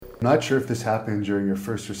I'm not sure if this happened during your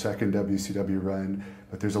first or second WCW run,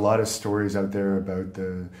 but there's a lot of stories out there about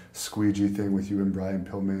the squeegee thing with you and Brian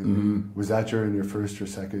Pillman. Mm-hmm. Was that during your first or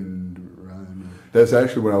second run? That's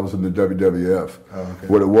actually when I was in the WWF. Oh, okay.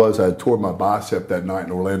 What it was, I had tore my bicep that night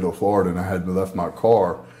in Orlando, Florida, and I had left my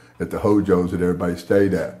car at the Hojo's that everybody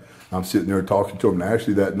stayed at. I'm sitting there talking to him, and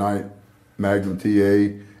actually that night, Magnum TA,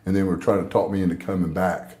 and then were trying to talk me into coming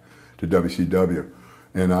back to WCW.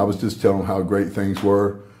 And I was just telling him how great things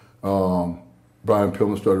were. Brian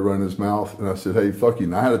Pillman started running his mouth, and I said, "Hey, fuck you."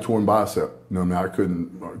 And I had a torn bicep. You know, I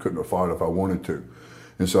couldn't have fought if I wanted to.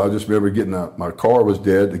 And so I just remember getting out. My car was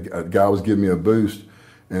dead. The guy was giving me a boost,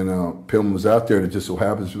 and Pillman was out there. And it just so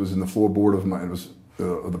happens it was in the floorboard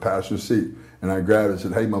of the passenger seat. And I grabbed it and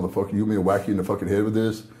said, "Hey, motherfucker, you want me to whack you in the fucking head with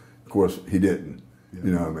this?" Of course, he didn't. Yeah.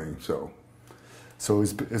 You know what I mean? So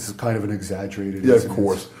it's kind of an exaggerated. Yeah, of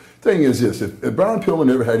course. Thing is this: if Brian Pillman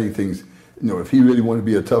never had anything, if he really wanted to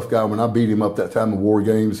be a tough guy, when I beat him up that time of War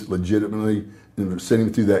Games, legitimately, and sent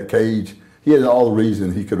him through that cage, he had all the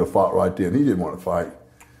reason he could have fought right then. He didn't want to fight.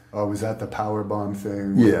 Oh, was that the power bomb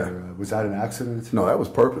thing? Yeah. Was that an accident? No, that was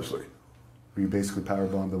purposely. You basically power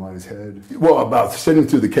bombed him on his head? Well, about sending him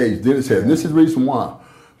through the cage, then his head. Yeah. And this is the reason why.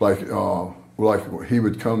 Like he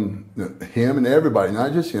would come, him and everybody,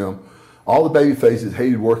 not just him, all the baby faces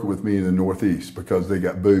hated working with me in the Northeast because they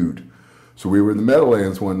got booed. So we were in the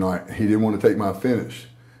Meadowlands one night. He didn't want to take my finish.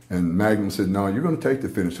 And Magnum said, "No, you're going to take the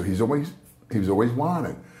finish." So he was always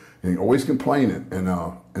whining and always complaining.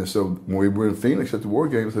 And so when we were in Phoenix at the War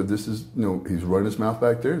Games, I said, "This is, he's running his mouth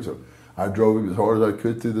back there." So I drove him as hard as I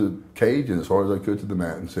could to the cage and as hard as I could to the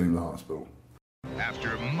mat and sent him to the hospital.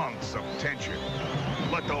 After months of tension,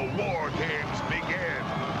 let the War Games begin.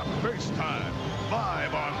 First time,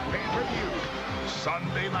 live on pay-per-view.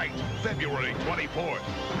 Sunday night, February 24th.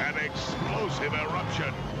 An explosive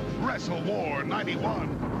eruption. WrestleWar 91.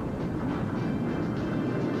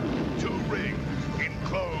 2 rings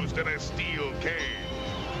enclosed in a steel cage.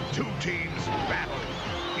 2 teams battle.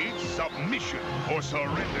 Each submission or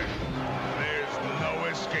surrender. There's no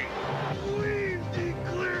escape. We've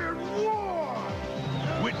declared war!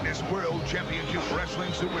 Witness World Championship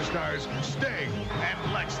Wrestling superstars Sting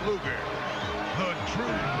and Lex Luger. The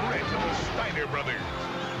true grit of the Steiner brothers.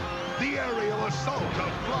 The aerial assault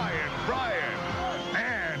of Flying Brian.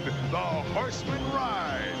 And the Horseman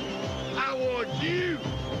Ride. I want you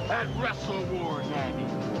at WrestleWar 90.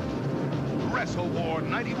 WrestleWar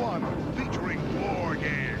 91 featuring War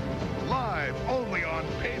Games. Live only on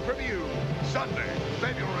pay-per-view. Sunday,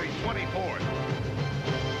 February 24th.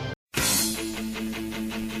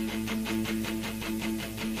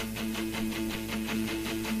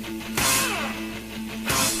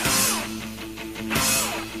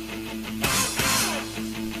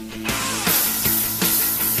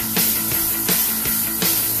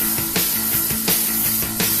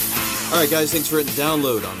 Alright guys, thanks for hitting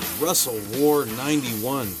download on WrestleWar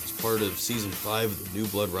 91. It's part of Season 5 of the New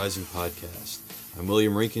Blood Rising podcast. I'm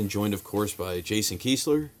William Rankin, joined of course by Jason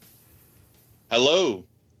Kiesler. Hello.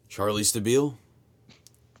 Charlie Stabile.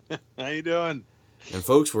 How you doing? And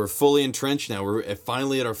folks, we're fully entrenched now. We're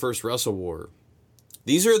finally at our first WrestleWar.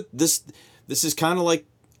 This is kind of like,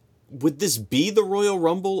 would this be the Royal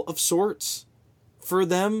Rumble of sorts for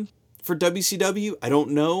them, for WCW? I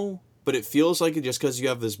don't know. But it feels like it just because you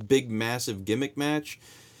have this big, massive gimmick match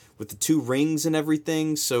with the 2 rings and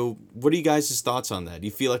everything. So what are you guys' thoughts on that? Do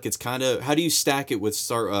you feel like it's kind of... How do you stack it with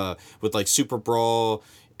like Super Brawl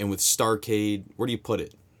and with Starrcade? Where do you put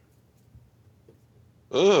it?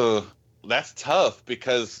 Ugh, that's tough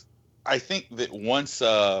because I think that once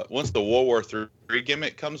the World War III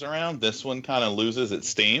gimmick comes around, this one kind of loses its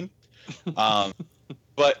steam.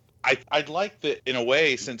 But I'd like that in a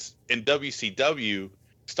way, since in WCW...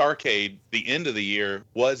 Starrcade, the end of the year,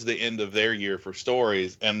 was the end of their year for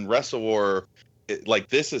stories, and WrestleWar, it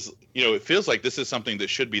feels like this is something that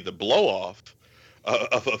should be the blow-off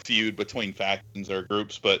of a feud between factions or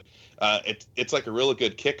groups, but it's like a really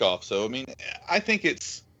good kickoff. So, I mean, I think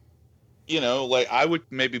it's, I would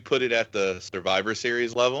maybe put it at the Survivor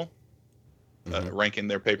Series level, ranking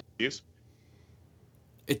their pay-per-views.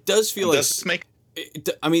 It does feel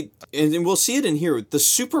and we'll see it in here. The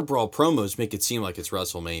Super Brawl promos make it seem like it's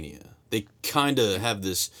WrestleMania. They kind of have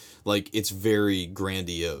this, like, it's very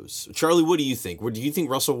grandiose. Charlie, what do you think? Do you think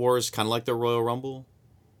WrestleWar is kind of like the Royal Rumble?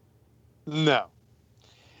 No,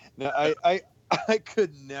 I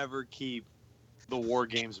could never keep the War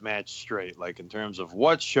Games match straight. Like, in terms of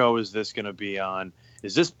what show is this going to be on?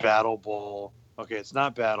 Is this Battle Bowl? Okay, it's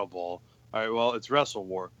not Battle Bowl. All right, well, it's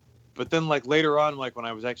WrestleWar. But then, like, later on, like, when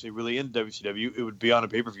I was actually really into WCW, it would be on a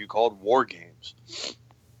pay-per-view called War Games.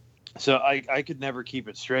 So I could never keep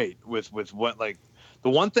it straight with what, like, the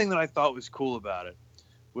one thing that I thought was cool about it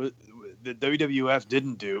was that WWF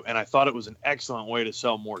didn't do, and I thought it was an excellent way to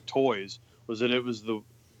sell more toys, was that it was the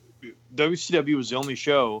WCW was the only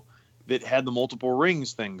show that had the multiple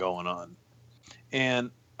rings thing going on.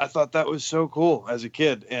 And I thought that was so cool as a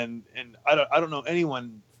kid. And I don't know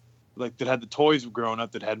anyone like that had the toys growing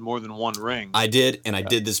up that had more than one ring. I did, and I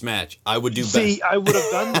did this match. I would do. I would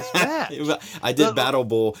have done this match. I did Battle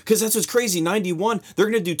Bowl because that's what's crazy. 91, they're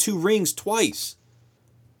gonna do 2 rings twice.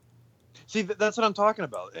 See, that's what I'm talking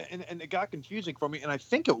about, and it got confusing for me. And I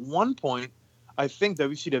think at one point,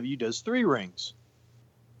 WCW does 3 rings.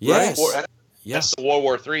 Yes. Right? That's the World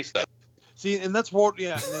War III stuff. See, and that's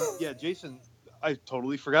Jason, I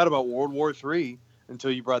totally forgot about World War III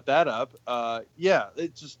until you brought that up.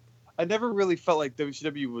 It just, I never really felt like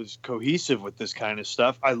WCW was cohesive with this kind of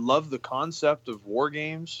stuff. I love the concept of War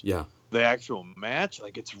Games. Yeah. The actual match,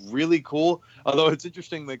 like, it's really cool. Although it's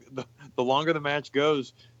interesting, like, the longer the match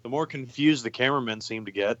goes, the more confused the cameramen seem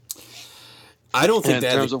to get. I don't think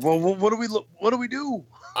in terms of, well, what do we do?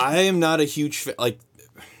 I am not a huge fan. Like,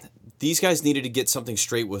 these guys needed to get something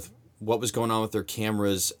straight with what was going on with their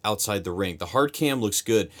cameras outside the ring. The hard cam looks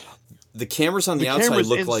good. The cameras on the outside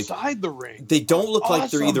look like inside the ring. They don't look awesome.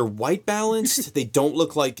 Like they're either white balanced. They don't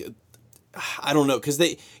look like, I don't know, because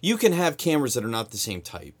you can have cameras that are not the same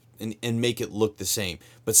type and make it look the same,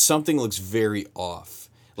 but something looks very off.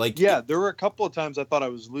 Like, there were a couple of times I thought I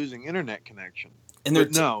was losing internet connection, and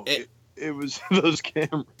it was those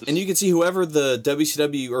cameras. And you can see whoever the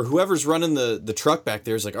WCW or whoever's running the truck back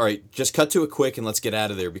there is like, all right, just cut to it quick and let's get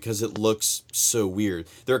out of there because it looks so weird.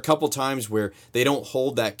 There are a couple times where they don't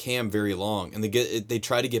hold that cam very long and they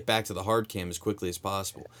try to get back to the hard cam as quickly as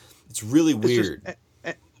possible. It's really weird.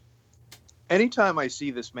 Anytime I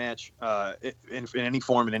see this match in any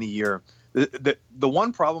form in any year, the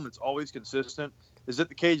one problem that's always consistent is that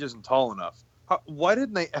the cage isn't tall enough. Why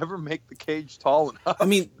didn't they ever make the cage tall enough? I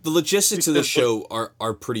mean, the logistics of the show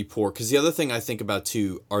are pretty poor because the other thing I think about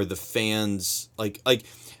too are the fans. Like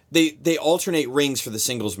they alternate rings for the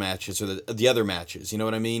singles matches or the other matches. You know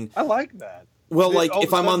what I mean? I like that. Well, like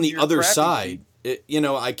if I'm on the other side,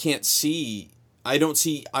 I can't see. I don't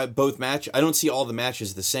see both match. I don't see all the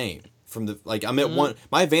matches the same. From the I'm at one.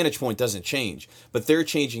 My vantage point doesn't change, but they're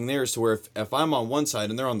changing theirs to where if I'm on one side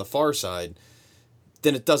and they're on the far side,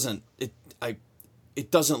 then it doesn't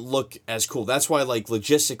look as cool. That's why, like,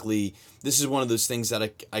 logistically, this is one of those things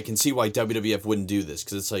that I can see why WWF wouldn't do this,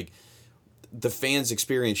 because it's like the fans'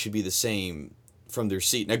 experience should be the same from their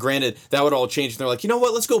seat. Now, granted, that would all change. And they're like, you know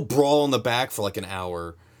what? Let's go brawl in the back for like an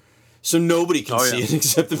hour, so nobody can see it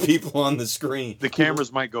except the people on the screen. The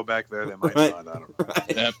cameras might go back there. They might not. I don't know.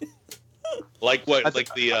 Right. Yeah. Like what?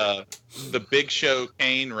 Like the Big Show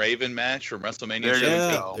Kane Raven match from WrestleMania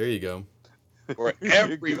 17. There you go. Where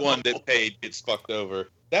everyone that paid gets fucked over.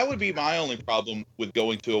 That would be my only problem with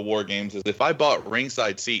going to a War Games is if I bought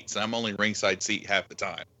ringside seats and I'm only ringside seat half the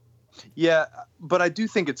time. Yeah, but I do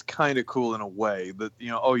think it's kind of cool in a way that,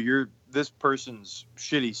 this person's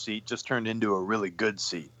shitty seat just turned into a really good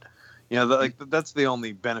seat. That's the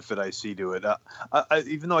only benefit I see to it.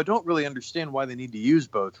 Even though I don't really understand why they need to use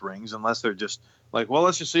both rings unless they're just like, well,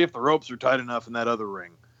 let's just see if the ropes are tight enough in that other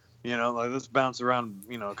ring. Let's bounce around,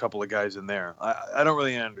 a couple of guys in there. I don't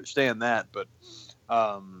really understand that, but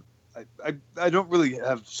I don't really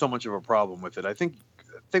have so much of a problem with it. I think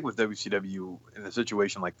with WCW in a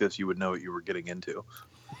situation like this, you would know what you were getting into.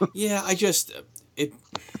 Yeah, I get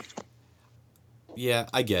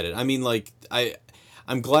it. I mean, like,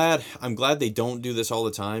 I'm glad they don't do this all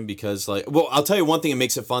the time because, like, well, I'll tell you one thing that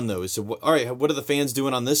makes it fun though is, all right, what are the fans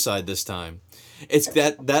doing on this side this time? It's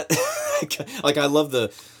that like, I love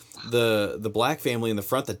the black family in the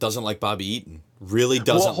front that doesn't like Bobby Eaton. Really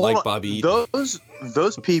doesn't like Bobby Eaton.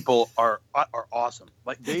 Those people are awesome.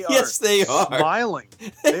 Like, they are. Yes, they are smiling.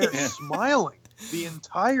 They are smiling the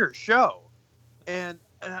entire show, and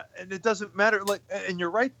it doesn't matter. Like, and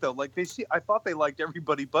you're right though. Like, I thought they liked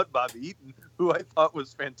everybody but Bobby Eaton, who I thought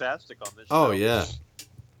was fantastic on this show. Oh yeah.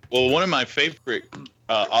 Well, one of my favorite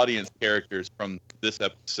audience characters from this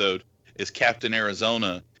episode is Captain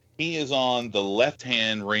Arizona. He is on the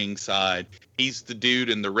left-hand ring side. He's the dude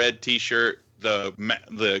in the red T-shirt,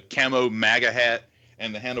 the camo MAGA hat,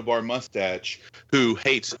 and the handlebar mustache who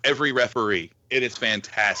hates every referee. It is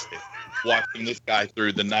fantastic watching this guy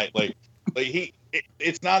through the night.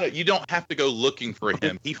 It's not you don't have to go looking for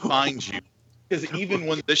him. He finds you. Because even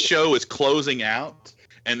when the show is closing out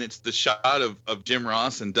and it's the shot of Jim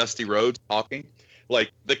Ross and Dusty Rhodes talking,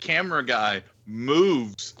 like, the camera guy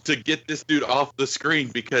moves to get this dude off the screen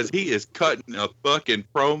because he is cutting a fucking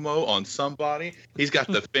promo on somebody. He's got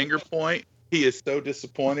the finger point. He is so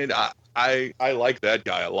disappointed. I like that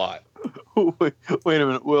guy a lot. Wait a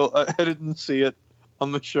minute, Will. I didn't see it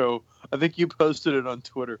on the show. I think you posted it on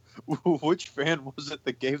Twitter. Which fan was it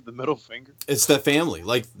that gave the middle finger? It's the family.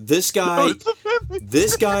 Like this guy, No, it's the family.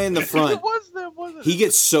 this guy in the front. It was them, wasn't He it?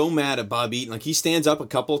 gets so mad at Bobby Eaton. Like he stands up a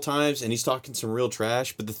couple of times and he's talking some real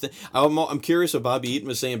trash. But I'm curious what Bobby Eaton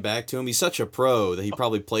was saying back to him. He's such a pro that he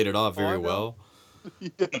probably played it off very well.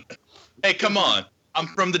 Yeah. Hey, come on. I'm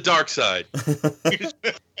from the dark side.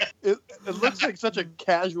 It looks like such a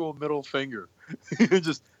casual middle finger.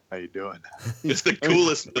 Just, how you doing? It's the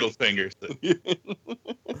coolest middle fingers.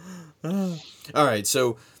 All right,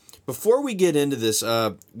 so before we get into this,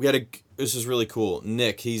 this is really cool.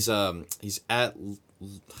 Nick, he's at,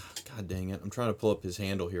 God dang it, I'm trying to pull up his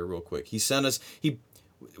handle here real quick. He sent us,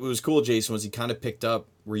 what was cool, Jason, was he kind of picked up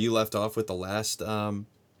where you left off with the last,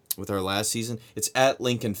 with our last season. It's at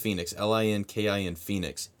Lincoln Phoenix, LINKIN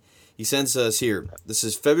Phoenix. He sends us here. This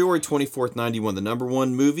is February 24th, 91. The number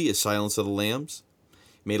one movie is Silence of the Lambs.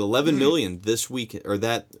 Made 11 million this week, or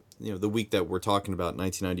that, the week that we're talking about,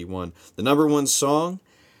 1991. The number one song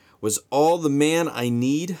was All the Man I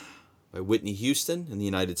Need by Whitney Houston in the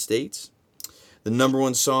United States. The number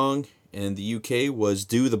one song in the UK was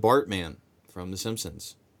Do the Bartman from The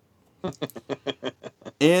Simpsons.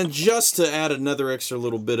 And just to add another extra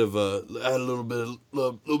little bit of a little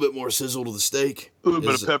bit more sizzle to the steak. A little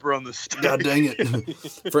bit of pepper on the steak. God dang it.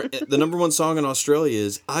 The number one song in Australia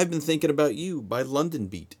is I've Been Thinking About You by London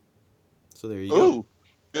Beat. So there you go. Ooh,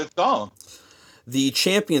 good song. The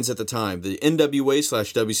champions at the time, the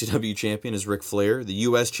NWA/WCW champion is Ric Flair. The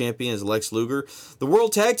U.S. champion is Lex Luger. The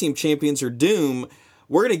World Tag Team champions are Doom.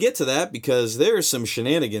 We're going to get to that because there's some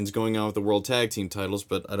shenanigans going on with the World Tag Team titles,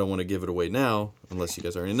 but I don't want to give it away now, unless you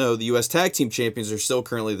guys already know. The U.S. Tag Team champions are still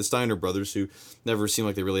currently the Steiner brothers, who never seem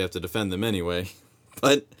like they really have to defend them anyway.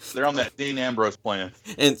 But they're on that Dean Ambrose plan.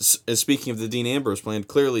 And speaking of the Dean Ambrose plan,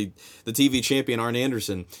 clearly the TV champion Arn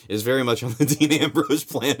Anderson is very much on the Dean Ambrose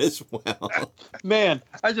plan as well. Man,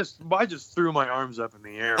 I just threw my arms up in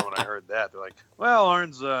the air when I heard that. They're like, "Well,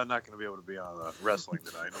 Arn's not going to be able to be on wrestling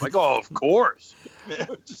tonight." I'm like, "Oh, of course."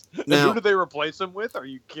 Now, who did they replace him with? Are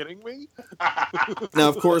you kidding me? Now,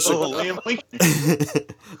 of course, Liam Lincoln.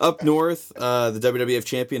 up north, the WWF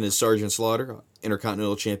champion is Sergeant Slaughter.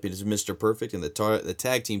 Intercontinental champion is Mr. Perfect, and the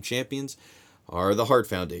tag team champions are the Hart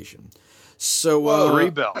Foundation. So 3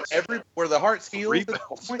 belts. Where the Hart's healed. 3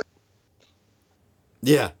 belts.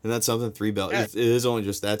 Yeah, and that's something. 3 belts. Yeah. It is only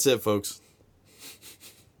just that's it, folks.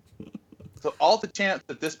 So all the champs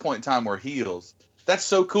at this point in time were heels. That's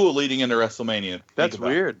so cool leading into WrestleMania. That's Think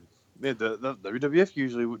about it. weird. Yeah, the WWF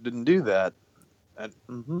usually didn't do that.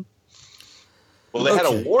 Well, they had a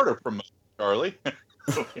Okay. war to promote, Charlie.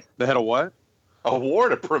 They had a what? A war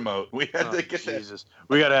to promote. We had to get that. Jesus.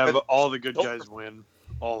 We got to have all the good guys win.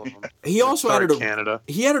 All of them. He also Sorry, added Canada.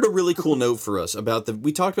 He added a really cool note for us about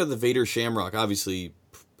we talked about the Vader Shamrock, obviously,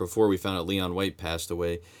 before we found out Leon White passed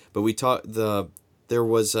away. But there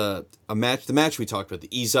was a match. The match we talked about, the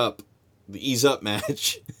Ease Up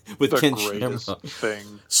match with The Ken greatest Shamrock.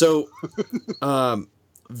 thing. So,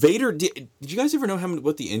 Vader. Did you guys ever know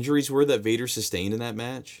what the injuries were that Vader sustained in that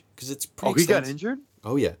match? Because it's pretty. Oh, he got extensive. injured?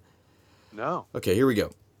 Oh yeah. No. Okay, here we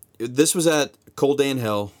go. This was at Cold Day in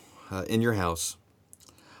Hell, in your house.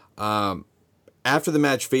 After the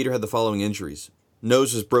match, Vader had the following injuries.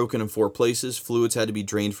 Nose was broken in 4 places. Fluids had to be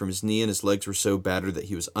drained from his knee, and his legs were so battered that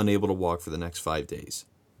he was unable to walk for the next 5 days.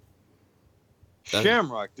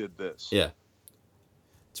 Shamrock did this. Yeah.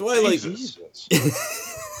 That's why I like. Jesus.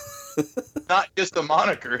 Not just a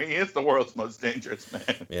moniker. He is the world's most dangerous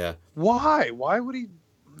man. Yeah. Why? Why would he?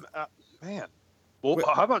 Man. Well,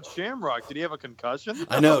 how about Shamrock? Did he have a concussion?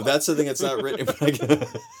 I know that's the thing that's not written.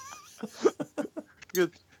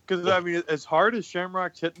 Because I mean, as hard as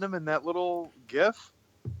Shamrock's hitting him in that little GIF,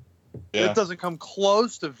 Yeah. it doesn't come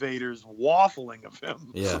close to Vader's waffling of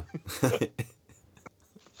him. Yeah.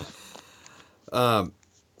 All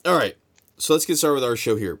right. So let's get started with our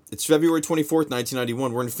show here. It's February 24th,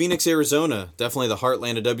 1991. We're in Phoenix, Arizona. Definitely the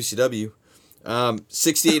heartland of WCW.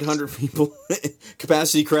 6,800 people.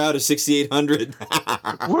 Capacity crowd is 6,800.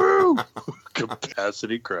 Woo!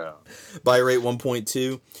 Capacity crowd. Buy rate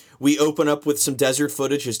 1.2. We open up with some desert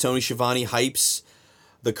footage as Tony Schiavone hypes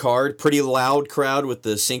the card. Pretty loud crowd with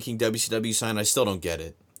the sinking WCW sign. I still don't get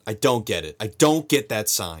it. I don't get that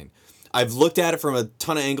sign. I've looked at it from a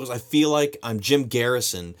ton of angles. I feel like I'm Jim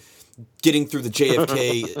Garrison getting through the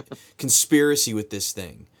JFK conspiracy with this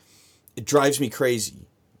thing. It drives me crazy.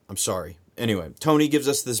 I'm sorry. Anyway, Tony gives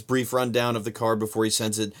us this brief rundown of the card before he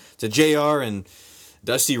sends it to JR and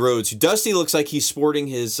Dusty Rhodes. Dusty looks like he's sporting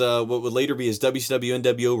his what would later be his WCW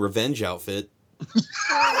NWO Revenge outfit.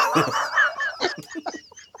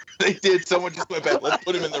 They did. Someone just went back. Let's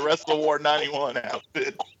put him in the WrestleWar 91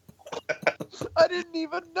 outfit. I didn't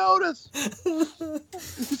even notice.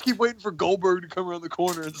 Just keep waiting for Goldberg to come around the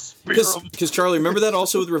corner and spear him. Because Charlie, remember that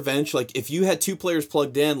also with Revenge? Like, if you had two players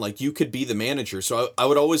plugged in, like, you could be the manager. So I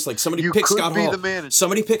would always, like, somebody pick Scott Hall.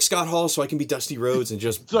 Somebody pick Scott Hall so I can be Dusty Rhodes and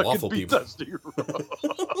just so waffle people. Dusty Rhodes.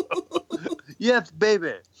 Yes,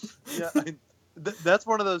 baby. Yeah, that's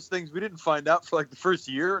one of those things we didn't find out for like the first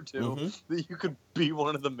year or two, that you could be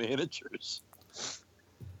one of the managers.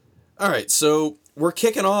 All right, so we're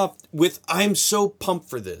kicking off with, I'm so pumped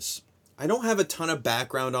for this. I don't have a ton of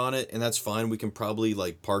background on it, and that's fine. We can probably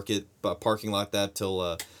like parking lot that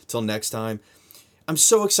till next time. I'm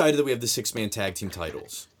so excited that we have the 6-man tag team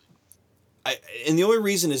titles. And the only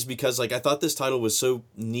reason is because like I thought this title was so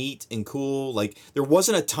neat and cool. Like there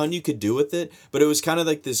wasn't a ton you could do with it, but it was kind of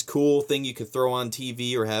like this cool thing you could throw on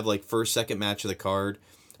TV or have like first, second match of the card.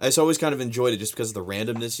 I just always kind of enjoyed it just because of the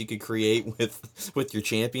randomness you could create with your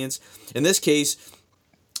champions. In this case,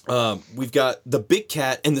 we've got the Big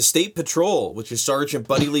Cat and the State Patrol, which is Sergeant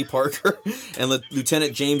Buddy Lee Parker and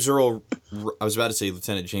Lieutenant James Earl. I was about to say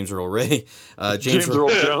Lieutenant James Earl Ray. James Earl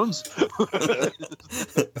Jones.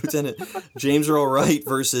 Lieutenant James Earl Wright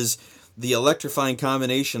versus the electrifying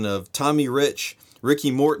combination of Tommy Rich, Ricky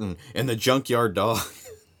Morton, and the Junkyard Dog.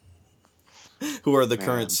 Who are the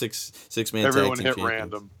current six-man tag team Everyone hit champions.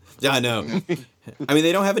 random. Yeah, I know. I mean,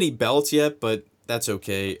 they don't have any belts yet, but that's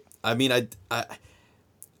okay. I mean, I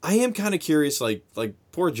am kind of curious, like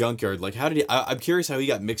poor Junkyard. Like, how did he? I'm curious how he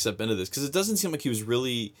got mixed up into this because it doesn't seem like he was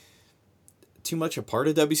really too much a part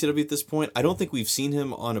of WCW at this point. I don't think we've seen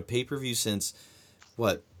him on a pay-per-view since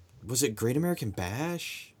what was it? Great American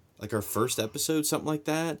Bash, like our first episode, something like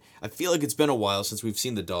that. I feel like it's been a while since we've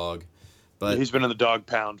seen the dog. But he's been in the dog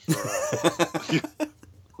pound for.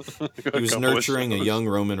 He was nurturing a young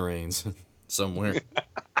Roman Reigns somewhere.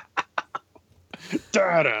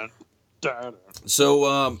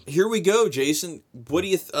 So here we go, Jason. What do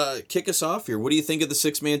you kick us off here? What do you think of the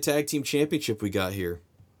 6-man tag team championship we got here?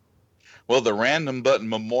 Well, the Random Button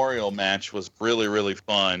Memorial match was really, really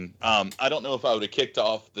fun. I don't know if I would have kicked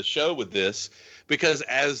off the show with this because,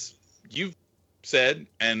 as you've said,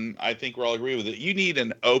 and I think we're all agree with it, you need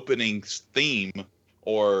an opening theme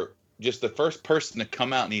or just the first person to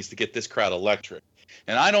come out needs to get this crowd electric.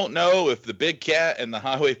 And I don't know if the Big Cat and the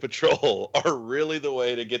Highway Patrol are really the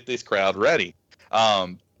way to get this crowd ready.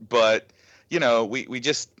 But, you know, we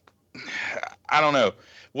just, I don't know.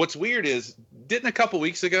 What's weird is, didn't a couple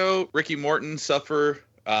weeks ago, Ricky Morton suffer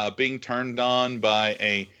being turned on by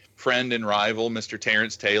a friend and rival, Mr.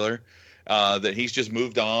 Terrence Taylor, that he's just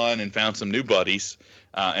moved on and found some new buddies,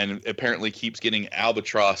 and apparently keeps getting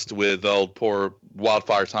albatrossed with old poor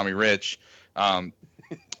Wildfire Tommy Rich.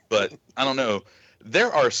 But I don't know.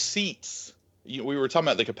 There are seats. We were talking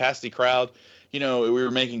about the capacity crowd. You know, we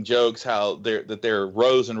were making jokes how there are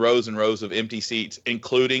rows and rows and rows of empty seats,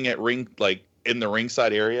 including at in the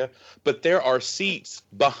ringside area. But there are seats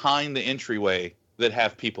behind the entryway that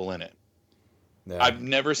have people in it. Yeah. I've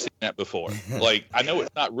never seen that before. Like, I know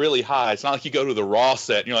it's not really high. It's not like you go to the Raw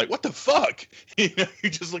set and you're like, what the fuck? You know, you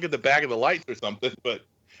just look at the back of the lights or something. But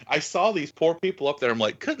I saw these poor people up there. I'm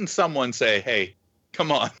like, couldn't someone say, hey,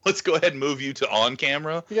 come on, let's go ahead and move you to on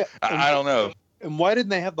camera? Yeah, I don't know. And why didn't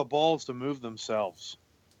they have the balls to move themselves?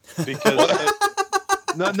 Because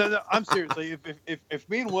no, I'm seriously. If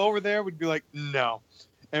me and Will were there, we'd be like, no.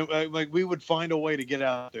 And like we would find a way to get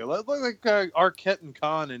out there, like Arquette and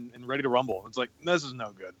Khan and Ready to Rumble. It's like, this is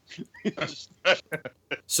no good.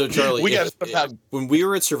 So Charlie, when we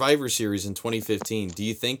were at Survivor Series in 2015, do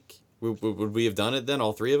you think would we have done it then,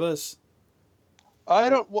 all three of us? I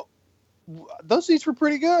don't. Well, those seats were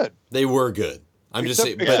pretty good. They were good.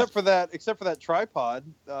 Except for that tripod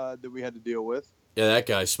that we had to deal with. Yeah, that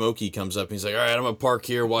guy, Smokey, comes up and he's like, all right, I'm going to park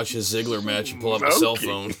here, watch his Ziggler match, and pull up my cell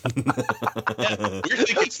phone. We're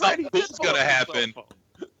thinking something cool's going to happen.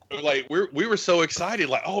 Like, we were so excited,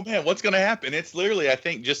 like, oh, man, what's going to happen? It's literally, I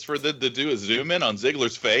think, just for to do a zoom in on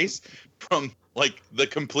Ziggler's face from, like, the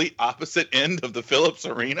complete opposite end of the Phillips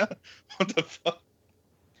Arena. What the fuck?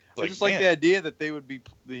 I just like the idea that they would be,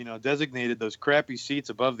 designated those crappy seats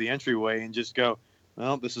above the entryway and just go,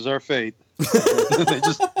 well, this is our fate.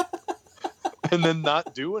 And then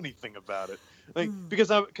not do anything about it. Like, because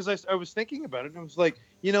I was thinking about it and I was like,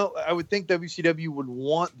 I would think WCW would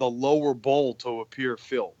want the lower bowl to appear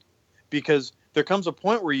filled, because there comes a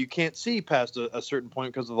point where you can't see past a certain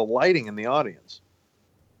point because of the lighting in the audience.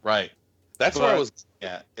 Right. That's where I was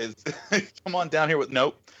at. Is come on down here with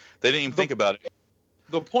nope. They didn't even think about it.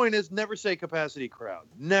 The point is, never say capacity crowd.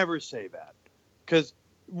 Never say that, because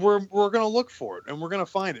we're going to look for it and we're going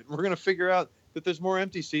to find it. And we're going to figure out that there's more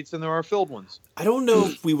empty seats than there are filled ones. I don't know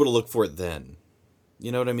if we would have looked for it then.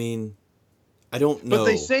 You know what I mean? I don't know. But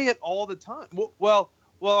they say it all the time. Well,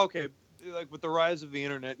 okay. Like with the rise of the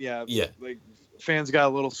internet, yeah. Like fans got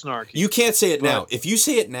a little snarky. You can't say it now. If you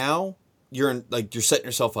say it now, you're setting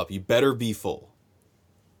yourself up. You better be full.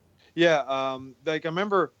 Yeah. Like I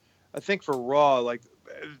remember, I think for Raw, like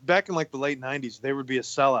back in like the late '90s, there would be a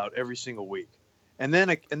sellout every single week, and then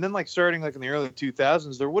like starting like in the early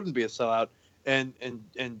 2000s, there wouldn't be a sellout, and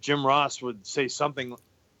Jim Ross would say something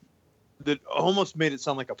that almost made it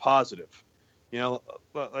sound like a positive, you know,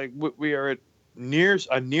 like we are at near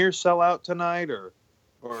sellout tonight, or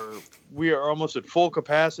we are almost at full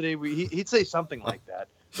capacity. He'd say something like that.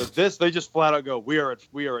 But they just flat out go, we are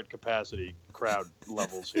at capacity crowd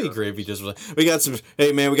levels here. Hey, Gravy just was like, we got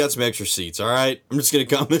some extra seats, all right? I'm just going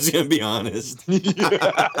to come, it's going to be honest. Yeah,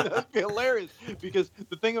 that'd be hilarious. Because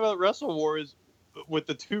the thing about WrestleWar is, with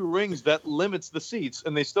the 2 rings, that limits the seats,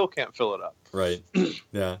 and they still can't fill it up. Right.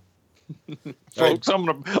 Yeah. Folks, right.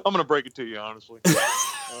 I'm gonna break it to you, honestly.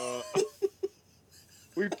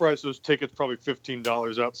 We priced those tickets probably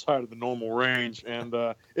 $15 outside of the normal range, and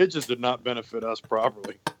it just did not benefit us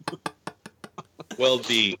properly. Well,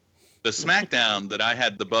 the SmackDown that I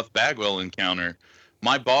had the Buff Bagwell encounter,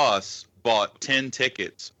 my boss bought 10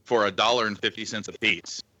 tickets for $1.50 a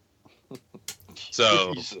piece.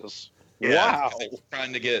 So, Jesus. Yeah, Wow. they were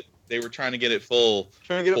trying to get it full.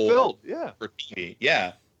 Trying to get it filled, yeah. For TV,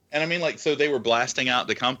 yeah. And I mean, like, so they were blasting out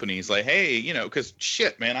the companies, like, hey, you know, because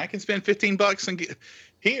shit, man, I can spend $15 and get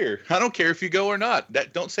here. I don't care if you go or not.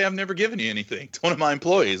 Don't say I've never given you anything. It's one of my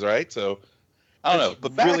employees, right? So I don't know.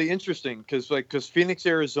 But really interesting because Phoenix,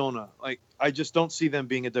 Arizona, like, I just don't see them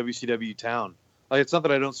being a WCW town. Like, it's not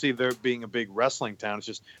that I don't see there being a big wrestling town. It's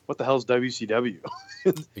just, what the hell's WCW?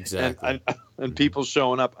 Exactly. and people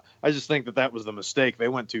showing up. I just think that was the mistake. They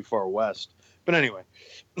went too far west. But anyway.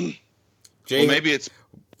 Well, maybe it's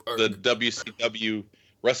the WCW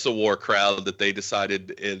WrestleWar crowd that they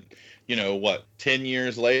decided, 10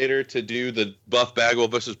 years later to do the Buff Bagwell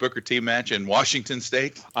versus Booker T match in Washington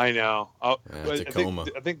State. I know. Tacoma.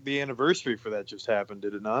 I think the anniversary for that just happened,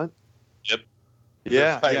 did it not? Yep.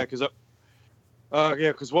 Yeah,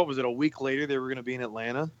 because what was it? A week later, they were going to be in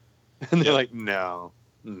Atlanta, and they're like, no,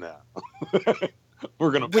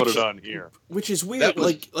 we're going to put it on here, which is weird. That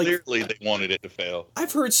was clearly they wanted it to fail.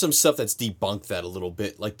 I've heard some stuff that's debunked that a little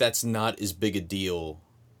bit. Like, that's not as big a deal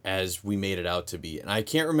as we made it out to be, and I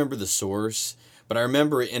can't remember the source, but I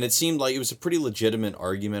remember it, and it seemed like it was a pretty legitimate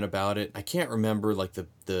argument about it. I can't remember like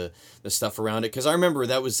the stuff around it, because I remember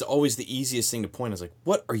that was always the easiest thing to point. I was like,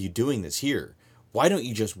 what are you doing this here? Why don't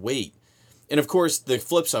you just wait? And of course, the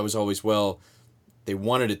flip side was always, well, they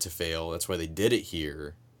wanted it to fail. That's why they did it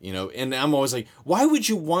here, And I'm always like, why would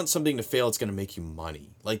you want something to fail? It's going to make you money.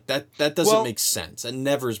 Like that doesn't make sense. That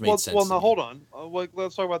never has made sense. Well, now hold on.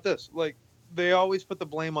 Let's talk about this. Like, they always put the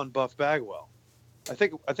blame on Buff Bagwell. I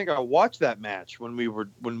think I watched that match when we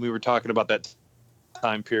were talking about that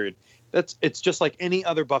time period. It's just like any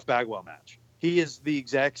other Buff Bagwell match. He is the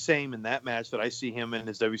exact same in that match that I see him in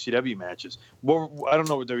his WCW matches. Well, I don't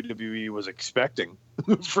know what WWE was expecting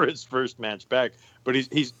for his first match back, but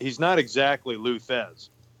he's not exactly Lou Thez.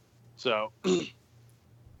 So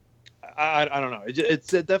I don't know. It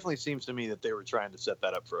definitely seems to me that they were trying to set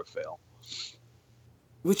that up for a fail.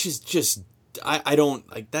 Which is just, I don't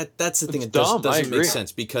like that. That's the thing. It doesn't make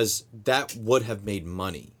sense, because that would have made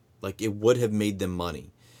money. Like, it would have made them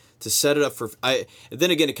money. To set it up for,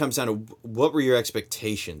 then again, it comes down to what were your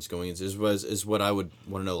expectations going into this, is what I would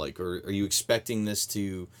want to know. Like, or are you expecting this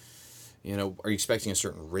to, are you expecting a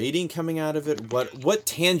certain rating coming out of it? What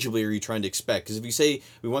tangibly are you trying to expect? Because if you say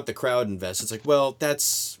we want the crowd invest, it's like, well,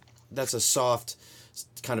 that's a soft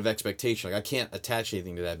kind of expectation. Like, I can't attach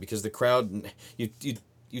anything to that, because the crowd, you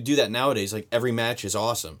do that nowadays. Like, every match is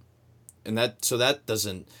awesome, and that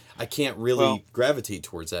doesn't, I can't really gravitate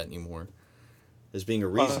towards that anymore as being a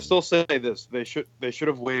reason. I'll still say this: they should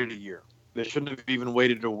have waited a year. They shouldn't have even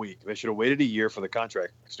waited a week. They should have waited a year for the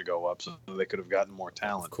contracts to go up, so they could have gotten more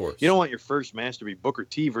talent. Of course. You don't want your first match to be Booker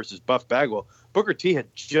T versus Buff Bagwell. Booker T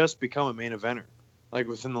had just become a main eventer, like,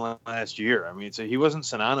 within the last year. I mean, so he wasn't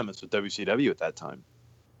synonymous with WCW at that time.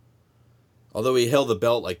 Although he held the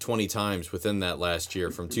belt like 20 times within that last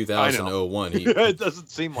year, from 2000 to 01. It doesn't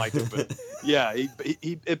seem like it, but yeah,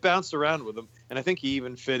 he it bounced around with him, and I think he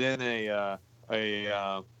even fit in a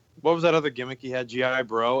what was that other gimmick he had? GI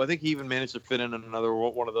Bro. I think he even managed to fit in another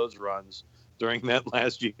one of those runs during that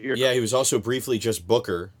last year. Yeah, he was also briefly just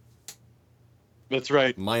Booker. That's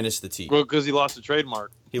right. Minus the T. Well, because he lost the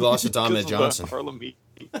trademark. He lost to Thomas Johnson. Harlem Heat.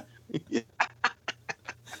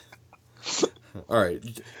 All right.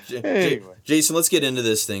 Anyway. Jason, let's get into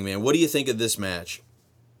this thing, man. What do you think of this match?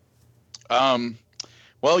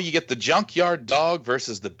 Well, you get the Junkyard Dog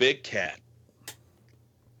versus the Big Cat.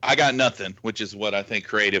 I got nothing, which is what I think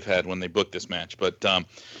Creative had when they booked this match. But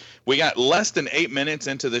we got less than 8 minutes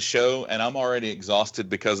into the show, and I'm already exhausted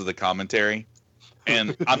because of the commentary.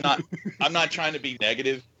 And I'm not trying to be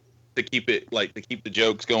negative to keep the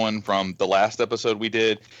jokes going from the last episode we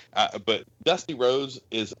did. But Dusty Rhodes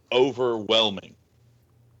is overwhelming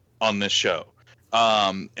on this show.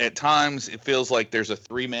 At times, it feels like there's a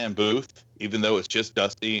 3-man booth, even though it's just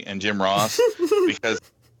Dusty and Jim Ross, because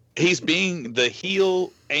he's being the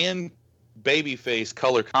heel and babyface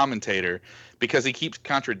color commentator because he keeps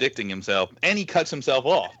contradicting himself and he cuts himself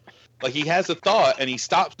off. Like, he has a thought and he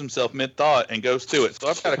stops himself mid-thought and goes to it. So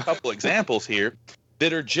I've got a couple examples here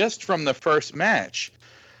that are just from the first match.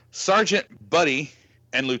 Sergeant Buddy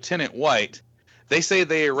and Lieutenant White, they say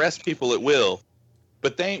they arrest people at will,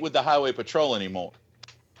 but they ain't with the highway patrol anymore.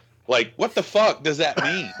 Like, what the fuck does that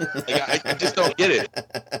mean? Like, I just don't get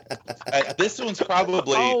it. This one's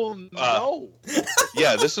probably... Oh, no.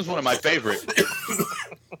 Yeah, this is one of my favorites.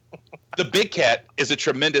 The Big Cat is a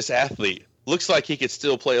tremendous athlete. Looks like he could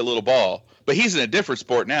still play a little ball. But he's in a different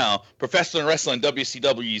sport now. Professional wrestling,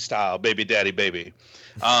 WCW style, baby daddy, baby.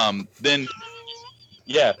 Then,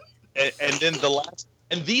 yeah. And then the last...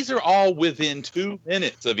 And these are all within 2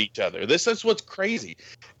 minutes of each other. This is what's crazy,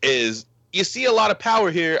 is you see a lot of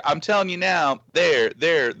power here. I'm telling you now, they're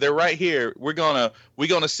right here. We're gonna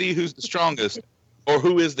see who's the strongest or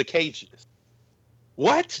who is the cagiest.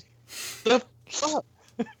 What the fuck?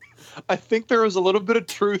 I think there was a little bit of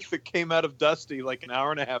truth that came out of Dusty like an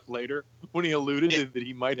hour and a half later when he alluded to that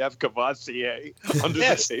he might have Cavassier under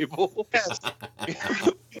the table.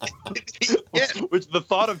 Yes. Which the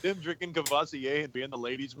thought of him drinking Cavassier and being the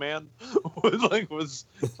ladies' man was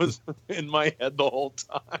in my head the whole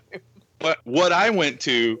time. But what I went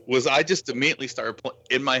to was I just immediately started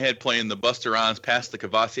in my head playing the Buster Rhymes Past the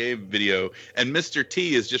Cavassier video, and Mr.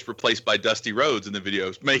 T is just replaced by Dusty Rhodes in the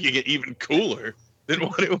videos, making it even cooler than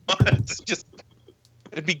what it was. Just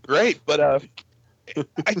it'd be great, but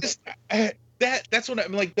that's what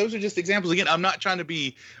I'm like. Those are just examples. Again, I'm not trying to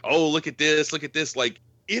be, oh, look at this. Like,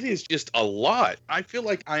 it is just a lot. I feel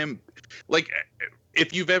like I am, like,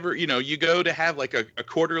 if you've ever, you go to have like a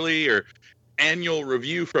quarterly or annual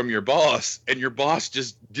review from your boss, and your boss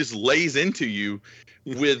just lays into you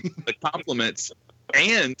with the compliments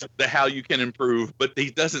and the how you can improve, but he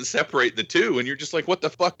doesn't separate the two, and you're just like, what the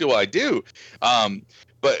fuck do I do?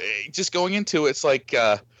 But just going into it, it's like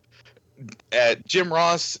Jim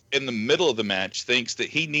Ross in the middle of the match thinks that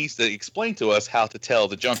he needs to explain to us how to tell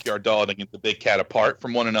the Junkyard Dog and the Big Cat apart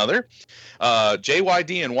from one another.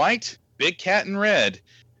 JYD in white, Big Cat in red.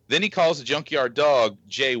 Then he calls the Junkyard Dog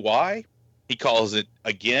JY. He calls it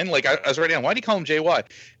again. Like, I was writing down, why did he call him JY?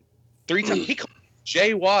 3 times. He called him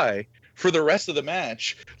JY for the rest of the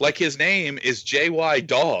match. Like, his name is JY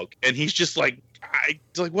Dog. And he's just like,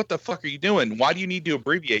 what the fuck are you doing? Why do you need to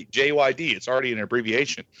abbreviate JYD? It's already an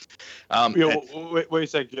abbreviation. Wait a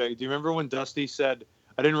sec, Jay. Do you remember when Dusty said,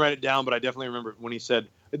 I didn't write it down, but I definitely remember when he said,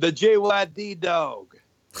 the JYD Dog.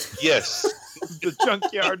 Yes. The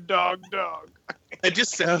Junkyard Dog. It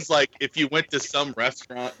just sounds like if you went to some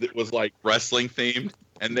restaurant that was like wrestling themed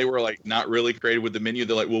and they were like not really creative with the menu,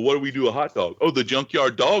 they're like, well, what do we do a hot dog? Oh, the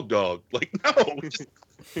Junkyard Dog. Like, no.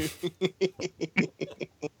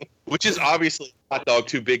 Which is obviously a hot dog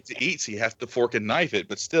too big to eat, so you have to fork and knife it,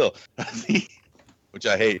 but still. Which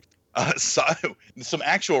I hate. Some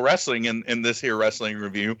actual wrestling in this here wrestling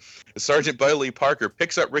review. Sergeant Buddy Lee Parker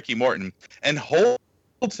picks up Ricky Morton and holds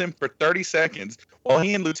him for 30 seconds while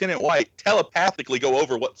he and Lieutenant White telepathically go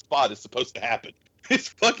over what spot is supposed to happen. It's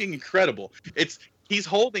fucking incredible. He's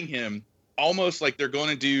holding him almost like they're going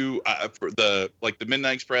to do for the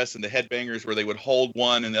Midnight Express and the Headbangers, where they would hold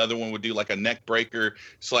one and the other one would do like a neck breaker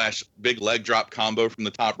 / big leg drop combo from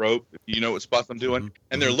the top rope. You know what spots I'm doing? Mm-hmm.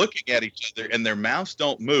 And they're looking at each other and their mouths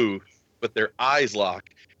don't move, but their eyes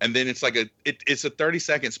lock. And then it's like it's a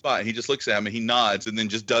 30-second spot. And he just looks at him and he nods and then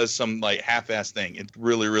just does some like half-ass thing. It's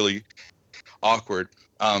really, really awkward.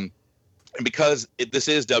 And because this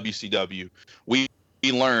is WCW, we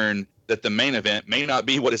learn that the main event may not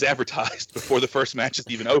be what is advertised before the first match is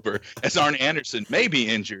even over, as Arn Anderson may be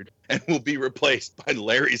injured and will be replaced by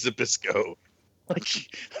Larry Zbyszko. Like,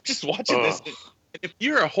 I'm just watching this. if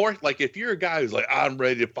you're a horse, like if you're a guy who's like, I'm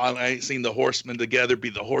ready to finally, I ain't seen the Horsemen together be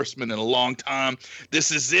the Horsemen in a long time.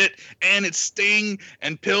 This is it. And it's Sting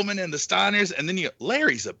and Pillman and the Steiners. And then you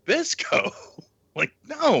Larry Zbyszko. Like,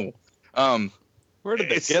 no. Where did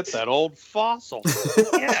they get that old fossil?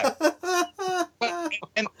 Yeah.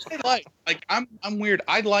 And I I'm weird.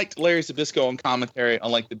 I liked Larry Zbyszko on commentary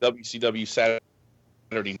on like the WCW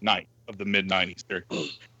Saturday night of the mid 90s during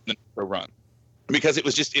the run. Because it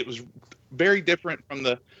was very different from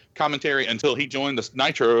the commentary until he joined the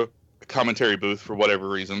Nitro commentary booth for whatever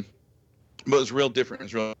reason. But it was real different.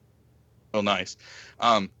 It was real nice.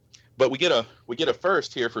 But we get a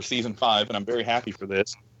first here for season 5, and I'm very happy for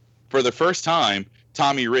this. For the first time,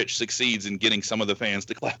 Tommy Rich succeeds in getting some of the fans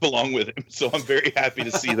to clap along with him. So I'm very happy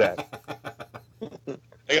to see that.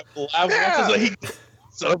 I got like,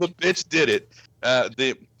 son of a bitch did it.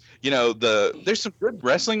 There's some good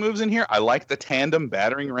wrestling moves in here. I like the tandem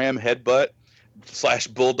battering ram headbutt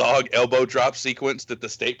 / bulldog elbow drop sequence that the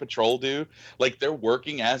State Patrol do. Like, they're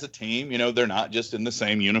working as a team. They're not just in the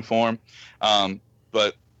same uniform.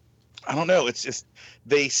 But I don't know. It's just,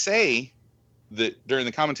 they say that during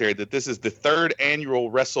the commentary that this is the 3rd annual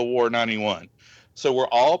WrestleWar 91. So were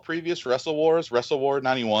all previous WrestleWars WrestleWar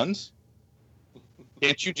 91s?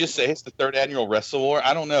 Can't you just say it's the 3rd annual WrestleWar?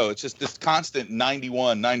 I don't know. It's just this constant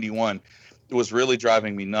 91. It was really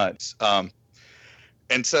driving me nuts.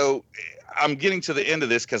 And so I'm getting to the end of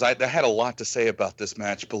this because I had a lot to say about this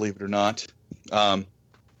match, believe it or not.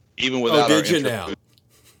 Even without our did you now?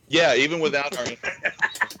 Yeah, even without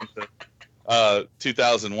our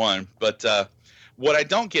 2001. But what I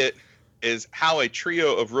don't get is how a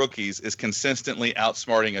trio of rookies is consistently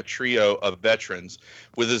outsmarting a trio of veterans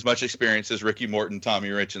with as much experience as Ricky Morton,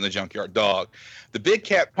 Tommy Rich, and the Junkyard Dog. The Big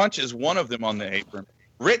Cat punches one of them on the apron.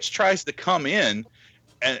 Rich tries to come in,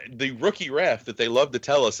 and the rookie ref that they love to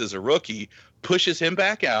tell us is a rookie pushes him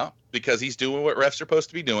back out because he's doing what refs are supposed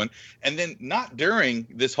to be doing. And then not during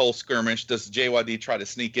this whole skirmish does JYD try to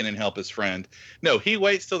sneak in and help his friend. No, he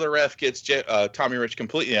waits till the ref gets Tommy Rich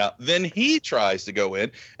completely out. Then he tries to go in,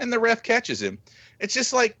 and the ref catches him. It's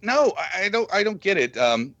just like, no, I don't get it.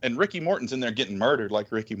 And Ricky Morton's in there getting murdered like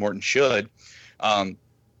Ricky Morton should.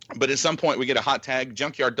 But at some point we get a hot tag.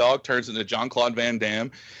 Junkyard Dog turns into Jean-Claude Van Damme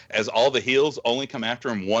as all the heels only come after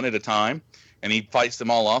him one at a time, and he fights them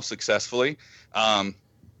all off successfully.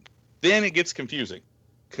 Then it gets confusing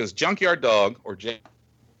because Junkyard Dog, or Jay,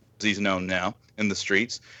 as he's known now in the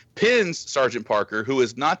streets, pins Sergeant Parker, who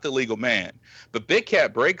is not the legal man. But Big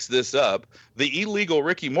Cat breaks this up. The illegal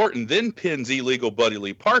Ricky Morton then pins illegal Buddy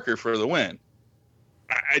Lee Parker for the win.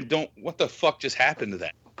 What the fuck just happened to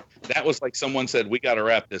that? That was like someone said, we got to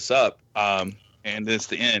wrap this up. And it's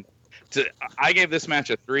the end. I gave this match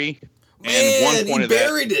a 3. And 1 point of that.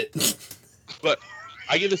 Buried it. But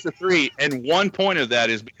I give this a 3, and 1 point of that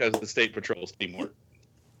is because of the State Patrol's teamwork.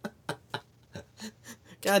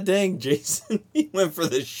 God dang, Jason. He went for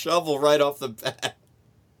the shovel right off the bat.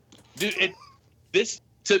 Dude, this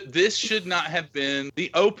should not have been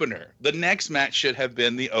the opener. The next match should have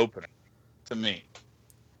been the opener, to me.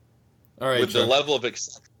 All right, with the level of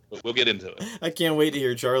excitement. But we'll get into it. I can't wait to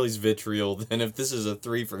hear Charlie's vitriol then if this is a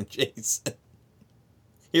 3 from Jason.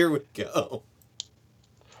 Here we go.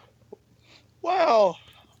 Well,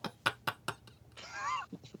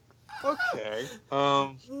 okay.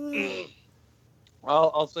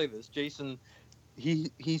 I'll say this. Jason,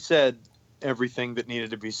 he said everything that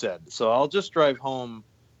needed to be said. So I'll just drive home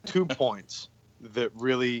 2 points that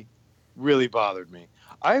really, really bothered me.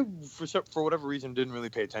 I, for whatever reason, didn't really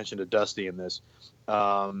pay attention to Dusty in this.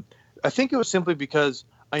 I think it was simply because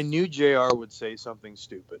I knew JR would say something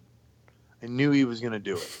stupid. I knew he was going to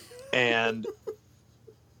do it. And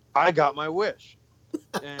I got my wish.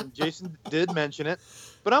 And Jason did mention it,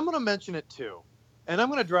 but I'm going to mention it too. And I'm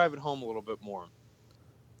going to drive it home a little bit more.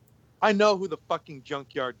 I know who the fucking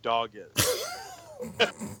Junkyard Dog is.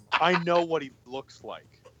 I know what he looks like.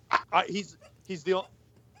 He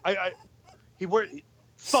wears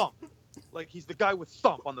thump. Like, he's the guy with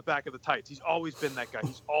thump on the back of the tights. He's always been that guy.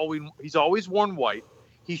 He's always worn white.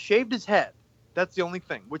 He shaved his head. That's the only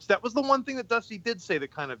thing. That was the one thing that Dusty did say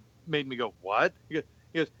that kind of made me go, what? He goes,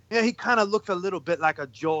 yeah, he kind of looks a little bit like a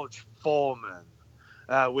George Foreman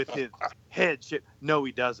with his head shit. No,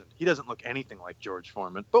 he doesn't. He doesn't look anything like George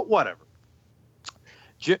Foreman, but whatever.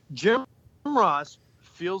 Jim Ross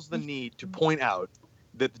feels the need to point out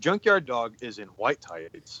that the Junkyard Dog is in white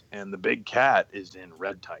tights and the Big Cat is in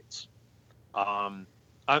red tights. I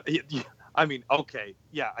mean, okay,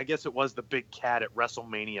 yeah, I guess it was the Big Cat at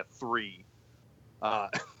WrestleMania 3.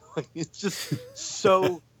 It's just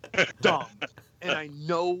so dumb, and I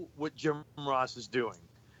know what Jim Ross is doing.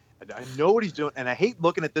 I know what he's doing, and I hate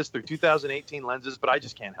looking at this through 2018 lenses, but I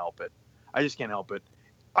just can't help it. I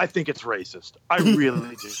think it's racist. I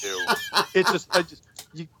really do.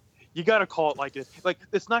 You got to call it like it. Like,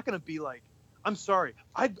 it's not going to be like, I'm sorry.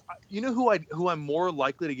 You know who I'm more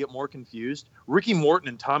likely to get more confused? Ricky Morton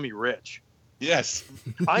and Tommy Rich. Yes.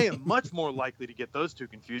 I am much more likely to get those two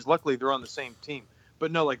confused. Luckily, they're on the same team.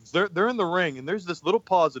 But no, like, they're in the ring, and there's this little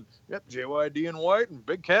pause, and yep, JYD in white and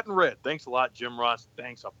Big Cat in red. Thanks a lot, Jim Ross.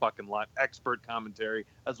 Thanks a fucking lot. Expert commentary,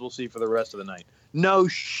 as we'll see for the rest of the night. No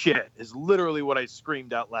shit is literally what I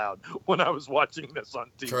screamed out loud when I was watching this on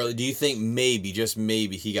TV. Charlie, do you think maybe, just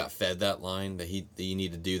maybe, he got fed that line that you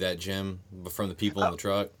need to do that, Jim, from the people in the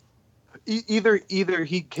truck? Either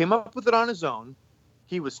he came up with it on his own,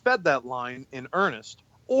 he was fed that line in earnest,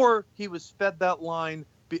 or he was fed that line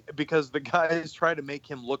because the guys try to make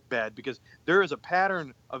him look bad, because there is a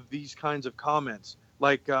pattern of these kinds of comments,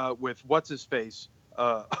 like with what's his face,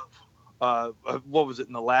 what was it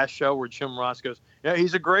in the last show where Jim Ross goes, yeah,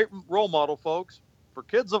 he's a great role model, folks, for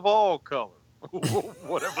kids of all color.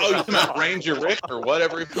 Whatever. Oh, you meant Ranger Rick or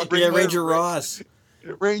whatever. Yeah, Ranger Ross.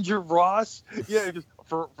 Ranger Ross. Yeah, just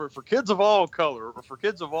for kids of all color or for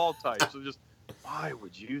kids of all types. So just, why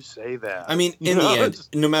would you say that? I mean, in the end,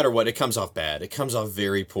 no matter what, it comes off bad. It comes off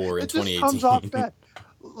very poor in 2018. It comes off bad.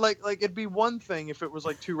 Like it'd be one thing if it was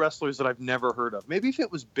like two wrestlers that I've never heard of. Maybe if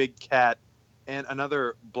it was Big Cat and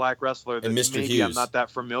another black wrestler that maybe Hughes. I'm not that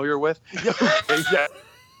familiar with. Yeah.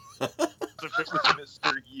 If it was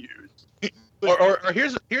Mr. Hughes. Or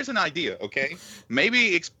here's an idea, okay?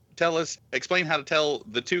 Maybe explain how to tell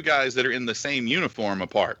the two guys that are in the same uniform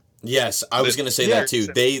apart. Yes, I was going to say that too.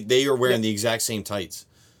 They are wearing the exact same tights.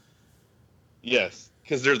 Yes,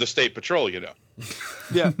 because they're the state patrol, you know.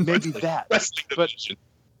 Yeah, maybe that.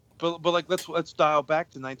 But like let's dial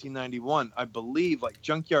back to 1991. I believe like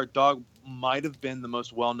Junkyard Dog might have been the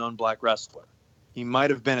most well-known black wrestler. He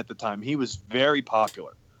might have been at the time. He was very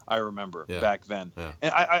popular. I remember back then,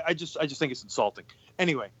 and I just think it's insulting.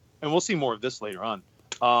 Anyway, and we'll see more of this later on.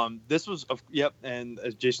 This was and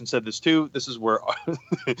as Jason said this too. This is where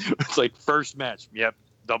it's like first match. Yep,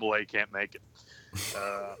 Double A can't make it.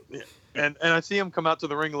 And I see him come out to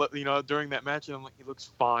the ring, you know, during that match, and I'm like, he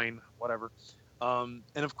looks fine, whatever. And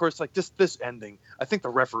of course, like this ending, I think the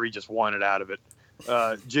referee just wanted out of it.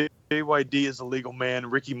 JYD is a legal man.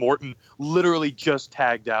 Ricky Morton literally just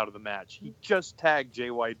tagged out of the match. He just tagged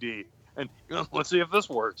JYD. And you know, let's see if this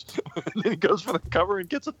works. And then he goes for the cover and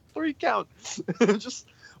gets a 3 count. Just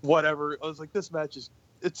whatever. I was like, this match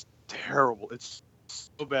it's terrible. It's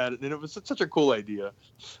so bad. And it was such a cool idea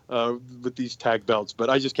with these tag belts.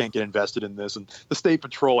 But I just can't get invested in this. And the State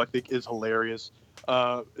Patrol, I think, is hilarious.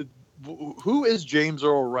 Who is James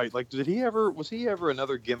Earl Wright? Like, was he ever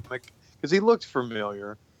another gimmick? Because he looked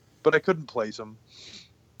familiar, but I couldn't place him.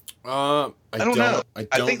 I don't know. I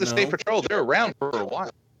think the State Patrol, they're around for a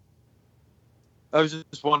while. I was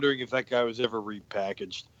just wondering if that guy was ever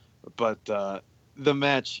repackaged, but the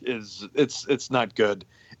match it's not good.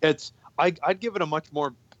 I'd give it a much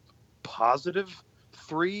more positive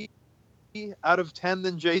 3 out of 10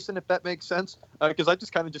 than Jason, if that makes sense. Because I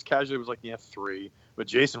just kind of casually was like, 3, but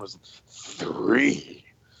Jason was 3.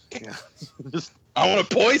 Yeah. I want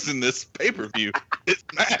to poison this pay-per-view. It's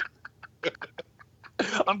mad.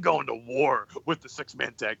 I'm going to war with the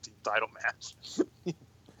 6-man tag team title match.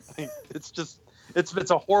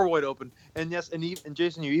 It's a horrible way to open. And yes, and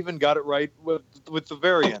Jason, you even got it right with the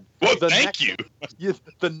very end. Well, thank you.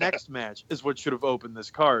 The next match is what should have opened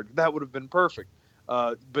this card. That would have been perfect.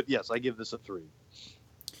 But yes, I give this a 3.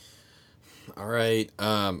 All right.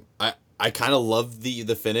 I kind of love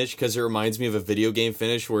the finish because it reminds me of a video game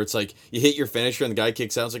finish where it's like you hit your finisher and the guy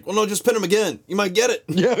kicks out. It's like, well, no, just pin him again. You might get it.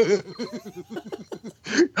 Yeah.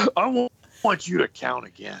 I want you to count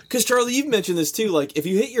again. Because, Charlie, you've mentioned this too. Like, if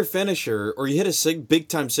you hit your finisher or you hit a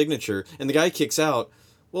big-time signature and the guy kicks out,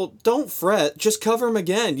 well, don't fret. Just cover him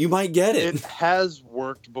again. You might get it. It has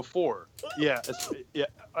worked before. Yeah.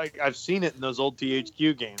 I've seen it in those old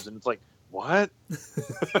THQ games, and it's like, what?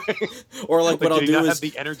 Or like what I'll do is have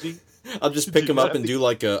the energy. I'll just pick him up and do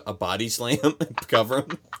like a body slam and cover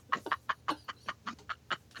him.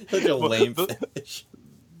 Such a lame finish.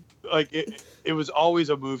 Like it was always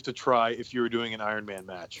a move to try if you were doing an Iron Man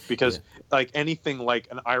match, because like anything like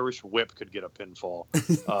an Irish whip could get a pinfall.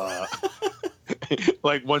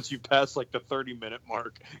 Like once you pass like the 30-minute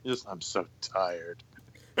mark, I'm so tired.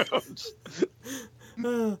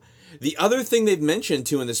 The other thing they've mentioned,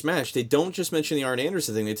 too, in this match, they don't just mention the Arn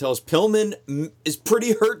Anderson thing. They tell us Pillman is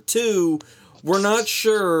pretty hurt, too. We're not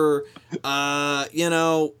sure.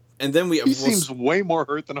 And then he seems way more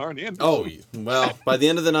hurt than Arn Anderson. Oh, well, by the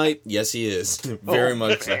end of the night, yes, he is. Very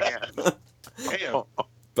much so. Damn.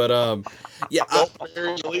 But, yeah. Don't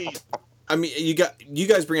bury the lead. I mean, you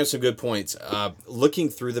guys bring up some good points. Looking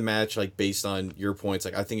through the match, like, based on your points,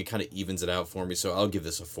 like, I think it kind of evens it out for me, so I'll give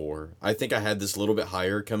this a 4. I think I had this a little bit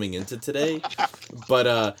higher coming into today.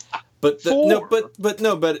 But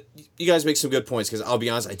you guys make some good points, because I'll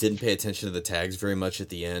be honest, I didn't pay attention to the tags very much at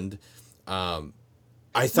the end.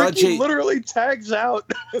 I thought Ricky literally tags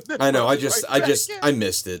out. I know. I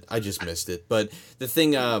missed it. I just missed it. But the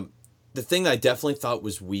thing that I definitely thought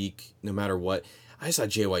was weak, no matter what, I thought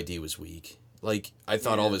JYD was weak. Like, I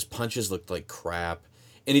thought all of his punches looked like crap,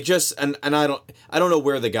 and he just and I don't know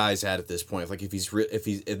where the guy's at this point. Like, if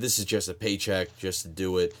this is just a paycheck just to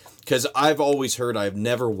do it, because I've always heard, I've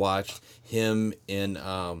never watched him in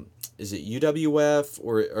is it UWF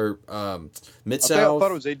or Mid South? I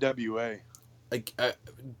thought it was AWA. Like,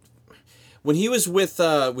 when he was with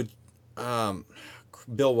Bill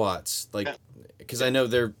Watts, like, because I know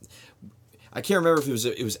I can't remember if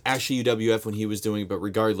it was actually UWF when he was doing it, but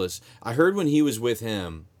regardless, I heard when he was with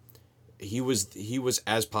him, he was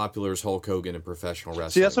as popular as Hulk Hogan in professional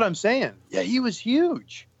wrestling. See, that's what I'm saying. Yeah, he was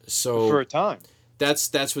huge. So for a time,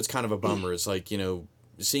 that's what's kind of a bummer. Is like,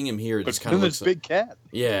 seeing him here, it just kind of looks this big cat.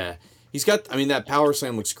 Yeah. He's got, I mean, that power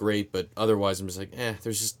slam looks great, but otherwise I'm just like,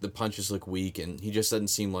 there's just, the punches look weak, and he just doesn't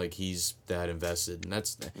seem like he's that invested. And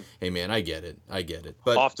that's, hey man, I get it.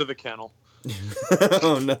 But off to the kennel.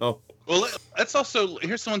 Oh no. Well, that's also,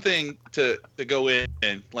 here's one thing to go in,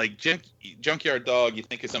 and like Junkyard Dog, you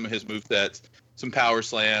think of some of his movesets, some power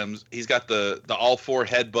slams. He's got the all 4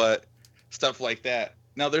 headbutt, stuff like that.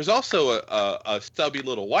 Now, there's also a stubby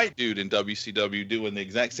little white dude in WCW doing the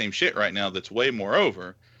exact same shit right now that's way more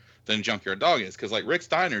over than Junkyard Dog is, because like Rick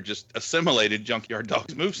Steiner just assimilated Junkyard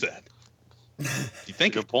Dog's moveset. You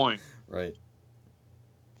think? Good point. Right.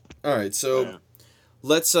 All right, so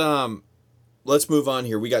let's move on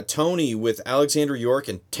here. We got Tony with Alexander York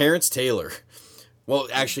and Terrence Taylor. Well,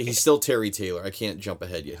 actually, he's still Terry Taylor. I can't jump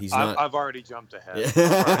ahead yet. He's not. I've already jumped ahead.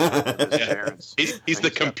 Yeah. He's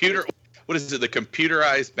the computer. What is it? The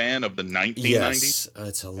computerized man of the 1990s. Yes,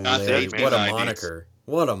 it's hilarious. What a moniker!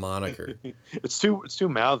 What a moniker! It's too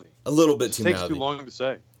mouthy. A little bit too mouthy. Takes too long to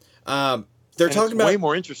say. They're talking about way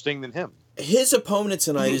more interesting than him. His opponent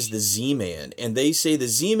tonight is the Z-Man, and they say the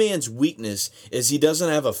Z-Man's weakness is he doesn't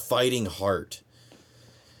have a fighting heart.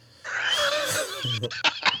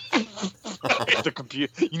 The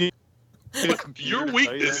computer. You need a computer. Your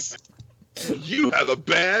weakness. You have a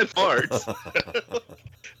bad heart.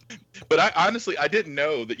 But I didn't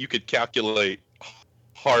know that you could calculate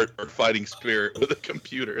heart or fighting spirit with a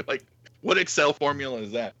computer. Like, what Excel formula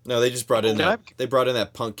is that? No, they just brought in that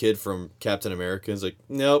punk kid from Captain America. It's like,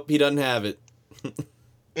 nope, he doesn't have it.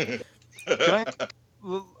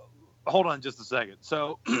 Hold on just a second.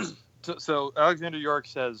 So Alexander York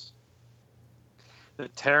says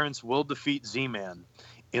that Terrence will defeat Z-Man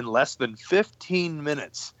in less than 15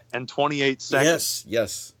 minutes and 28 seconds.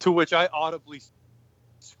 Yes. To which I audibly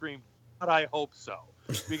screamed, "But I hope so,"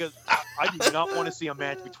 because I do not want to see a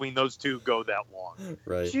match between those two go that long.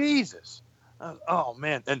 Right. Jesus. Oh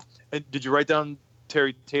man. And did you write down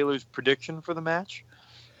Terry Taylor's prediction for the match?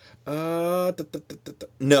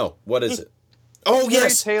 No. What is it? Oh, Terry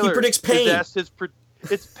yes. Taylor, he predicts pain.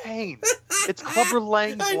 It's pain. It's Clubber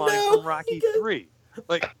Lang's line from Rocky 3.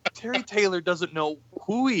 Like, Terry Taylor doesn't know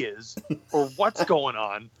who he is or what's going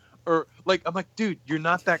on. Or, like, I'm like, dude, you're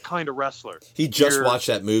not that kind of wrestler. He just watched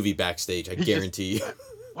that movie backstage, I guarantee you.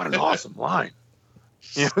 What an awesome line.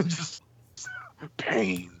 Just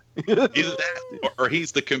pain. Either that, or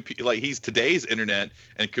he's he's today's internet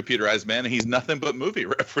and computerized man, and he's nothing but movie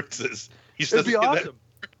references. It would be awesome.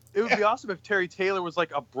 It would be awesome if Terry Taylor was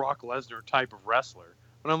like a Brock Lesnar type of wrestler.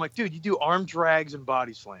 But I'm like, dude, you do arm drags and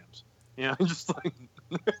body slams. Just like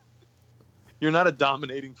you're not a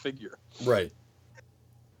dominating figure. Right.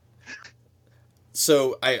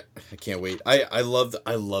 So I can't wait. I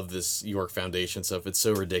love this York Foundation stuff. It's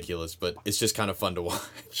so ridiculous, but it's just kind of fun to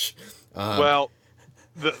watch. Well,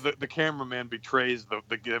 the cameraman betrays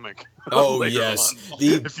the gimmick. Oh yes,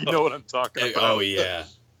 if you know what I'm talking about. Oh yeah,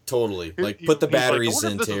 totally. Like, put the batteries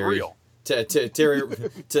in, Terry. Terry,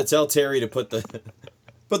 to tell Terry to put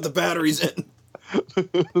the batteries in.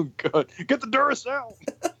 Oh God, get the Duracell.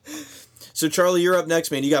 So Charlie, you're up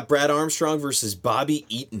next, man. You got Brad Armstrong versus Bobby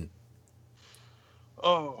Eaton.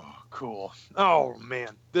 Oh, cool. Oh man,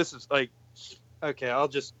 this is like, okay.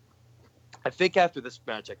 I think after this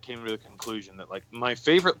match, I came to the conclusion that like my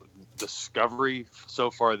favorite discovery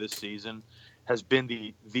so far this season has been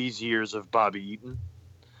these years of Bobby Eaton,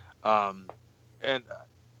 and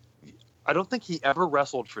I don't think he ever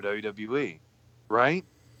wrestled for WWE, right?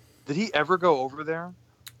 Did he ever go over there?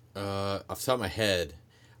 Off the top of my head,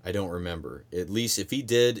 I don't remember. At least if he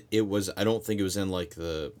did, it was. I don't think it was in like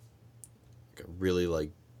a really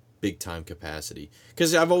like big time capacity.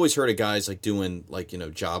 Because I've always heard of guys like doing like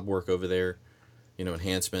job work over there,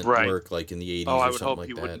 enhancement work like in the 80s I or would something hope like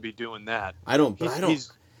he that. wouldn't be doing that. I don't.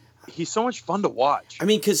 He's so much fun to watch. I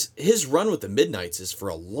mean, because his run with the Midnights is for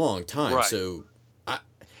a long time, Right. so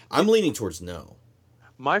I'm leaning towards no.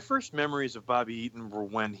 My first memories of Bobby Eaton were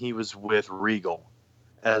when he was with Regal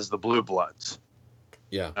as the Blue Bloods.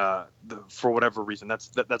 Yeah. For whatever reason,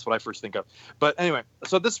 that's what I first think of. But anyway,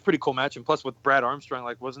 so this is a pretty cool match, and plus with Brad Armstrong,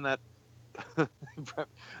 like wasn't that?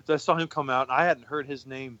 I saw him come out, and I hadn't heard his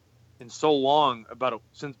name in so long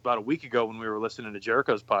since about a week ago when we were listening to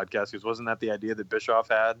Jericho's podcast. Because wasn't that the idea that Bischoff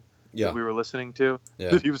had? Yeah. That we were listening to,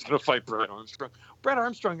 that he was going to fight Brad Armstrong. Brad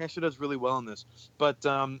Armstrong actually does really well in this, but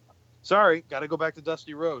sorry, got to go back to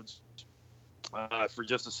Dusty Rhodes for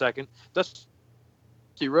just a second. Dusty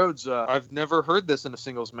Rhodes, I've never heard this in a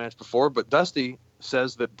singles match before, but Dusty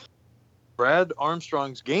says that Brad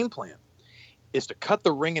Armstrong's game plan is to cut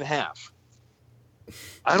the ring in half.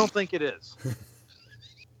 I don't think it is.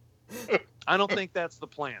 I don't think that's the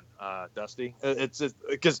plan, Dusty. It's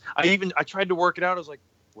because I tried to work it out. I was like,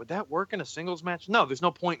 would that work in a singles match? No, there's no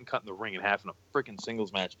point in cutting the ring in half in a freaking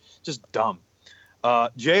singles match. Just dumb.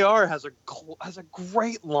 JR has a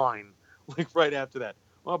great line like right after that.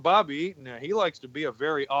 Well, Bobby Eaton, he likes to be a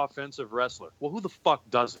very offensive wrestler. Well, who the fuck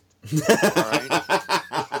doesn't? All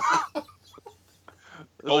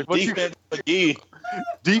right. Defense, McGee.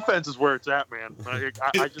 Defense is where it's at, man. I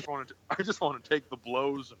just want to take the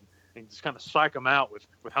blows and just kind of psych them out with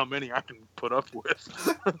how many I can put up with.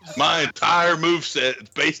 My entire moveset is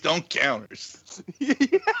based on counters.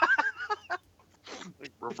 Like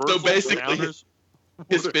So basically, counters.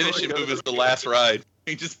 his finishing move is the last ride.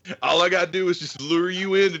 He all I gotta do is just lure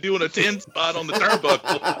you into doing a 10 spot on the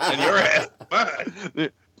turnbuckle, and your ass fine.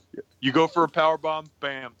 You go for a power bomb,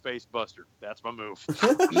 bam, face buster. That's my move.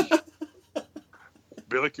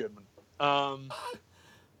 Billy Kidman.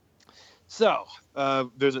 So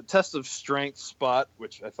there's a test of strength spot,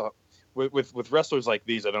 which I thought with wrestlers like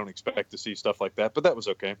these, I don't expect to see stuff like that, but that was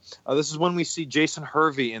okay. This is when we see Jason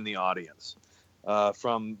Hervey in the audience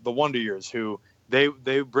from the Wonder Years, who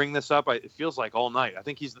they bring this up. It feels like all night. I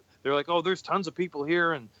think they're like, oh, there's tons of people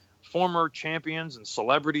here and former champions and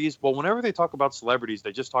celebrities. Well, whenever they talk about celebrities,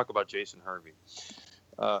 they just talk about Jason Hervey.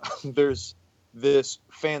 There's this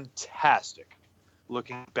fantastic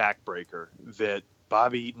looking backbreaker that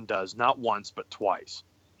Bobby Eaton does not once but twice,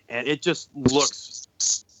 and it just looks.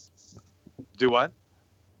 Do what?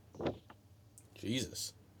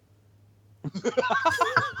 Jesus.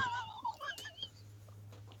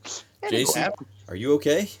 Jason, are you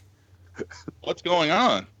okay? What's going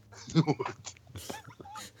on?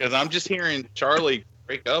 Because I'm just hearing Charlie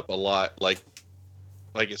break up a lot, like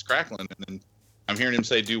it's crackling, and then I'm hearing him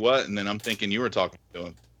say "do what," and then I'm thinking you were talking to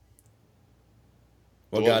him.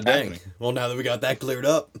 Well, god dang. Well, now that we got that cleared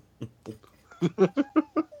up.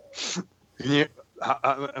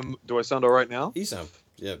 Do I sound all right now? He sounds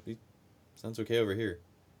okay over here.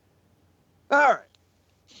 All right.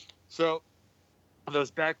 So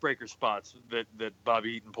those backbreaker spots that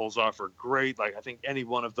Bobby Eaton pulls off are great. Like, I think any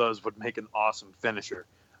one of those would make an awesome finisher,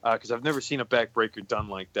 because I've never seen a backbreaker done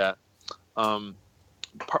like that. A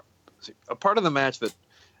part of the match that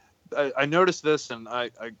I noticed this, and I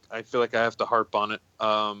feel like I have to harp on it.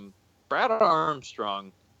 Brad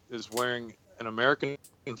Armstrong is wearing an American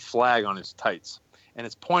flag on his tights, and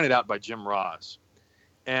it's pointed out by Jim Ross.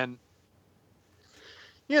 And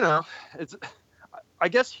it's. I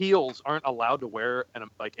guess heels aren't allowed to wear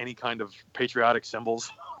any kind of patriotic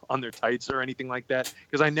symbols on their tights or anything like that,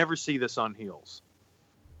 because I never see this on heels.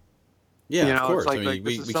 Yeah, of course. I mean,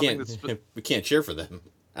 we can't cheer for them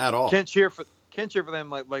at all. Can't cheer for them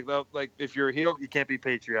like if you're a heel, you can't be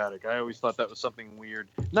patriotic. I always thought that was something weird,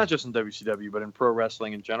 not just in WCW but in pro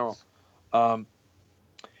wrestling in general. JR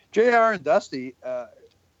and Dusty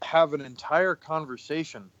have an entire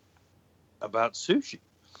conversation about sushi.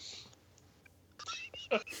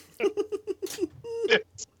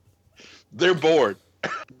 They're bored.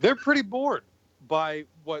 They're pretty bored by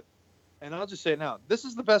what, and I'll just say it now. This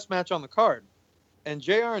is the best match on the card, and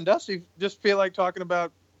JR and Dusty just feel like talking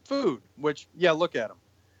about food. Which, yeah, look at him.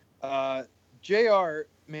 JR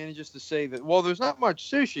manages to say that, well, there's not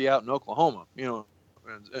much sushi out in Oklahoma, and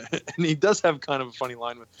he does have kind of a funny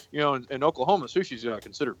line with, in Oklahoma, sushi's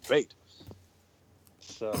considered bait.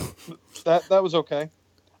 So that was okay.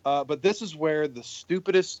 But this is where the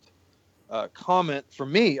stupidest comment for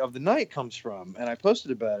me of the night comes from, and I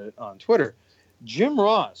posted about it on Twitter. Jim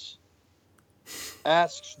Ross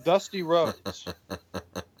asks Dusty Rhodes,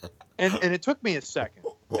 and it took me a second.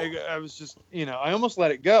 I was just, I almost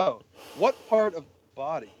let it go. What part of the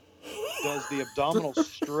body does the abdominal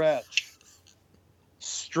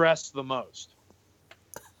stress the most?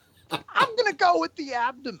 I'm gonna go with the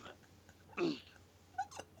abdomen.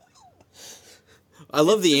 I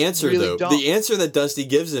love the answer, really though. dumb. The answer that Dusty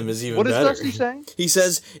gives him is even What better. does Dusty say? He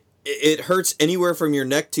says, it hurts anywhere from your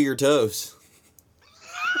neck to your toes.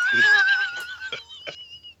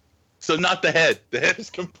 So not the head. The head is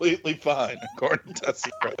completely fine, according to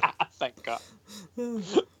Dusty Rhodes. Thank God.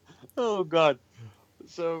 Oh, God.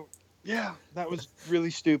 So, yeah, that was really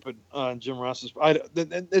stupid on Jim Ross's.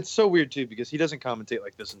 It's so weird, too, because he doesn't commentate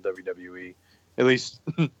like this in WWE. At least,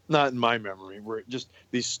 not in my memory. Where just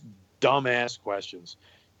these dumbass questions.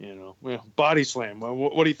 Body slam.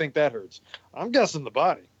 What do you think that hurts? I'm guessing the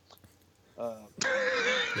body.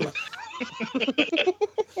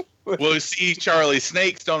 Well, see, Charlie,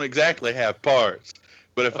 snakes don't exactly have parts.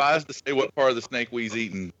 But if I was to say what part of the snake we's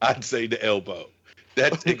eating, I'd say the elbow.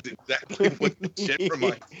 That's exactly what the shit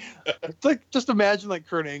reminds me. It's like, just imagine like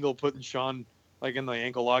Kurt Angle putting Shawn like in the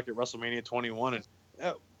ankle lock at WrestleMania 21, and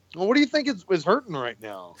well, what do you think is hurting right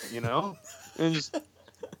now? And just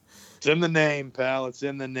it's in the name, pal. It's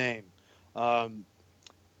in the name.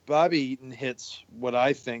 Bobby Eaton hits what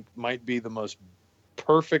I think might be the most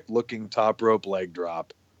perfect looking top rope leg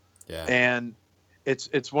drop. Yeah. And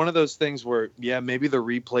it's one of those things where, yeah, maybe the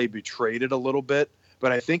replay betrayed it a little bit,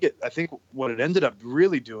 but I think what it ended up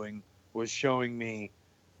really doing was showing me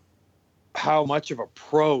how much of a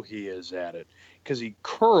pro he is at it, because he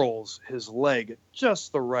curls his leg at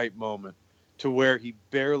just the right moment to where he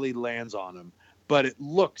barely lands on him, but it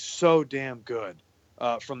looks so damn good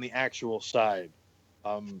from the actual side.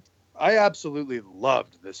 I absolutely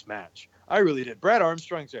loved this match. I really did. Brad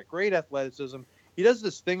Armstrong's got great athleticism. He does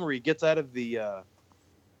this thing where he gets out of the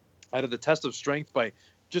test of strength by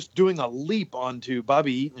just doing a leap onto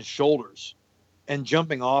Bobby Eaton's shoulders and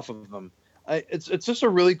jumping off of them. It's just a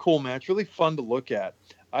really cool match, really fun to look at.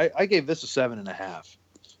 I gave this a 7.5.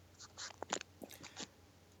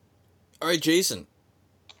 All right, Jason.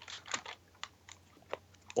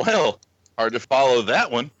 Well, hard to follow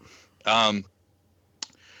that one. I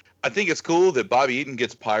think it's cool that Bobby Eaton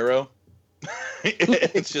gets pyro.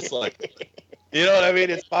 It's just like, you know what I mean?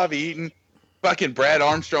 It's Bobby Eaton. Fucking Brad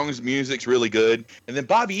Armstrong's music's really good. And then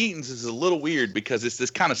Bobby Eaton's is a little weird because it's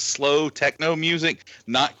this kind of slow techno music,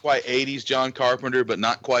 not quite 80s John Carpenter, but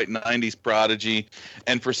not quite 90s Prodigy.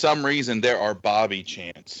 And for some reason, there are Bobby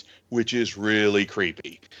chants, which is really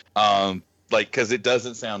creepy. Because it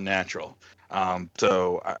doesn't sound natural.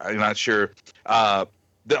 So I'm not sure.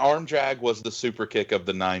 The arm drag was the super kick of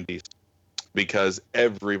the 90s because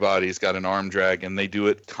everybody's got an arm drag and they do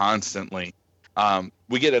it constantly.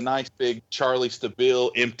 We get a nice big Charlie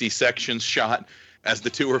Stabile empty sections shot as the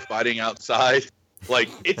two are fighting outside. Like,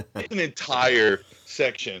 it's an entire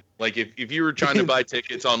section. Like, if you were trying to buy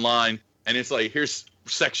tickets online and it's like, here's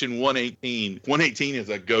section 118. 118 is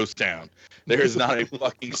a ghost town. There's not a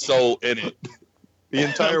fucking soul in it. The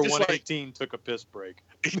entire 118 took a piss break.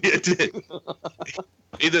 It did.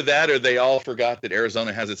 Either that or they all forgot that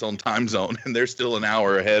Arizona has its own time zone and they're still an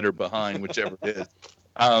hour ahead or behind, whichever it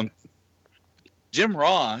is. Jim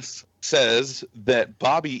Ross says that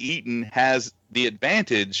Bobby Eaton has the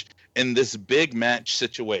advantage in this big match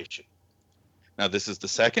situation. Now, this is the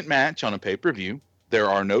second match on a pay-per-view. There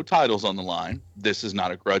are no titles on the line. This is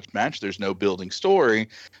not a grudge match. There's no building story.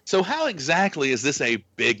 So how exactly is this a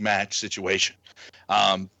big match situation?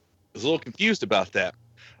 I was a little confused about that.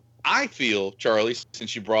 I feel, Charlie,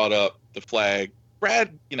 since you brought up the flag,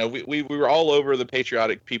 Brad, we were all over the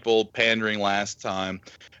patriotic people pandering last time.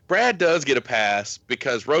 Brad does get a pass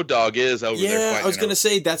because Road Dogg is over there. Yeah, I was going to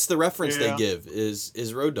say that's the reference they give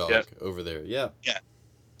is Road Dogg Yep. over there. Yeah. Yeah.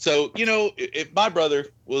 So, if my brother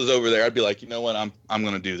was over there, I'd be like, you know what, I'm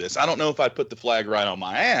going to do this. I don't know if I'd put the flag right on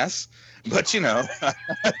my ass, but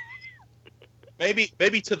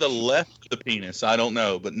maybe to the left of the penis. I don't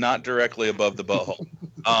know, but not directly above the butthole.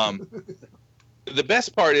 The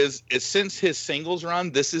best part is since his singles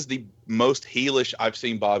run, this is the most heelish I've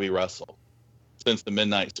seen Bobby wrestle since the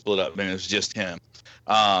Midnight split up, and it's just him.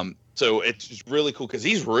 So it's just really cool because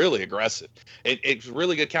he's really aggressive. It's a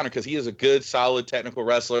really good counter because he is a good, solid technical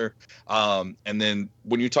wrestler. And then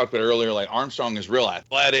when you talked about earlier, like Armstrong is real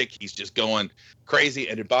athletic. He's just going crazy.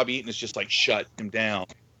 And then Bobby Eaton is just like shut him down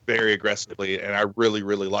very aggressively. And I really,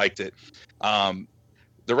 really liked it.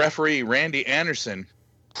 The referee, Randy Anderson,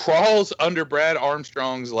 crawls under Brad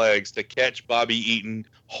Armstrong's legs to catch Bobby Eaton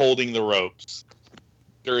holding the ropes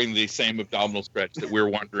during the same abdominal stretch that we're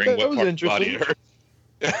wondering That what was part of the body interesting.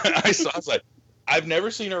 it hurt. I was like, I've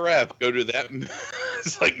never seen a ref go to that.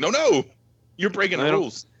 It's like, no, you're breaking the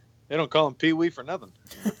rules. They don't call him Pee Wee for nothing.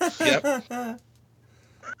 Yep.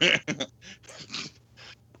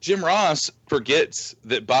 Jim Ross forgets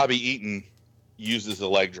that Bobby Eaton uses a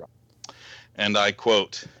leg drop. And I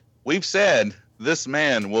quote, "We've said this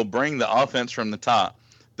man will bring the offense from the top.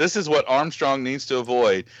 This is what Armstrong needs to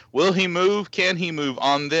avoid. Will he move? Can he move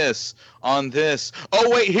on this? On this? Oh,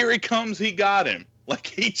 wait, here he comes. He got him." Like,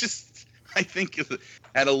 he just, I think,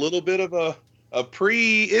 had a little bit of a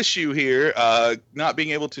pre-issue here, not being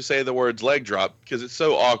able to say the words leg drop because it's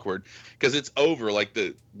so awkward. Because it's over. Like,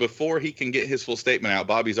 before he can get his full statement out,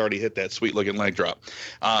 Bobby's already hit that sweet-looking leg drop.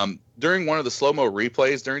 During one of the slow-mo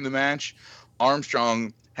replays during the match,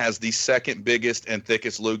 Armstrong has the second biggest and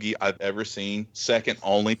thickest loogie I've ever seen, second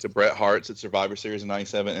only to Bret Hart's at Survivor Series in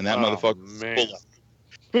 '97, and that motherfucker. Man.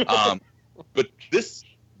 But this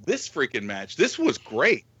freaking match, this was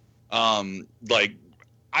great. Like,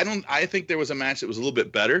 I think there was a match that was a little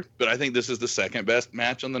bit better, but I think this is the second best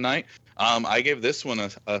match on the night. I gave this one a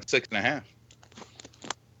 6.5.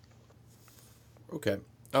 Okay.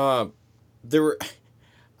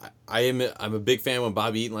 I'm a big fan when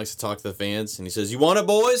Bobby Eaton likes to talk to the fans, and he says, "You want it,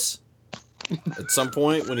 boys?" At some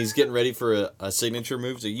point when he's getting ready for a signature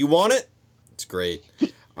move, so, "You want it?" It's great.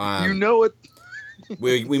 You know it.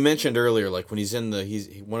 we mentioned earlier, like when he's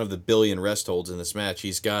he's one of the billion rest holds in this match.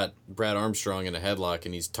 He's got Brad Armstrong in a headlock,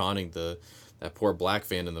 and he's taunting that poor black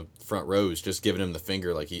fan in the front rows, just giving him the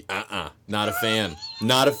finger, like not a fan,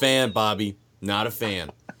 not a fan, Bobby, not a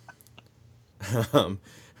fan.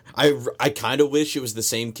 I kind of wish it was the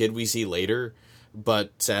same kid we see later,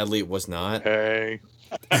 but sadly it was not. Hey,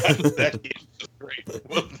 That kid was great.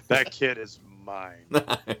 that kid is mine.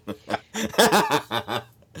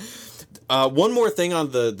 One more thing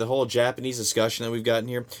on the whole Japanese discussion that we've gotten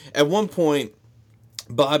here. At one point,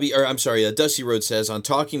 Dusty Rhodes says, on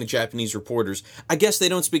talking to Japanese reporters, "I guess they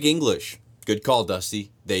don't speak English." Good call,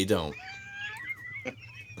 Dusty. They don't.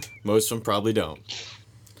 Most of them probably don't.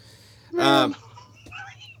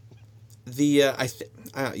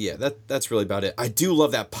 That's really about it. I do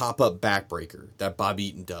love that pop-up backbreaker that Bobby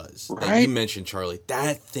Eaton does. Right? That you mentioned, Charlie.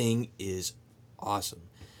 That thing is awesome.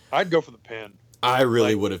 I'd go for the pin. I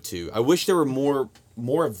really would have too. I wish there were more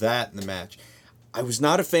of that in the match. I was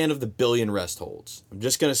not a fan of the billion rest holds. I'm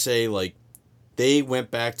just gonna say, like, they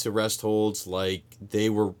went back to rest holds like they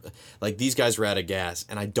were, like, these guys were out of gas,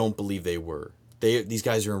 and I don't believe they were. These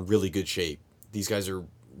guys are in really good shape. These guys are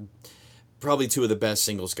probably two of the best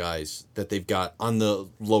singles guys that they've got on the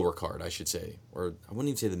lower card, I should say. Or I wouldn't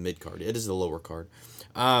even say the mid card. It is the lower card.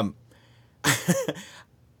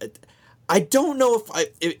 I don't know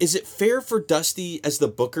is it fair for Dusty as the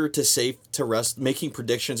booker to say making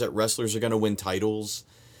predictions that wrestlers are going to win titles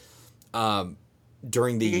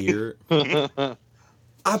during the year.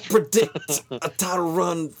 I predict a title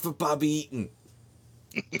run for Bobby Eaton.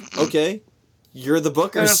 Okay, you're the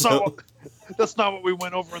booker. That's not what we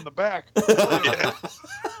went over in the back.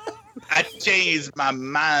 I changed my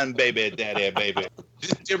mind, baby, daddy, baby.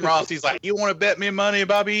 Jim Ross, he's like, "You want to bet me money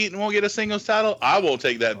Bobby Eaton won't get a singles title? I won't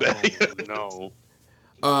take that bet." No.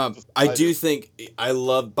 I do think I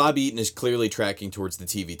love Bobby Eaton is clearly tracking towards the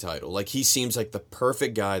TV title. Like, he seems like the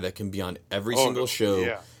perfect guy that can be on every single show.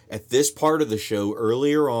 Yeah. At this part of the show,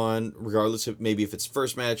 earlier on, regardless of maybe if it's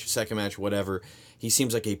first match, second match, whatever, he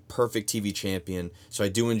seems like a perfect TV champion. So I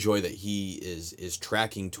do enjoy that he is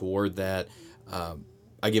tracking toward that.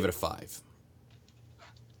 I give it a 5.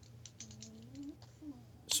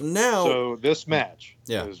 So this match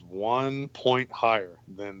is 1 point higher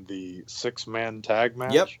than the 6-man tag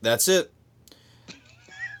match. Yep, that's it.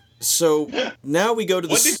 So now we go to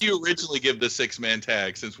the... What did you originally give the 6-man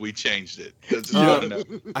tag since we changed it?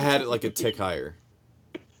 I had it like a tick higher.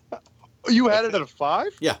 You had it at a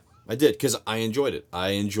 5? Yeah, I did, because I enjoyed it. I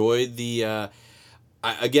enjoyed the...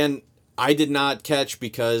 I did not catch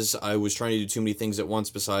because I was trying to do too many things at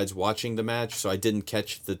once besides watching the match, so I didn't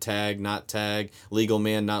catch the tag, not tag, legal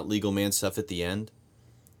man, not legal man stuff at the end.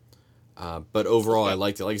 But overall, I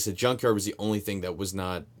liked it. Like I said, Junkyard was the only thing that was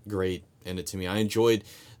not great in it to me. I enjoyed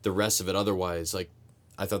the rest of it otherwise. Like,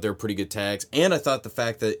 I thought they were pretty good tags, and I thought the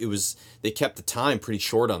fact that they kept the time pretty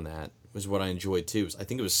short on that was what I enjoyed too. I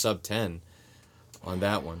think it was sub 10 on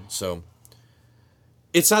that one, so...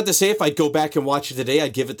 It's not to say if I'd go back and watch it today,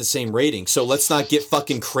 I'd give it the same rating. So let's not get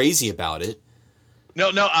fucking crazy about it.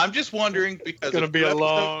 No, I'm just wondering because it's going to be a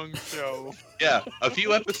long show. Yeah, a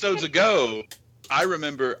few episodes ago, I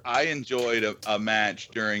remember I enjoyed a match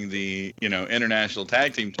during the international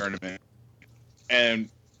tag team tournament, and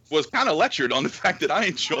was kind of lectured on the fact that I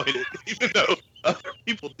enjoyed it, even though other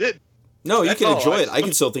people didn't. No, you That's can all enjoy it. I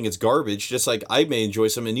can still think it's garbage, just like I may enjoy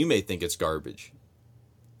some and you may think it's garbage.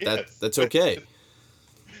 Yes. That's okay.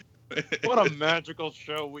 What a magical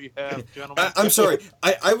show we have, gentlemen. I'm sorry.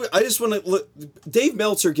 I just want to look. Dave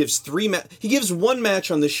Meltzer gives he gives one match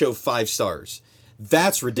on this show 5 stars.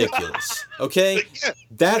 That's ridiculous. Okay,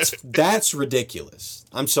 that's ridiculous.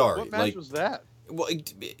 I'm sorry. What match was that? Well,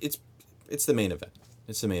 it's the main event.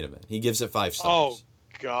 It's the main event. He gives it 5 Oh stars.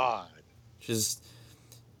 God. Just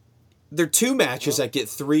they're 2 matches that get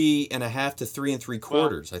 3.5 to 3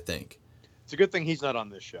 3/4. I think. It's a good thing he's not on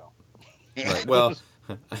this show. Right. Well.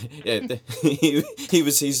 Yeah,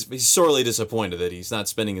 he's sorely disappointed that he's not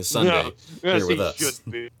spending his Sunday here with us.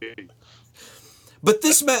 Should be. But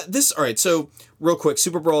this all right. So real quick,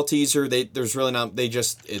 Super Brawl teaser. There's really not.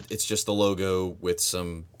 It's just the logo with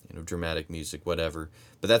some dramatic music, whatever.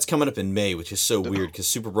 But that's coming up in May, which is so weird because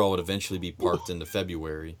Super Brawl would eventually be parked into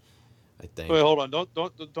February, I think. Wait, hold on.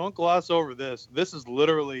 Don't gloss over this. This is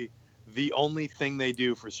literally the only thing they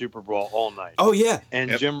do for Super Brawl all night. Oh yeah,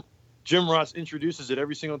 and Jim Ross introduces it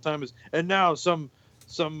every single time and now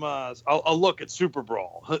I'll look at Super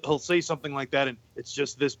Brawl. He'll say something like that, and it's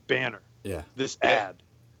just this banner, this ad,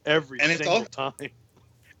 every single time.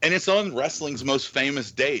 And it's on wrestling's most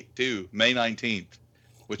famous date too, May 19th,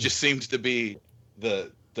 which just seems to be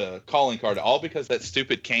the calling card, all because that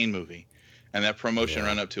stupid Kane movie and that promotion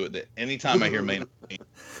run up to it. That anytime I hear May 19th,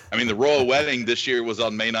 I mean the Royal Wedding this year was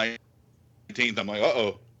on May 19th. I'm like,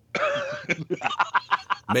 uh-oh.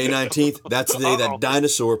 May 19th, that's the day that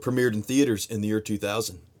Dinosaur premiered in theaters in the year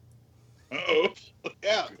 2000. Uh-oh.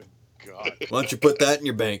 Yeah. God. Why don't you put that in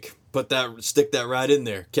your bank? Stick that right in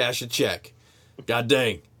there. Cash a check. God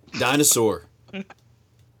dang. Dinosaur.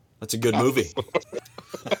 That's a good movie.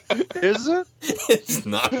 Is it? It's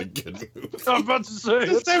not a good movie. I'm about to say.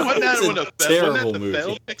 Wasn't that a terrible movie.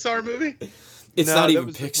 failed Pixar movie? It's not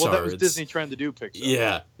even Pixar. Well, that was Disney trying to do Pixar.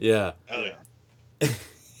 Yeah. Oh,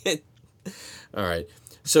 yeah. All right.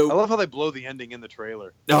 So I love how they blow the ending in the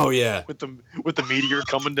trailer. Oh yeah. With the meteor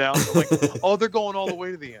coming down. They're like, oh, they're going all the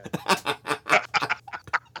way to the end.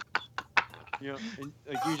 And,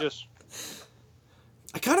 you just.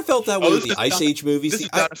 I kind of felt that way with the Ice Age movies. This is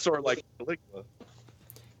Dinosaur like Caligula.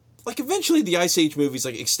 Like eventually the Ice Age movies,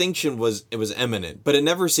 like Extinction was imminent, but it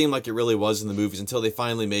never seemed like it really was in the movies until they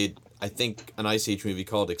finally made, I think, an Ice Age movie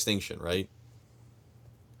called Extinction, right?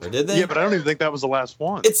 Or did they? Yeah, but I don't even think that was the last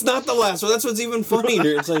one. It's not the last one. That's what's even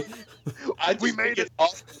funnier. It's like we made it.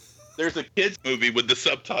 Awesome. There's a kids movie with the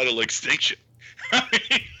subtitle Extinction.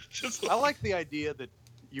 I like the idea that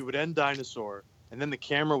you would end Dinosaur, and then the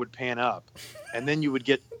camera would pan up, and then you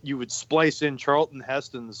would splice in Charlton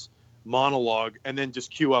Heston's monologue, and then just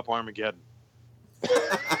cue up Armageddon.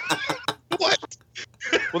 What?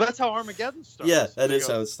 Well, that's how Armageddon starts. Yeah, that is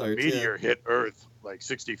how it starts. A meteor hit Earth like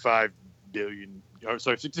 65 million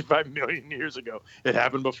years ago. It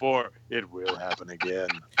happened before. It will happen again.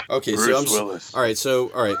 Okay, Bruce Willis. All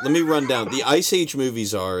right. Let me run down. The Ice Age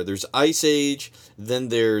movies there's Ice Age, then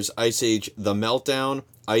there's Ice Age: The Meltdown,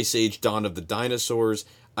 Ice Age: Dawn of the Dinosaurs,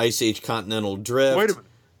 Ice Age: Continental Drift. Wait a minute.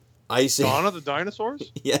 Ice Age. Dawn of the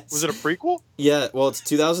Dinosaurs? Yes. Was it a prequel? Yeah, well, it's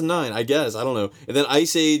 2009, I guess. I don't know. And then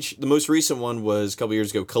Ice Age, the most recent one was a couple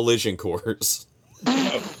years ago, Collision Course.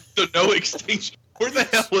 So no Extinction. Where the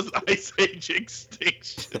hell was Ice Age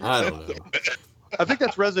Extinction? I don't know. I think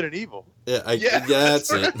that's Resident Evil. Yeah,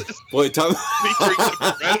 that's it. Boy, talk Featuring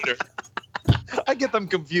the Predator. I get them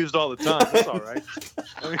confused all the time. That's all right.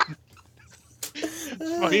 I mean,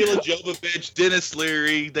 Mila Jovovich, Dennis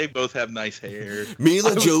Leary, they both have nice hair.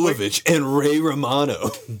 Mila Jovovich and Ray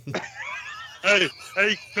Romano.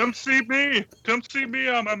 Hey, come see me. Come see me.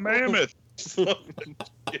 I'm a mammoth.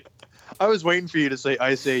 I was waiting for you to say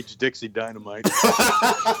Ice Age Dixie Dynamite.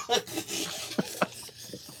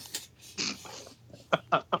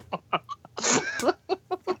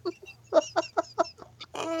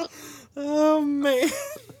 Oh, man.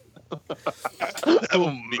 That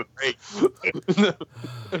would be great.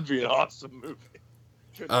 That'd be an awesome movie.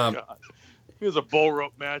 Good God. Here's a bull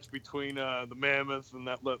rope match between the mammoth and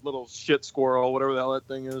that little shit squirrel, whatever the hell that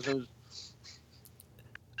thing is.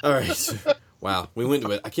 All right. Wow, we went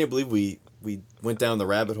to it. I can't believe we went down the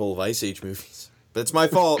rabbit hole of Ice Age movies. But it's my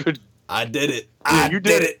fault. I did it. You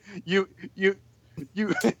did it. You.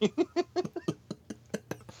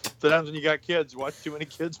 Sometimes when you got kids, you watch too many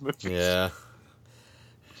kids movies. Yeah.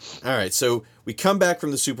 All right, so we come back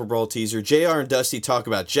from the Super Bowl teaser. JR and Dusty talk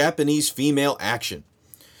about Japanese female action.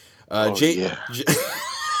 Yeah.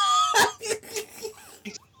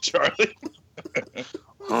 Charlie.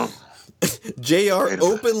 JR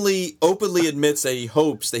openly admits that he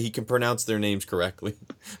hopes that he can pronounce their names correctly,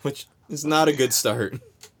 which is not a good start.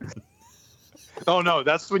 Oh no,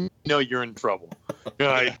 that's when you know you're in trouble.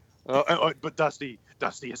 Like, but Dusty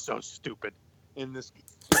is so stupid in this thing.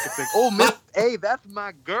 Oh, Miss A, that's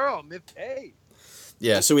my girl, Miss A.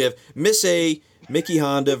 Yeah, so we have Miss A, Mickey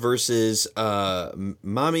Honda versus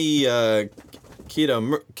Mami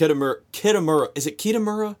Kitamura. Is it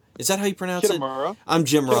Kitamura? Is that how you pronounce Kitamura. it? I'm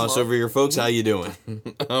Jim Ross over here, folks. How you doing?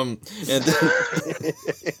 And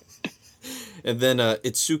then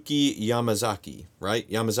Itsuki Yamazaki, right?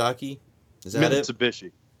 Yamazaki? Is that it?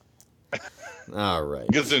 Mitsubishi. All right.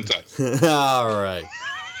 Gesundheit. All right.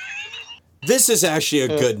 This is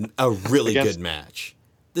actually a really good match.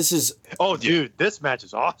 This is... Oh, dude, this match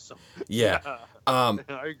is awesome. Yeah.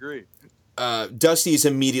 I agree. Dusty's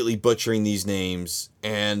immediately butchering these names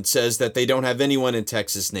and says that they don't have anyone in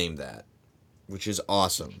Texas named that, which is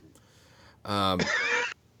awesome. Why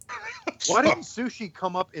didn't Sushi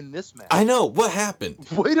come up in this match? I know. What happened?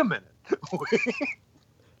 Wait a minute.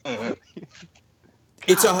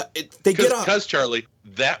 Because Charlie,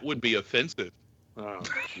 that would be offensive. Oh,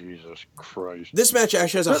 Jesus Christ. This match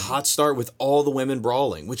actually has a hot start with all the women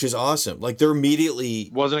brawling, which is awesome. Like, they're immediately...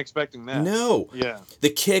 Wasn't expecting that. No. Yeah. The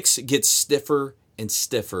kicks get stiffer and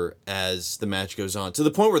stiffer as the match goes on, to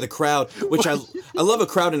the point where the crowd, which I love a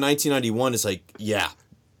crowd in 1991, is like, yeah,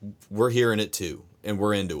 we're hearing it too, and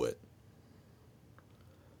we're into it.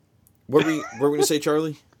 What were we going to say,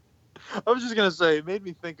 Charlie? I was just going to say, it made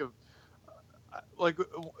me think of, like,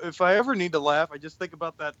 if I ever need to laugh, I just think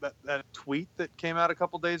about that tweet that came out a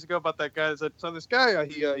couple days ago about that guy that said, so this guy,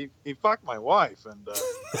 he fucked my wife, and the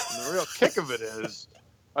real kick of it is,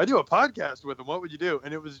 I do a podcast with him, what would you do?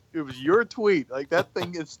 And it was your tweet. Like, that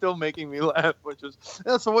thing is still making me laugh, which is,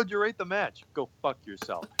 yeah, so what'd you rate the match? Go fuck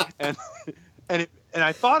yourself. And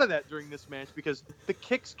I thought of that during this match because the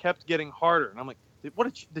kicks kept getting harder, and I'm like,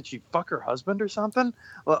 did she fuck her husband or something?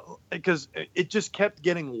 Well, because it just kept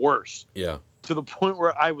getting worse. Yeah. To the point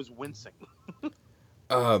where I was wincing.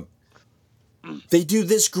 They do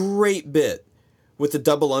this great bit with the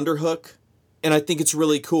double underhook, and I think it's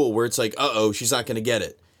really cool where it's like, uh-oh, she's not going to get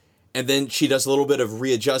it. And then she does a little bit of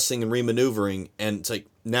readjusting and remaneuvering, and it's like,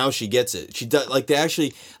 now she gets it. She does, like, they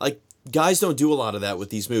actually, like, guys don't do a lot of that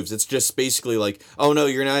with these moves. It's just basically like, oh no,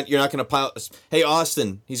 you're not going to pile. Hey,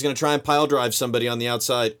 Austin, he's going to try and pile drive somebody on the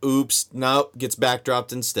outside. Oops, nope, gets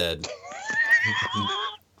backdropped instead.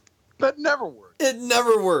 That never works. It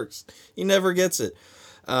never works. He never gets it.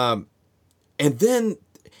 And then,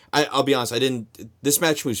 I'll be honest, this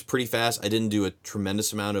match moves pretty fast. I didn't do a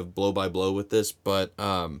tremendous amount of blow by blow with this, but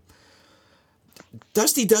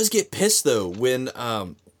Dusty does get pissed though when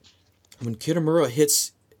Kitamura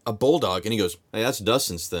hits a bulldog and he goes, hey, that's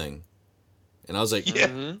Dustin's thing. And I was like,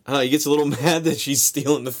 yeah. He gets a little mad that she's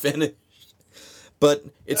stealing the finish. But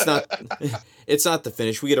it's not the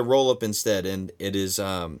finish. We get a roll up instead, and it is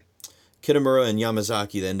Kitamura and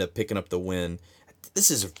Yamazaki that end up picking up the win. This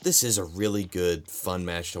is a really good, fun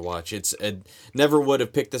match to watch. I never would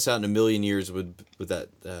have picked this out in a million years with that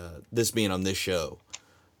this being on this show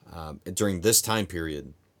during this time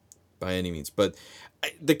period by any means. But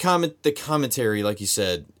the commentary, like you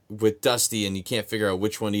said, with Dusty, and you can't figure out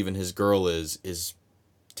which one even his girl is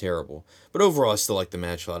terrible. But overall, I still like the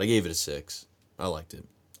match a lot. I gave it a 6. I liked it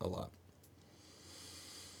a lot.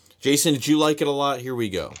 Jason, did you like it a lot? Here we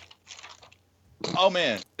go. Oh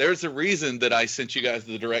man, there's a reason that I sent you guys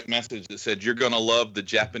the direct message that said you're gonna love the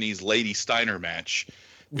Japanese Lady Steiner match,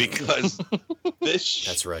 because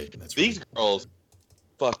That's right. These girls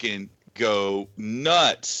fucking go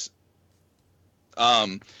nuts.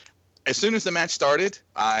 As soon as the match started,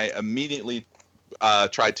 I immediately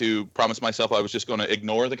tried to promise myself I was just going to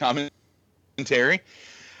ignore the commentary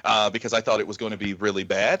because I thought it was going to be really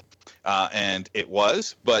bad, and it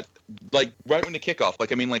was. But like right when the kickoff,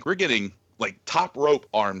 we're getting like top rope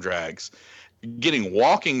arm drags, getting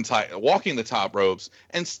walking the top ropes,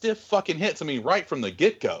 and stiff fucking hits. Right from the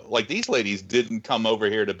get go. Like, these ladies didn't come over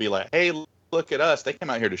here to be like, hey, look at us. They came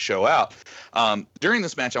out here to show out. During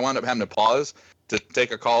this match, I wound up having to pause to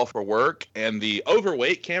take a call for work, and the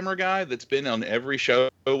overweight camera guy that's been on every show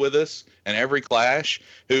with us and every Clash,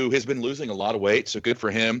 who has been losing a lot of weight, so good for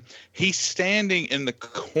him. He's standing in the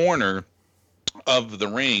corner of the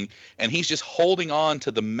ring, and he's just holding on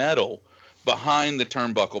to the metal behind the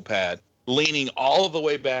turnbuckle pad, leaning all the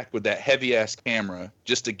way back with that heavy-ass camera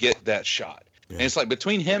just to get that shot. Yeah. And it's like,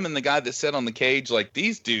 between him and the guy that sat on the cage, like,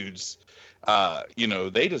 these dudes,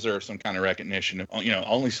 they deserve some kind of recognition,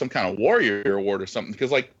 only some kind of warrior award or something,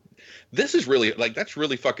 because, like, this is really like that's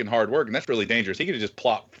really fucking hard work, and that's really dangerous. He could have just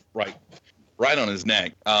plopped right on his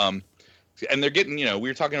neck. And they're getting, we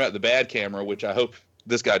were talking about the bad camera, which I hope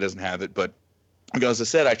this guy doesn't have it, but as I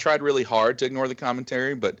said, I tried really hard to ignore the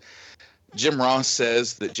commentary, but Jim Ross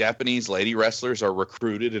says that Japanese lady wrestlers are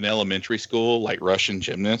recruited in elementary school like Russian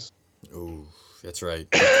gymnasts. Oh, that's right.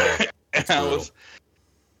 And I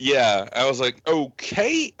was like,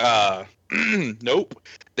 okay, nope.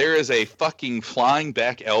 There is a fucking flying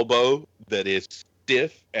back elbow that is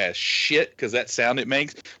stiff as shit because that sound it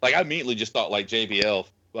makes. Like, I immediately just thought like JBL,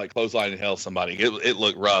 like clothesline in hell somebody. It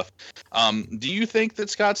looked rough. Do you think that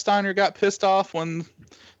Scott Steiner got pissed off when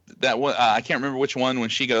that one? I can't remember which one, when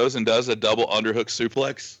she goes and does a double underhook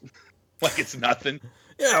suplex, like it's nothing.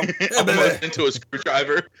 Yeah, almost into a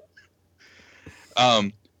screwdriver.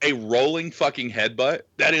 A rolling fucking headbutt.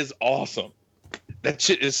 That is awesome. That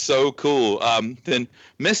shit is so cool. Then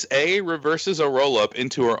Miss A reverses a roll up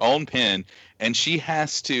into her own pin, and she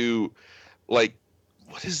has to, like,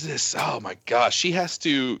 what is this? Oh my gosh. She has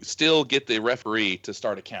to still get the referee to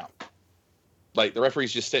start a count. Like, the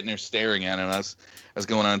referee's just sitting there staring at him as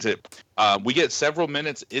going on to it. We get several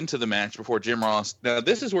minutes into the match before Jim Ross. Now,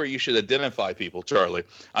 this is where you should identify people, Charlie.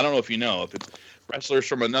 I don't know if you know. If it's wrestlers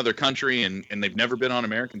from another country and they've never been on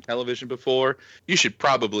American television before, you should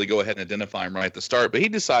probably go ahead and identify them right at the start. But he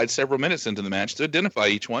decides several minutes into the match to identify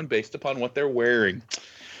each one based upon what they're wearing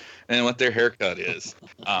and what their haircut is.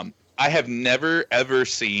 I have never, ever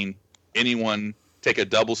seen anyone take a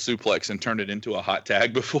double suplex and turn it into a hot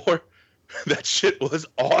tag before. That shit was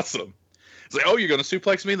awesome. It's like, oh, you're going to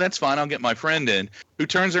suplex me? That's fine. I'll get my friend in, who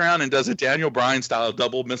turns around and does a Daniel Bryan style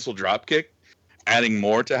double missile drop kick, adding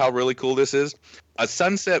more to how really cool this is. A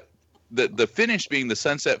sunset, the finish being the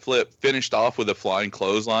sunset flip finished off with a flying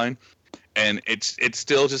clothesline. And it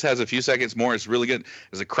still just has a few seconds more. It's really good.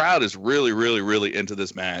 As the crowd is really, really, really into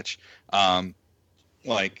this match.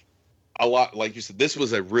 Like a lot, like you said, this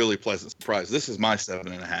was a really pleasant surprise. This is my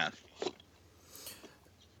 7.5.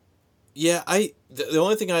 Yeah, the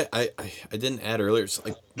only thing I didn't add earlier is,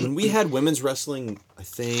 like, when we had women's wrestling, I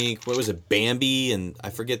think, what was it, Bambi, and I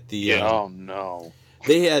forget the... oh, no.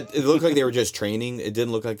 It looked like they were just training. It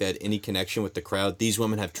didn't look like they had any connection with the crowd. These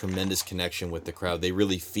women have tremendous connection with the crowd. They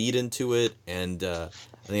really feed into it, and I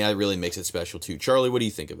think that really makes it special, too. Charlie, what do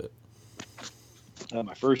you think of it?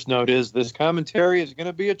 My first note is this commentary is going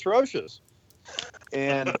to be atrocious.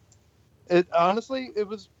 And it honestly, it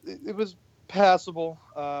was passable.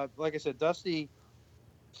 Like I said, Dusty,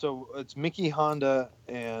 so it's Mickey Honda,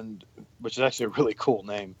 and which is actually a really cool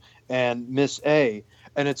name, and Miss A.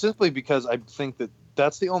 And it's simply because I think that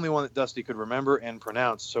that's the only one that Dusty could remember and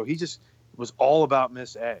pronounce. So he just was all about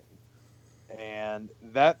Miss A. And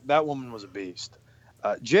that woman was a beast.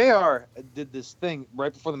 JR did this thing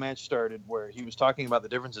right before the match started where he was talking about the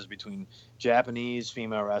differences between Japanese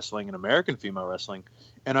female wrestling and American female wrestling.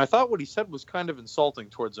 And I thought what he said was kind of insulting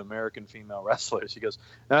towards American female wrestlers. He goes,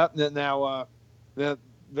 their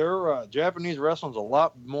Japanese wrestling is a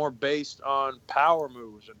lot more based on power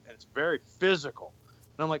moves, and it's very physical.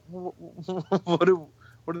 And I'm like, what do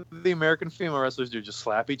the American female wrestlers do? Just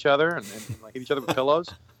slap each other and like hit each other with pillows?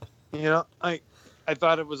 I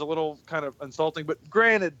thought it was a little kind of insulting, but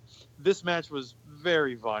granted, this match was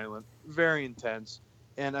very violent, very intense,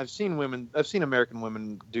 and I've seen American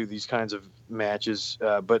women do these kinds of matches,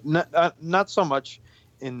 but not so much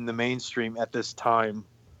in the mainstream at this time.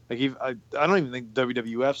 Like I don't even think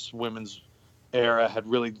WWF's women's era had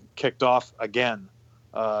really kicked off again,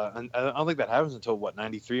 and I don't think that happens until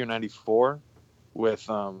 93 or 94 with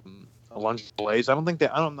Lunch Blaze. I'm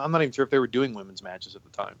not even sure if they were doing women's matches at the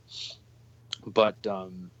time. But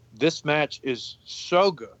this match is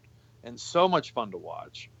so good and so much fun to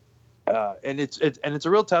watch, and it's a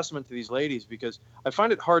real testament to these ladies, because I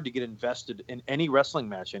find it hard to get invested in any wrestling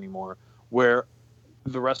match anymore where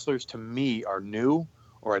the wrestlers to me are new,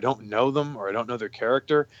 or I don't know them, or I don't know their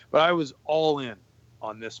character. But I was all in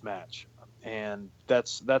on this match, and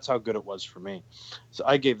that's how good it was for me. So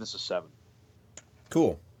I gave this a 7.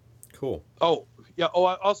 Cool. Oh yeah. Oh,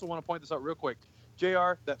 I also want to point this out real quick.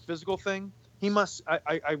 JR, that physical thing. He must.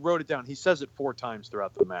 I wrote it down. He says it 4 times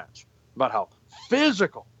throughout the match about how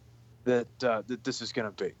physical that this is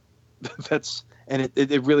going to be.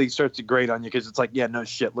 It really starts to grate on you, because it's like, yeah, no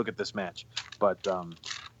shit. Look at this match. But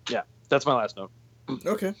yeah, that's my last note.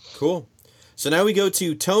 Okay, cool. So now we go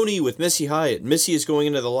to Tony with Missy Hyatt. Missy is going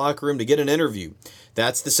into the locker room to get an interview.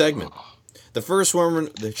 That's the segment. The first woman,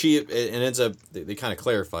 they kind of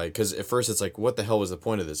clarify, because at first it's like, what the hell was the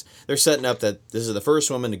point of this? They're setting up that this is the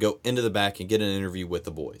first woman to go into the back and get an interview with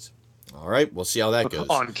the boys. All right, we'll see how that goes.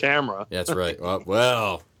 On camera. That's right.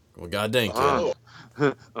 Well, god dang, Tony.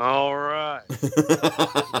 All right.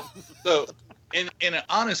 So, in an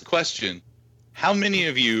honest question, how many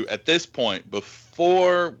of you at this point,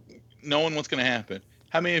 before knowing what's going to happen,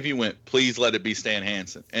 how many of you went, please let it be Stan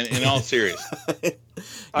Hansen? And in all seriousness.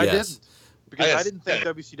 I Yes. didn't. Because Yes. I didn't think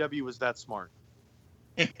WCW was that smart.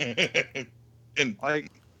 And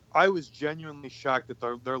I was genuinely shocked at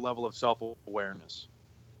their level of self-awareness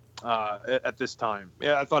at this time.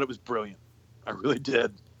 Yeah, I thought it was brilliant. I really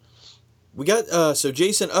did. We got so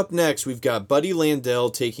Jason, up next we've got Buddy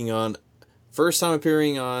Landel taking on, first time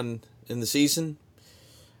appearing on in the season,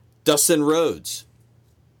 Dustin Rhodes.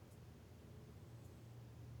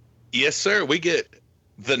 yes, sir, we get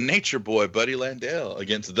the Nature Boy, Buddy Landell,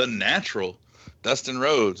 against the Natural, Dustin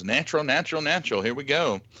Rhodes. Natural. Here we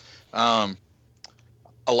go. A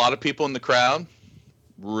lot of people in the crowd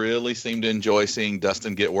really seem to enjoy seeing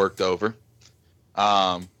Dustin get worked over,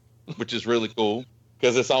 which is really cool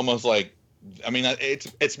because it's almost like, I mean,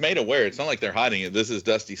 it's made aware. It's not like they're hiding it. This is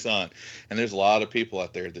Dusty's son, and there's a lot of people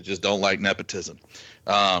out there that just don't like nepotism.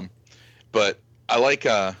 But I like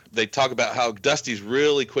they talk about how Dusty's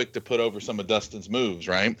really quick to put over some of Dustin's moves.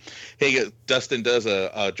 Right? Dustin does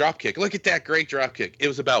a drop kick. Look at that great drop kick. It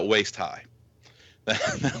was about waist high.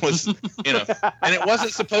 That was, and it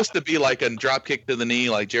wasn't supposed to be like a drop kick to the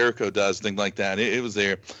knee like Jericho does, things like that. It was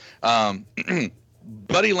there.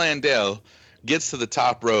 Buddy Landell gets to the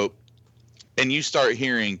top rope, and you start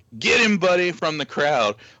hearing, "Get him, Buddy," from the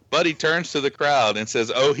crowd. Buddy turns to the crowd and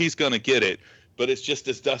says, "Oh, he's going to get it." But it's just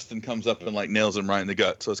as Dustin comes up and like nails him right in the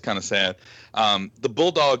gut. So it's kind of sad. The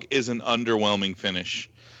Bulldog is an underwhelming finish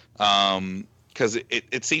because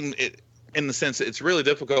it seemed in the sense that it's really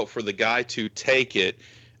difficult for the guy to take it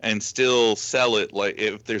and still sell it like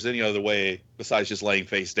if there's any other way besides just laying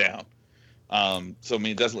face down. So, I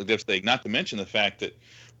mean, it doesn't look devastating. Not to mention the fact that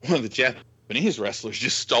one of the Japanese wrestlers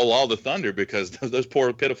just stole all the thunder because those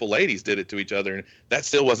poor, pitiful ladies did it to each other, and that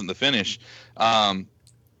still wasn't the finish.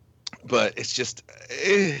 But it's just...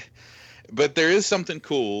 But there is something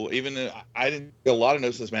cool. Even though I didn't get a lot of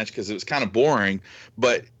notes in this match because it was kind of boring,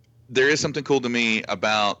 but there is something cool to me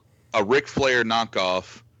about a Ric Flair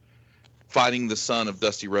knockoff fighting the son of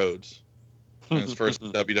Dusty Rhodes in his first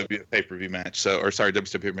WWE pay-per-view match.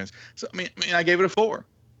 WCW match. So I mean, I gave it a 4.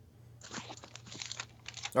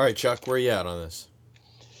 All right, Chuck, where are you at on this?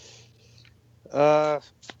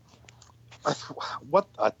 What,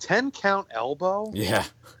 a 10 count elbow? Yeah,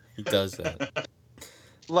 he does that.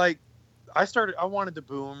 Like, I wanted to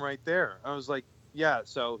boo him right there. I was like, yeah,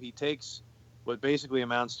 so he takes what basically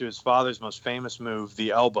amounts to his father's most famous move,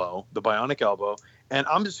 the elbow, the bionic elbow, and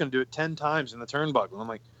I'm just going to do it 10 times in the turnbuckle. I'm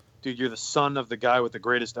like, dude, you're the son of the guy with the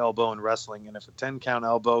greatest elbow in wrestling, and if a 10 count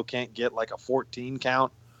elbow can't get like a 14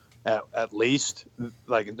 count at least,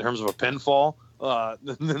 like in terms of a pinfall,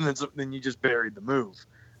 then you just buried the move.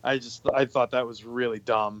 I thought that was really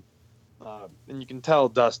dumb. And you can tell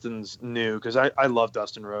Dustin's new, because I love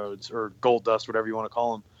Dustin Rhodes, or Gold Dust, whatever you want to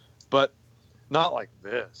call him, but not like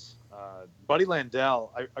this. Buddy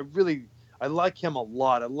Landell, I like him a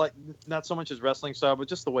lot. I like not so much his wrestling style, but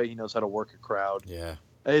just the way he knows how to work a crowd. Yeah,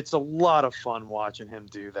 it's a lot of fun watching him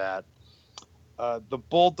do that. The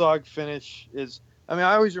Bulldog finish is, I mean,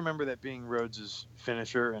 I always remember that being Rhodes'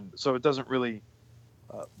 finisher, and so it doesn't really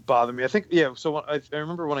bother me. I think, yeah, so I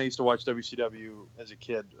remember when I used to watch WCW as a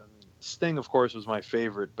kid, I mean, Sting, of course, was my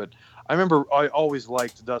favorite, but I remember I always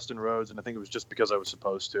liked Dustin Rhodes, and I think it was just because I was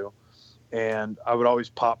supposed to. And I would always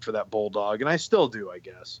pop for that Bulldog, and I still do, I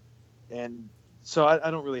guess. And so I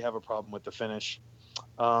don't really have a problem with the finish.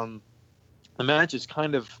 The match is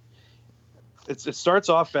kind of, it starts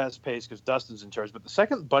off fast paced because Dustin's in charge, but the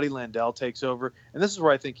second Buddy Landell takes over, and this is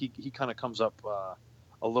where I think he kind of comes up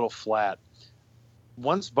a little flat.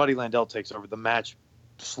 Once Buddy Landell takes over, the match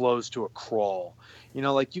slows to a crawl.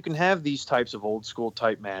 Like you can have these types of old school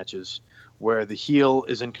type matches where the heel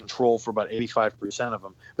is in control for about 85% of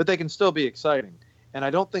them, but they can still be exciting. And I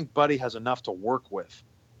don't think Buddy has enough to work with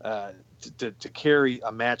to carry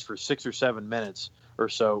a match for 6 or 7 minutes or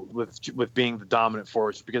so with being the dominant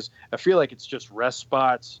force, because I feel like it's just rest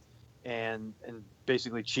spots and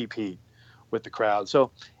basically cheap heat with the crowd. So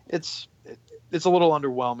it's a little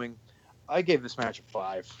underwhelming. I gave this match a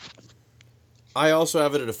 5. I also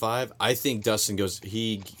have it at a 5. I think Dustin goes.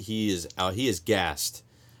 He is out. He is gassed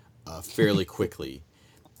fairly quickly,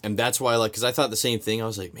 and that's why because I thought the same thing. I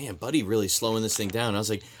was like, man, Buddy really slowing this thing down. I was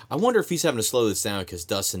like, I wonder if he's having to slow this down because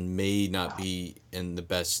Dustin may not be in the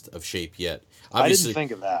best of shape yet. Obviously, I didn't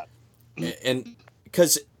think of that, and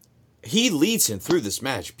because he leads him through this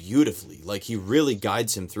match beautifully. Like he really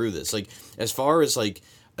guides him through this. Like as far as like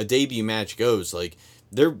a debut match goes, like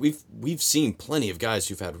we've seen plenty of guys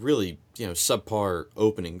who've had really, subpar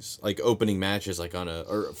openings, like opening matches, like on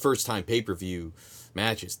or first time pay-per-view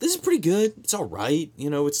matches. This is pretty good. It's all right.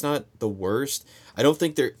 It's not the worst. I don't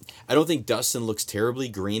think Dustin looks terribly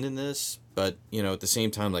green in this, but at the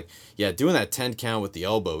same time, like, yeah, doing that 10 count with the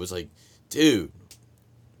elbow was like, dude,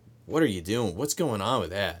 what are you doing? What's going on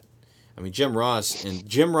with that? I mean, Jim Ross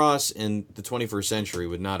in the 21st century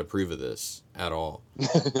would not approve of this at all.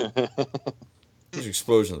 There's an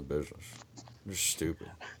explosion in the business. They're stupid.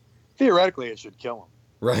 Theoretically, it should kill him.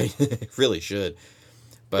 Right. It really should.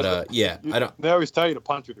 But, yeah, I don't... They always tell you to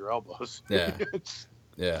punch with your elbows. Yeah.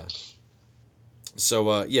 Yeah.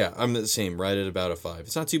 So, yeah, I'm the same, right at about a 5.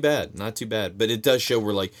 It's not too bad. Not too bad. But it does show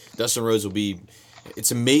where, like, Dustin Rhodes will be...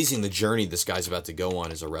 It's amazing the journey this guy's about to go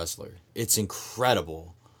on as a wrestler. It's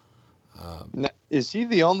incredible. Now, is he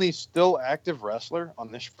the only still active wrestler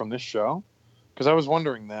from this show? Because I was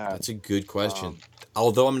wondering that. That's a good question.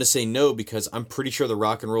 Although I'm going to say no, because I'm pretty sure the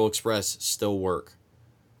Rock and Roll Express still work.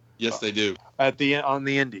 Yes, they do. On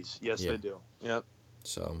the Indies. Yes, Yeah. they do. Yep.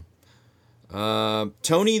 So,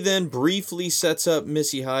 Tony then briefly sets up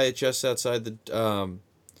Missy Hyatt just outside the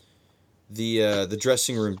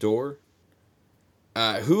dressing room door.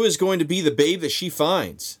 Who is going to be the babe that she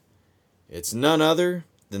finds? It's none other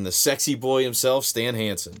than the sexy boy himself, Stan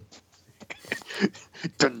Hansen.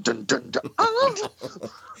 Dun, dun, dun, dun.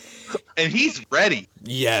 And he's ready.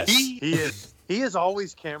 Yes. He is. He is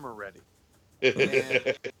always camera ready.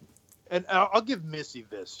 And I'll give Missy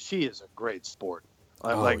this. She is a great sport.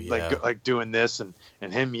 Like doing this and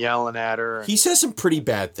him yelling at her. And, He says some pretty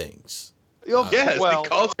bad things. Yes, he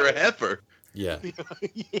calls her a heifer. Yeah.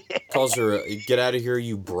 yeah. Calls her, get out of here,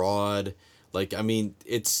 you broad. Like, I mean,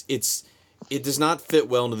 it does not fit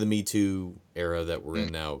well into the Me Too era that we're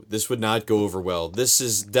in now. This would not go over well. This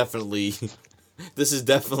is definitely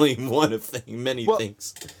one of many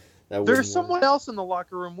things. There's someone else in the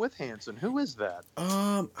locker room with Hansen. Who is that?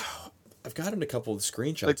 I've gotten a couple of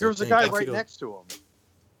screenshots. Like there was a guy right next to him.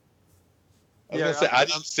 I was gonna say I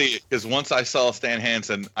didn't see it because once I saw Stan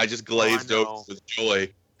Hansen, I just glazed over with joy.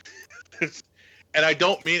 And I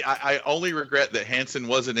don't mean I only regret that Hansen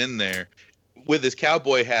wasn't in there with his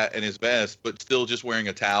cowboy hat and his vest, but still just wearing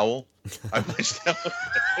a towel. I wish that was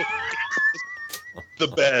the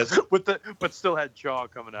best. But still had jaw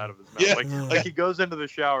coming out of his mouth. Yeah. Like he goes into the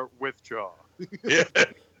shower with jaw. Yeah.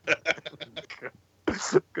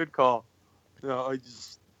 Good call. No,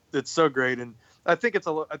 it's so great, and I think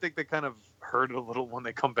they kind of heard it a little when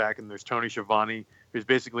they come back, and there's Tony Schiavone who's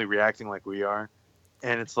basically reacting like we are,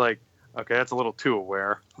 and it's like, okay, that's a little too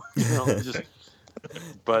aware,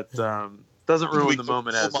 but doesn't ruin the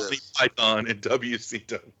moment as is. Python in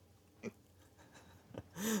WCW.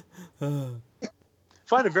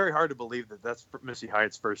 Find it very hard to believe that that's Missy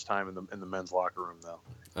Hyatt's first time in the men's locker room, though.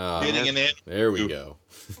 There we go.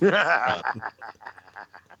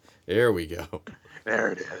 There we go.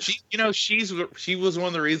 There it is. She was one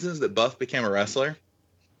of the reasons that Buff became a wrestler.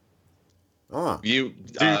 Oh, Do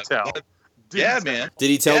tell. Man. Did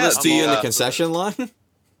he tell this to you in the concession line?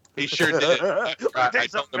 He sure did. I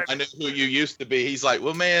told him I knew who you used to be. He's like,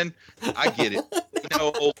 well, man, I get it.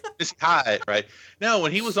 It's Hyatt, right? No,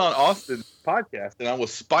 when he was on Austin's podcast, and I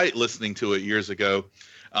was spite listening to it years ago,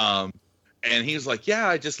 and he was like, yeah,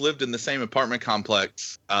 I just lived in the same apartment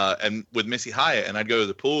complex and with Missy Hyatt, and I'd go to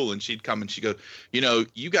the pool, and she'd come and she'd go,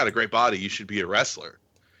 you got a great body. You should be a wrestler.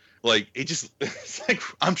 Like, it's like,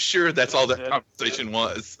 I'm sure that's all that conversation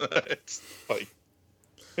was. It's like,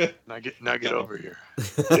 now get over here.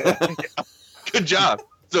 Yeah. Good job.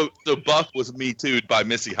 So Buff was Me Too'd by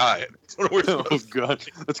Missy Hyatt. Oh, God.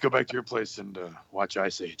 Let's go back to your place and watch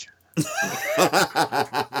Ice Age.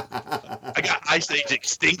 I got Ice Age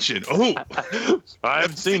Extinction. Oh, I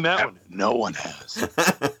haven't seen that one. No one has.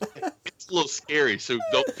 It's a little scary, so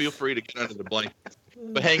don't feel free to get under the blanket.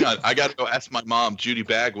 But hang on, I got to go ask my mom, Judy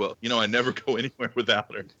Bagwell. I never go anywhere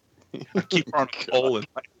without her. I keep her on a pole in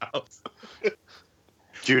my house.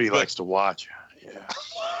 Judy likes to watch. Yeah.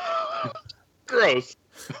 Gross.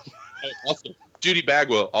 Also, Judy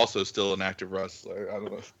Bagwell, also still an active wrestler. I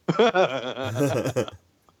don't know.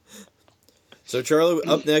 So, Charlie,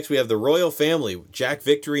 up next we have the Royal Family, Jack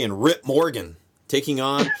Victory and Rip Morgan, taking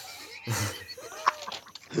on...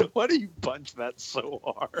 Why do you punch that so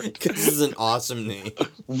hard? Because this is an awesome name.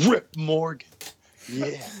 Rip Morgan.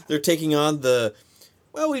 Yeah. They're taking on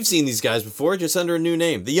we've seen these guys before, just under a new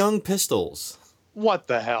name, the Young Pistols. What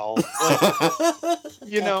the hell?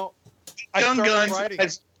 Young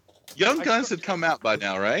Guns had come out by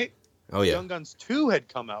now, right? Oh, yeah. Young Guns 2 had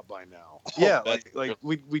come out by now. Yeah, like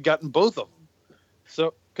we gotten both of them.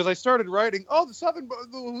 So, because I started writing,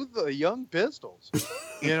 the Young Pistols,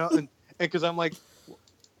 and because I'm like,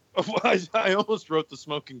 I almost wrote the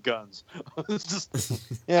Smoking Guns. It's just,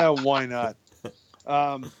 yeah, why not?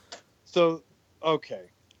 So, okay,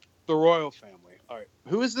 the Royal Family. All right,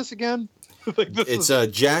 who is this again? It's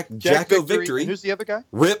Jacko Victory. And who's the other guy?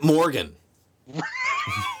 Rip Morgan.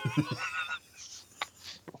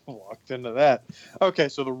 Walked into that. Okay,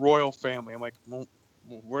 so the Royal Family. I'm like, well,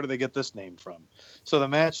 where do they get this name from? So the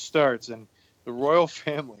match starts, and the Royal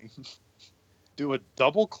Family do a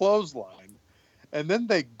double clothesline, and then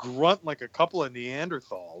they grunt like a couple of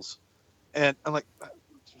Neanderthals. And I'm like,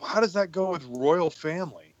 how does that go with Royal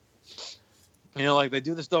Family? Like they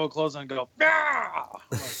do this double clothesline and go, ah!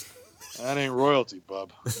 Like, that ain't royalty,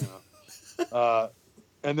 bub.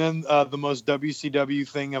 And then the most WCW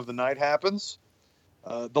thing of the night happens.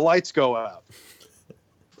 The lights go out.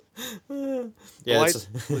 The lights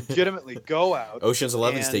legitimately go out. Ocean's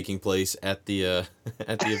 11's taking place at the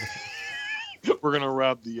event. We're gonna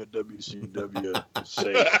rob the WCW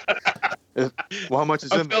safe. Well, how much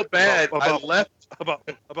is in there? I felt bad. I left about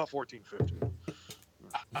 $14.50.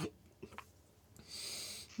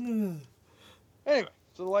 Anyway,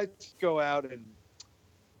 so the lights go out, and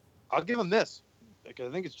I'll give him this. Because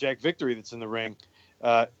I think it's Jack Victory that's in the ring.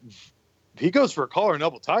 He goes for a collar and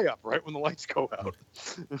elbow tie-up right when the lights go out.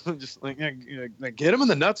 Just like get him in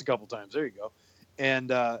the nuts a couple times. There you go. And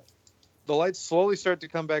the lights slowly start to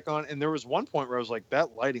come back on. And there was one point where I was like,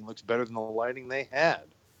 that lighting looks better than the lighting they had.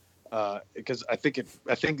 Because I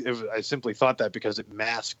simply thought that because it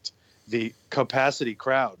masked the capacity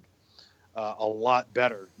crowd a lot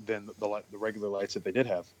better than the regular lights that they did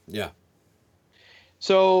have. Yeah.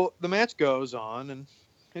 So the match goes on, and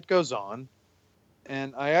it goes on,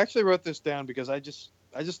 and I actually wrote this down because I just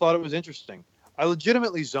thought it was interesting. I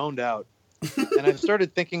legitimately zoned out, and I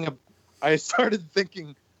started thinking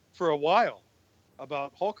for a while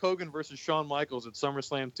about Hulk Hogan versus Shawn Michaels at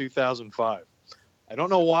SummerSlam 2005. I don't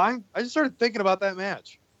know why. I just started thinking about that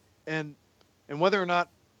match, and whether or not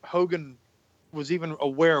Hogan was even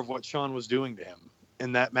aware of what Shawn was doing to him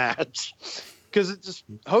in that match. Because it just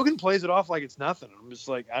Hogan plays it off like it's nothing. I'm just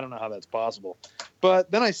like, I don't know how that's possible. But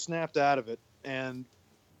then I snapped out of it, and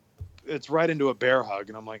it's right into a bear hug,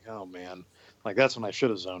 and I'm like, oh man, like that's when I should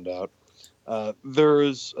have zoned out.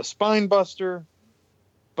 There's a spine buster.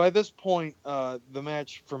 By this point, the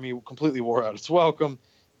match for me completely wore out its welcome.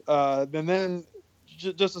 And then,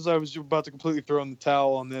 just as I was about to completely throw in the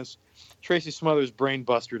towel on this, Tracy Smothers brain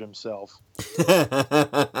busted himself.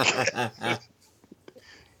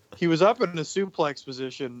 He was up in a suplex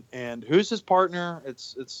position, and who's his partner?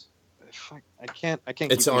 I can't.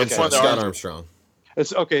 It's Scott Armstrong.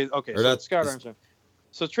 It's okay. So Scott Armstrong.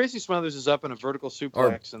 So Tracy Smothers is up in a vertical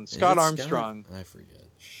suplex, and Scott Armstrong. I forget.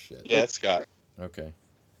 Shit. Yeah, it's Scott. Okay.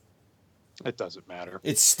 It doesn't matter.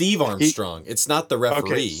 It's Steve Armstrong. It's not the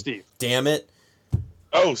referee. Okay, Steve. Damn it.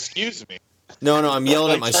 Oh, excuse me. No, I'm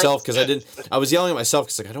yelling at myself because I was yelling at myself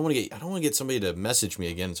because I don't want to get somebody to message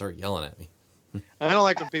me again and start yelling at me. I don't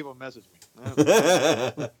like when people message me.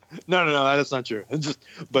 No, that's not true.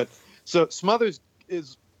 So Smothers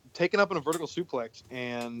is taken up in a vertical suplex,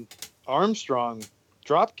 and Armstrong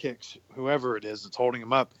drop kicks whoever it is that's holding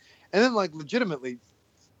him up, and then like legitimately,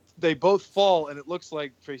 they both fall, and it looks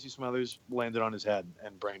like Tracy Smothers landed on his head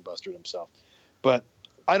and brain busted himself. But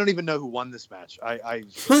I don't even know who won this match.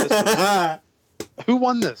 Who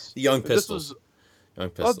won this? Young Pistols. Young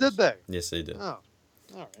Pistols. Oh, did they? Yes, they did. Oh.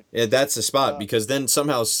 All right. Yeah, that's the spot because then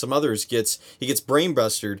somehow Smothers gets brain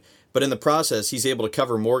busted, but in the process he's able to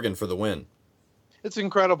cover Morgan for the win. It's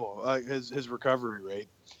incredible his recovery rate.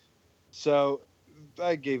 So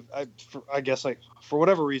I guess for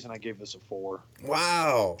whatever reason I gave this a 4.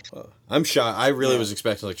 Wow, I'm shocked. I really was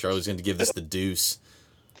expecting like Charlie was going to give this the deuce.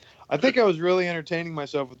 I think I was really entertaining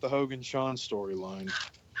myself with the Hogan Shawn storyline.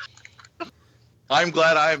 I'm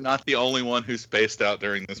glad I am not the only one who spaced out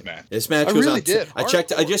during this match. This match I goes really on. did. I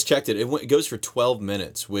just checked it. It goes for 12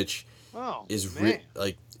 minutes, which is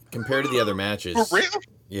like compared to the other matches. For real?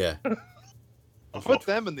 Yeah. Put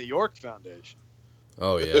them in the York Foundation.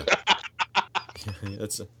 Oh yeah.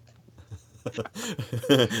 That's.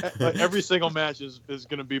 Every single match is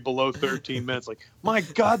going to be below 13 minutes. Like, my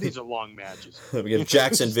God, these are long matches. We have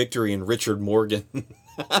Jackson Victory and Richard Morgan.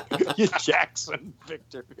 Jackson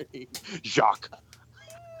Victory. Jacques.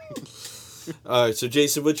 All right, so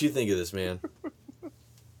Jason, what do you think of this, man?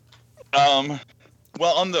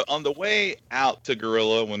 Well, on the way out to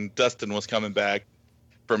Gorilla when Dustin was coming back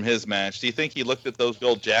from his match, do you think he looked at those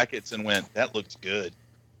gold jackets and went, "That looks good.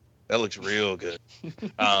 That looks real good."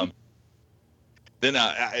 Then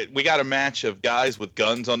we got a match of guys with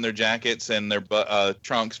guns on their jackets and their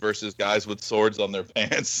trunks versus guys with swords on their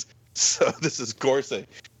pants. So this is, of course,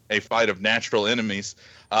 a fight of natural enemies.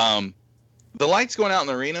 The lights going out in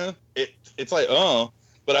the arena, it's like, oh.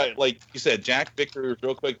 But like you said, Jack Victor,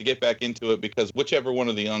 real quick to get back into it, because whichever one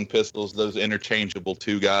of the Young Pistols, those interchangeable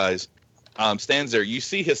two guys, stands there. You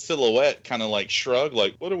see his silhouette kind of like shrug,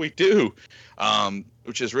 like, what do we do?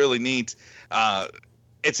 Which is really neat.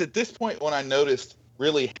 It's at this point when I noticed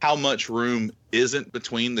really how much room isn't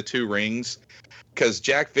between the two rings, because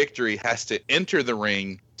Jack Victory has to enter the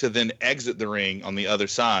ring to then exit the ring on the other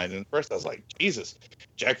side. And at first I was like, Jesus,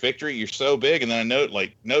 Jack Victory, you're so big. And then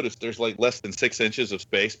I noticed there's like less than 6 inches of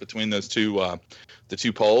space between those two, the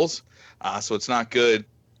two poles. So it's not good.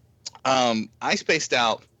 I spaced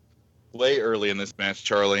out way early in this match,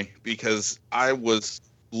 Charlie, because I was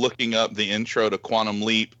looking up the intro to Quantum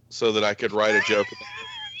Leap so that I could write a joke about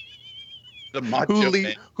the Macho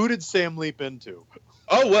Man. Who did Sam leap into?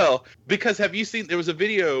 Oh, well, because have you seen, there was a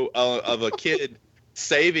video of a kid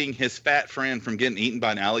saving his fat friend from getting eaten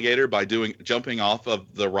by an alligator by jumping off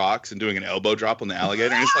of the rocks and doing an elbow drop on the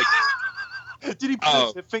alligator. And it's like, did he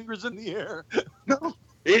put his fingers in the air? No.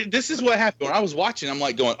 This is what happened when I was watching. I'm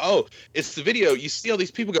like going, oh, it's the video. You see all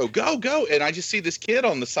these people go, go, go. And I just see this kid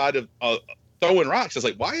on the side of throwing rocks. I was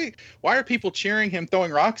like, why are people cheering him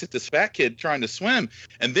throwing rocks at this fat kid trying to swim?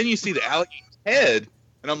 And then you see the alligator's head.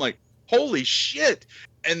 And I'm like, holy shit.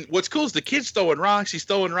 And what's cool is the kid's throwing rocks. He's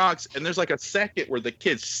throwing rocks. And there's like a second where the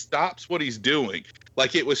kid stops what he's doing.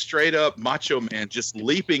 Like it was straight up Macho Man just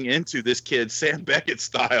leaping into this kid, Sam Beckett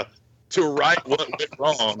style, to right what went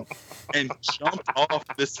wrong and jumped off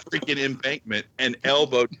this freaking embankment and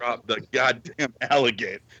elbow dropped the goddamn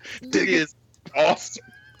alligator. It is awesome.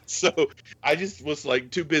 So I just was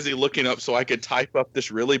like too busy looking up so I could type up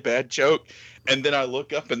this really bad joke. And then I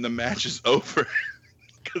look up and the match is over.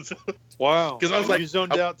 Wow. Because I was like, you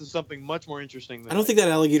zoned out to something much more interesting than I don't think that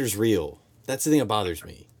alligator's real. That's the thing that bothers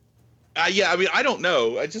me. yeah, I mean, I don't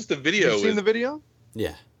know. I just the video. You've seen the video?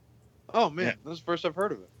 Yeah. Oh man, yeah. This is the first I've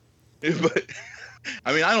heard of it. But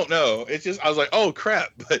I mean, I don't know. It's just I was like, oh crap.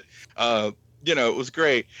 But it was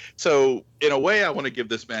great. So in a way, I want to give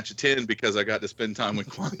this match a 10 because I got to spend time with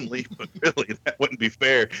Quantum Leap. But really, that wouldn't be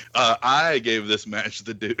fair. I gave this match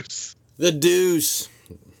the deuce. The deuce.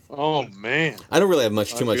 Oh man, I don't really have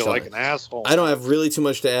too much. I feel like an asshole. I don't have really too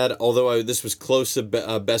much to add. Although this was close to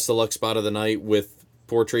best of luck spot of the night with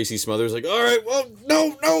poor Tracy Smothers. Like, all right, well,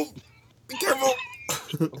 no, be careful.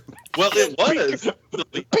 Well, it was.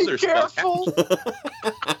 Be careful.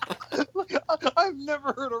 I've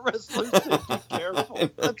never heard a wrestler say be careful.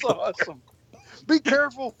 That's awesome. Be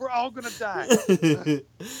careful, we're all gonna die.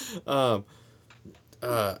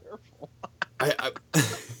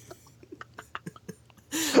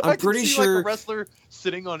 I'm pretty sure like a wrestler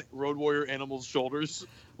sitting on Road Warrior Animal's shoulders,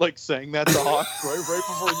 like saying that to Hawk right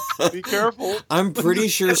before. Be careful. I'm pretty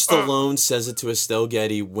sure Stallone says it to Estelle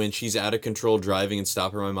Getty when she's out of control driving and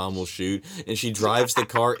Stop Her, My Mom Will Shoot, and she drives the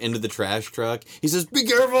car into the trash truck. He says, "Be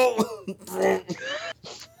careful."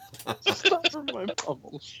 Stop Her, My Mom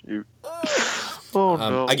Will Shoot. Oh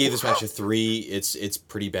no! I gave this match a 3. It's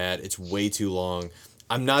pretty bad. It's way too long.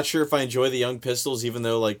 I'm not sure if I enjoy the Young Pistols, even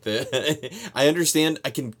though I can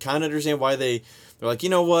kind of understand why they're like, you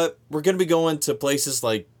know what, we're going to be going to places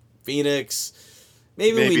like Phoenix.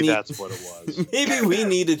 Maybe that's what it was. Maybe we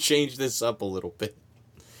need to change this up a little bit.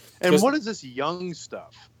 And what is this young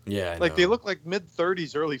stuff? Yeah, like they look like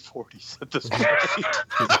mid-30s, early 40s at this point.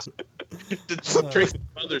 Tracy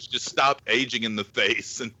Brothers just stopped aging in the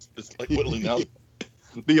face and just like whittling out.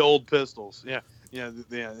 The old Pistols, yeah.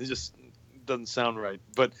 It just doesn't sound right,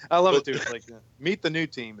 but I love it too. It's like meet the new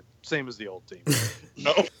team, same as the old team.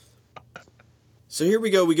 No. So here we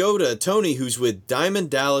go. We go to Tony, who's with Diamond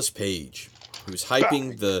Dallas Page, who's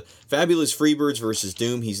hyping the Fabulous Freebirds versus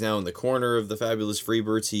Doom. He's now in the corner of the Fabulous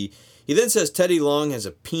Freebirds. He then says Teddy Long has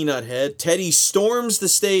a peanut head. Teddy storms the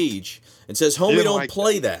stage and says, "Homie, don't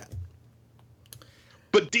play that."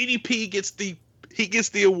 But DDP gets the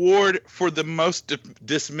award for the most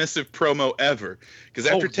dismissive promo ever. Because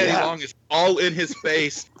after Teddy Long is all in his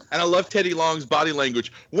face, and I love Teddy Long's body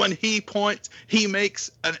language. When he points, he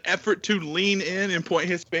makes an effort to lean in and point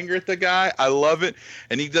his finger at the guy. I love it.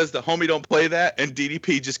 And he does the "homie, don't play that." And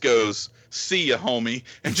DDP just goes, "See ya, homie,"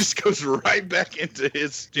 and just goes right back into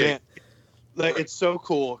his jam. Like, it's so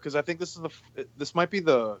cool because I think this might be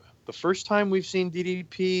the first time we've seen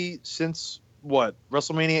DDP since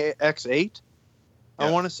WrestleMania X8.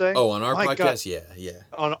 I want to say. Oh, on our podcast, yeah.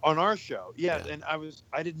 On our show, yeah. And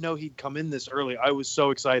I didn't know he'd come in this early. I was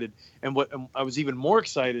so excited, and I was even more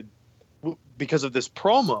excited because of this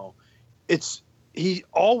promo. It's he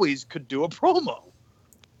always could do a promo.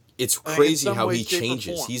 It's In crazy some how way, he shape, or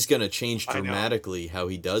changes. form. He's going to change I know. dramatically how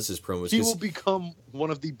he does his promos. He 'cause- will become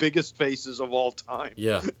one of the biggest faces of all time.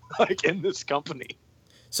 Yeah. Like in this company.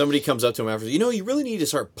 Somebody comes up to him after, you really need to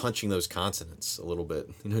start punching those consonants a little bit.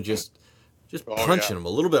 Just punching them a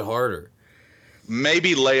little bit harder.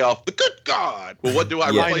 Maybe lay off the good God. Well, what do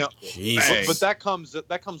I Yeah. replace? I know. Jesus. But that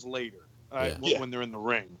comes later. Yeah. When they're in the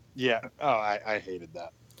ring. Yeah. Oh, I hated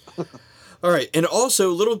that. All right, and also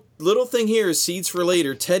little thing here is seeds for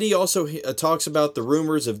later. Teddy also talks about the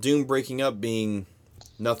rumors of Doom breaking up being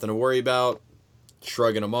nothing to worry about,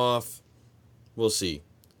 shrugging them off. We'll see,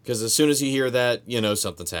 because as soon as you hear that,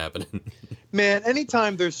 something's happening. Man,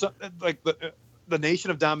 anytime there's like the Nation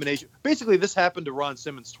of Domination, basically this happened to Ron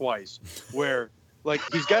Simmons twice, where like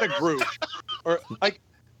he's got a group, or like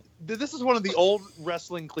this is one of the old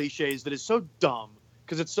wrestling cliches that is so dumb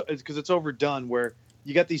because it's overdone, where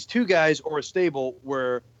you got these two guys or a stable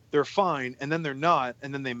where they're fine and then they're not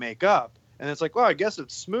and then they make up and it's like, well, I guess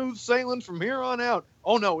it's smooth sailing from here on out.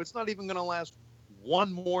 Oh no, it's not even going to last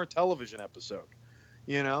one more television episode.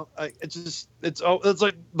 It's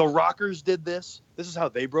like the Rockers did this. This is how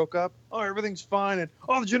they broke up. Oh, everything's fine, and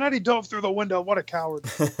Jannetty dove through the window. What a coward!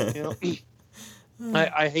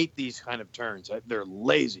 I hate these kind of turns. They're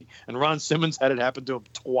lazy, and Ron Simmons had it happen to him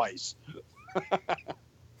twice.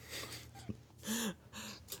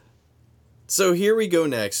 So here we go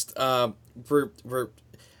next. We're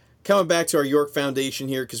coming back to our York Foundation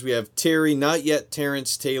here because we have Terry, not yet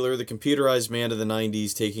Terrence Taylor, the computerized man of the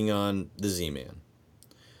 90s, taking on the Z-Man.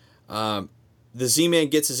 The Z-Man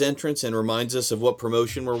gets his entrance and reminds us of what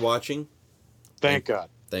promotion we're watching. Thank God.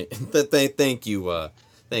 Thank you.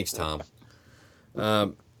 Thanks, Tom.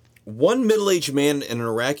 One middle-aged man in an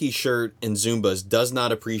Iraqi shirt and Zumbas does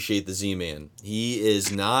not appreciate the Z-Man. He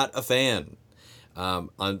is not a fan.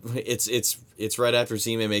 It's right after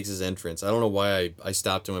Z-Man makes his entrance. I don't know why I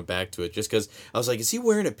stopped and went back to it, just because I was like, is he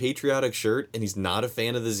wearing a patriotic shirt and he's not a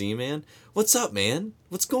fan of the Z-Man? What's up, man?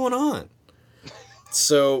 What's going on?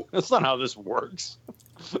 So that's not how this works.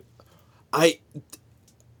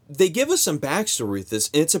 They give us some backstory with this,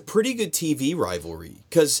 and it's a pretty good TV rivalry,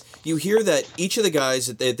 because you hear that each of the guys,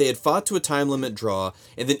 they had fought to a time limit draw,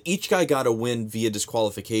 and then each guy got a win via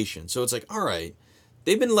disqualification. So it's like, all right,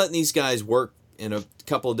 they've been letting these guys work in a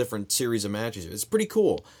couple of different series of matches. It's pretty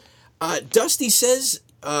cool. Dusty says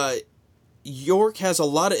York has a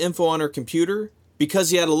lot of info on her computer because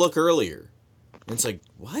he had a look earlier. And it's like,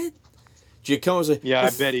 what? Giacomo's like, yeah, I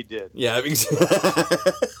bet he did. Yeah,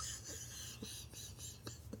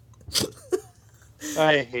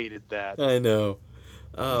 I hated that. I know.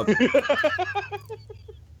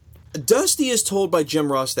 Dusty is told by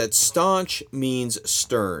Jim Ross that staunch means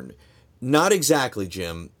stern. Not exactly,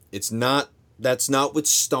 Jim. It's not. That's not what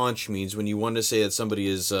staunch means when you want to say that somebody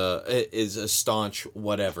is a staunch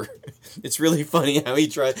whatever. It's really funny how he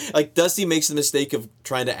tried. Like, Dusty makes the mistake of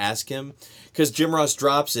trying to ask him, because Jim Ross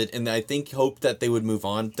drops it, and I think hoped that they would move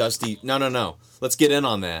on. Dusty, no. Let's get in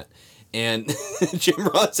on that. And Jim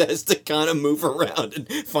Ross has to kind of move around and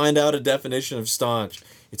find out a definition of staunch.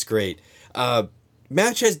 It's great.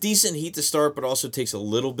 Match has decent heat to start, but also takes a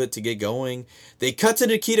little bit to get going. They cut to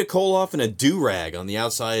Nikita Koloff in a do-rag on the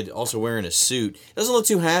outside, also wearing a suit. Doesn't look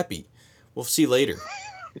too happy. We'll see later.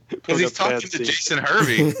 Because he's talking to Jason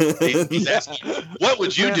Hervey. He's asking, what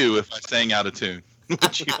would you do if I sang out of tune?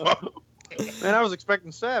 Man, I was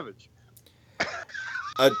expecting Savage.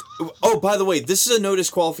 By the way, this is a no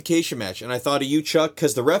disqualification match, and I thought of you, Chuck,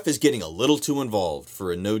 because the ref is getting a little too involved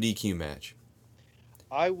for a no DQ match.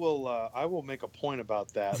 I will make a point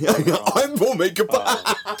about that. I will make a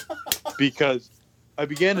point. Because I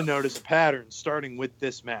began to notice a pattern starting with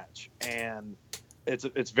this match, and it's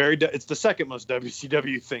the second most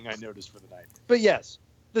WCW thing I noticed for the night. But yes,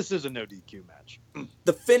 this is a no DQ match.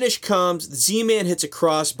 The finish comes. Z-Man hits a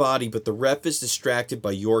crossbody, but the ref is distracted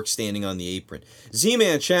by York standing on the apron.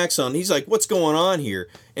 Z-Man checks on. He's like, "What's going on here?"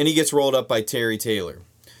 And he gets rolled up by Terry Taylor.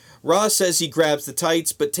 Ross says he grabs the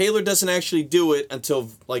tights, but Taylor doesn't actually do it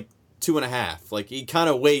until like 2.5. Like, he kind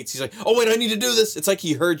of waits. He's like, "Oh wait, I need to do this." It's like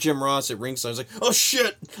he heard Jim Ross at ringside. He's like, "Oh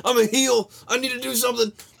shit, I'm a heel. I need to do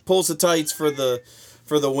something." Pulls the tights for the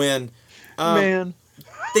win. Man.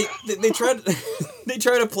 They try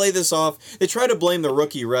to play this off. They try to blame the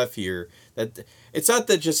rookie ref here. That it's not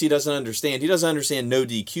that just he doesn't understand. He doesn't understand no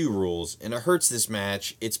DQ rules, and it hurts this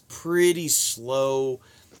match. It's pretty slow.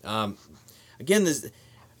 Again,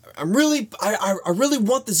 I really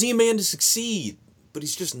want the Z-Man to succeed, but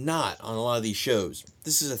he's just not on a lot of these shows.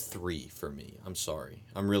 This is a 3 for me. I'm sorry.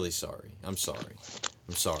 I'm really sorry. I'm sorry.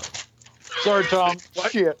 Sorry, Tom.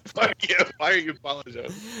 Shit. Why are you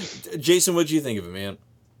apologizing? Jason, what'd you think of it, man?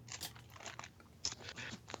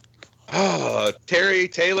 Oh, Terry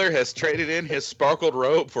Taylor has traded in his sparkled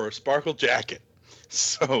robe for a sparkled jacket.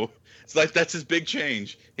 So it's like that's his big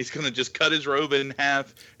change. He's gonna just cut his robe in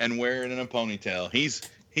half and wear it in a ponytail.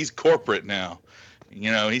 He's corporate now.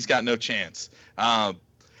 You know, he's got no chance.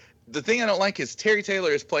 The thing I don't like is Terry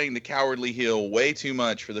Taylor is playing the cowardly heel way too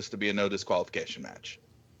much for this to be a no disqualification match.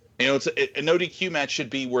 You know, a no DQ match should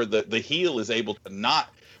be where the heel is able to not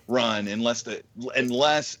run unless the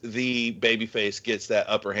babyface gets that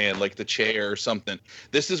upper hand, like the chair or something.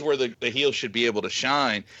 This is where the heel should be able to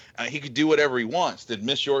shine. He could do whatever he wants. Did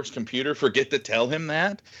Miss York's computer forget to tell him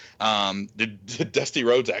that? Did Dusty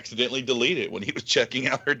Rhodes accidentally delete it when he was checking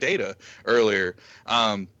out her data earlier?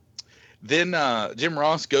 Then Jim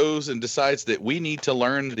Ross goes and decides that we need to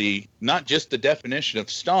learn not just the definition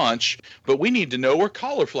of staunch, but we need to know where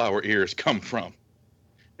cauliflower ears come from.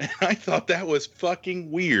 And I thought that was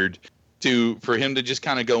fucking weird for him to just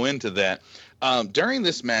kind of go into that. During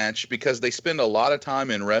this match, because they spend a lot of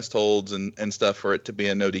time in rest holds and stuff for it to be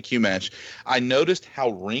a no DQ match, I noticed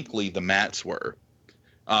how wrinkly the mats were.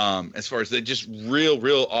 As far as they just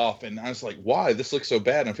real off. And I was like, why? This looks so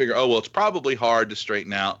bad. And I figure, oh, well, it's probably hard to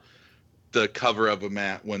straighten out the cover of a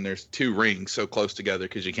mat when there's two rings so close together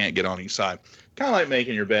because you can't get on each side. Kind of like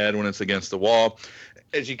making your bed when it's against the wall.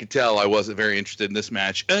 As you could tell, I wasn't very interested in this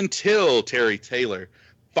match until Terry Taylor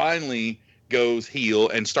finally goes heel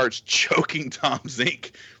and starts choking Tom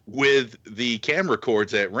Zink with the camera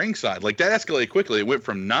cords at ringside. Like, that escalated quickly. It went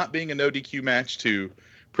from not being a no DQ match to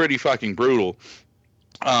pretty fucking brutal.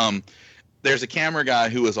 There's a camera guy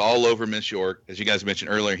who is all over Miss York. As you guys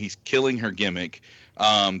mentioned earlier, he's killing her gimmick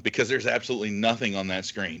because there's absolutely nothing on that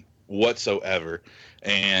screen whatsoever.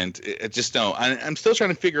 And it just don't. I'm still trying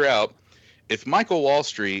to figure out if Michael Wall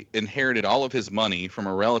Street inherited all of his money from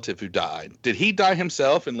a relative who died. Did he die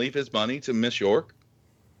himself and leave his money to Miss York?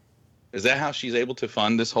 Is that how she's able to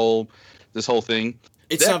fund this whole thing?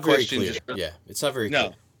 It's not very clear. Yeah, it's not very clear.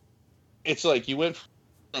 No. It's like you went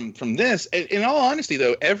from this. In all honesty,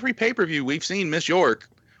 though, every pay-per-view we've seen Miss York,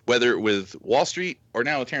 whether with Wall Street or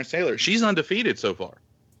now with Terrence Taylor, she's undefeated so far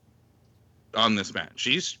on this match.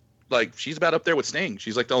 She's about up there with Sting.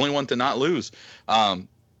 She's like the only one to not lose. No,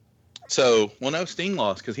 Sting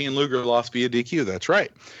lost because he and Luger lost via DQ. That's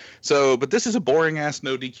right. But this is a boring-ass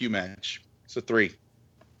no DQ match. It's a 3.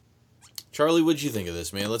 Charlie, what'd you think of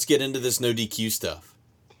this, man? Let's get into this no DQ stuff.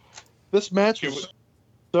 This match was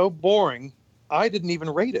so boring, I didn't even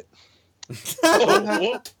rate it.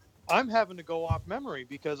 I'm having to go off memory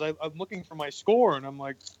because I'm looking for my score, and I'm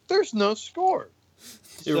like, there's no score.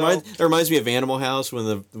 It reminds me of Animal House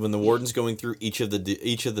when the warden's going through each of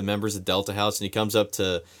the members of Delta House, and he comes up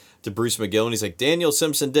to Bruce McGill, and he's like, Daniel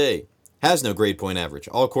Simpson Day has no grade point average.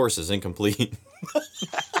 All courses incomplete.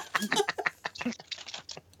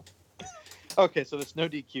 Okay, so this no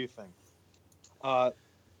DQ thing.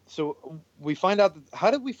 So we find out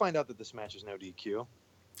how did we find out that this match is no DQ?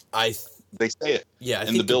 They say it. Yeah,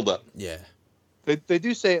 in the build-up. Yeah, they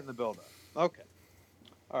do say it in the build-up. Okay,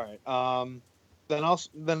 all right.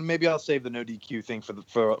 Then maybe I'll save the no DQ thing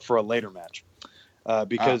for a later match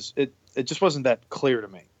because it just wasn't that clear to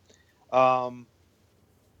me.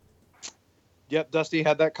 Yep, Dusty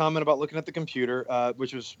had that comment about looking at the computer,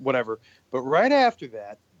 which was whatever. But right after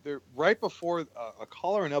that, right before a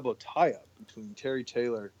collar and elbow tie-up between Terry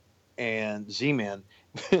Taylor and Z-Man,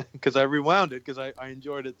 because I rewound it because I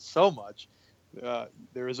enjoyed it so much.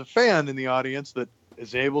 There is a fan in the audience that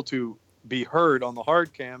is able to be heard on the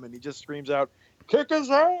hard cam, and he just screams out, "Kick his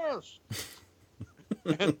ass!"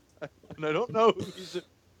 and I don't know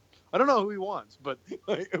who he wants, but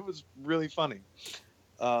it was really funny.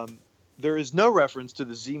 There is no reference to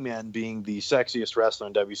the Z-Man being the sexiest wrestler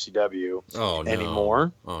in WCW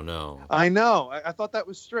anymore. Oh, no. I know. I thought that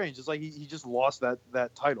was strange. It's like he just lost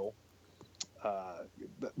that title.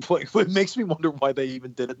 It makes me wonder why they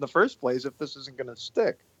even did it in the first place if this isn't going to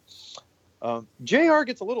stick. JR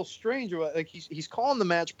gets a little strange. Like he's calling the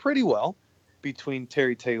match pretty well between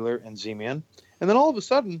Terry Taylor and Z-Man. And then all of a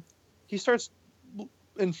sudden, he starts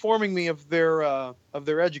informing me of their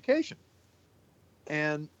education.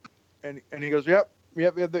 And he goes, yep,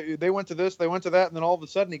 they went to this, they went to that, and then all of a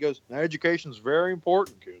sudden he goes, education's very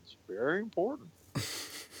important, kids, very important.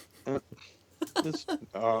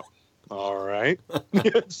 All right.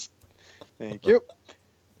 Yes. Thank you.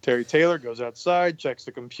 Terry Taylor goes outside, checks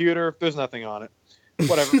the computer. There's nothing on it.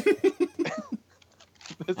 Whatever.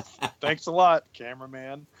 Thanks a lot,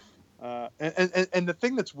 cameraman. And the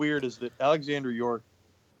thing that's weird is that Alexandra York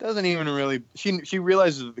doesn't even really. She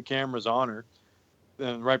realizes that the camera's on her.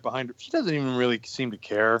 right behind her. She doesn't even really seem to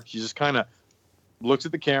care. She just kind of looks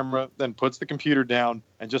at the camera, then puts the computer down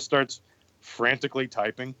and just starts frantically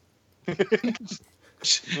typing.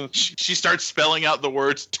 She starts spelling out the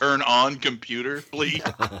words "turn on computer, please."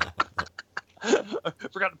 I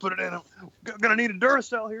forgot to put it in. I'm gonna need a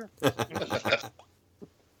Duracell here.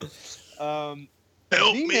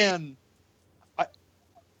 Help me. Z-Man,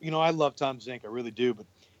 I love Tom Zink, I really do, but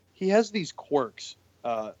he has these quirks.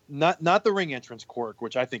 Not the ring entrance quirk,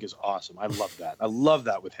 which I think is awesome. I love that. I love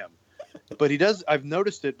that with him. But he does. I've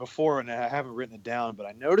noticed it before, and I haven't written it down. But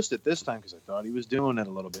I noticed it this time because I thought he was doing it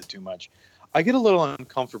a little bit too much. I get a little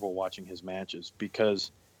uncomfortable watching his matches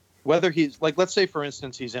because whether he's like, let's say for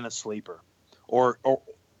instance, he's in a sleeper, or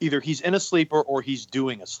either he's in a sleeper or he's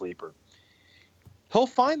doing a sleeper. He'll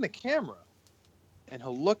find the camera and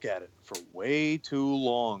he'll look at it for way too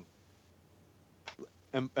long.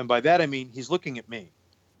 And by that I mean he's looking at me.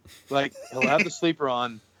 Like he'll have the sleeper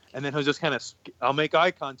on, and then he'll just kind of, I'll make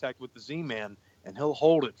eye contact with the Z-Man, and he'll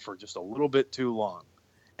hold it for just a little bit too long.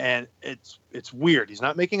 And it's weird. He's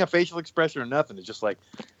not making a facial expression or nothing. It's just like,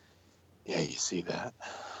 yeah, you see that?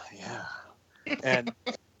 Yeah. And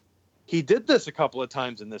he did this a couple of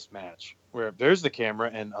times in this match where there's the camera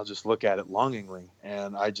and I'll just look at it longingly.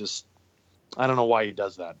 And I don't know why he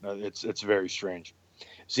does that. It's very strange.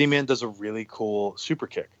 Z-Man does a really cool super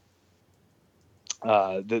kick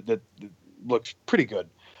that looks pretty good.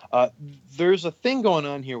 There's a thing going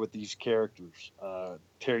on here with these characters,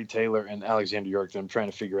 Terry Taylor and Alexander York, that I'm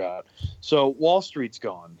trying to figure out. So Wall Street's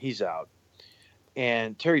gone. He's out.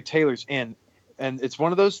 And Terry Taylor's in. And it's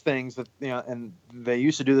one of those things that, and they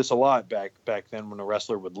used to do this a lot back then when a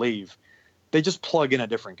wrestler would leave. They just plug in a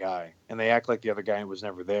different guy, and they act like the other guy was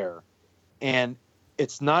never there. And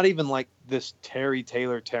it's not even like this Terence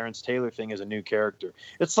Taylor thing is a new character.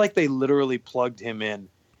 It's like they literally plugged him in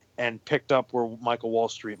and picked up where Michael Wall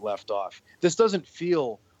Street left off. This doesn't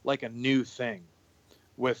feel like a new thing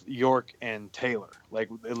with York and Taylor, like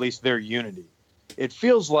at least their unity. It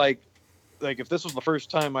feels like if this was the first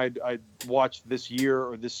time I'd watched this year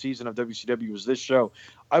or this season of WCW was this show,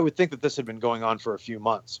 I would think that this had been going on for a few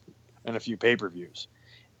months and a few pay-per-views.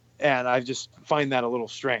 And I just find that a little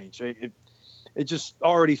strange. It just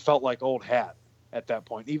already felt like old hat at that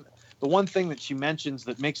point. Even the one thing that she mentions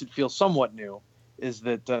that makes it feel somewhat new is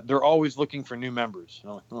that they're always looking for new members.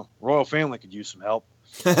 Royal Family could use some help.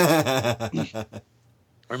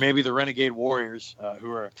 Or maybe the Renegade Warriors,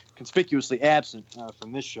 who are conspicuously absent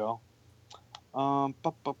from this show. So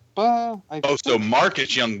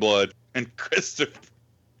Marcus Youngblood and Christopher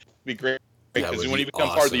would be great. Because when you become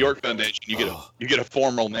part of the York Foundation, you get a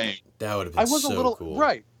formal name. That would have been so cool.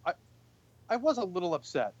 Right. I was a little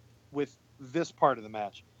upset with this part of the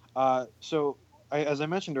match. As I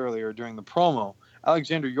mentioned earlier during the promo,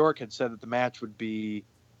 Alexander York had said that the match would be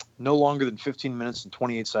no longer than 15 minutes and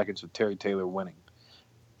 28 seconds with Terry Taylor winning.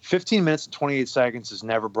 15 minutes and 28 seconds is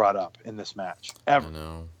never brought up in this match, ever. I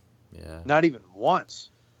know. Yeah. Not even once.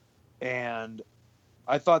 And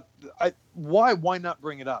I thought, why not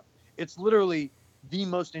bring it up? It's literally the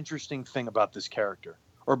most interesting thing about this character,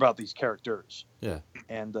 or about these characters. Yeah.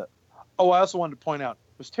 And, I also wanted to point out,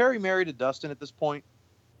 was Terry married to Dustin at this point?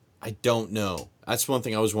 I don't know. That's one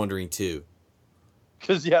thing I was wondering too.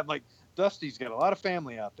 Because Dusty's got a lot of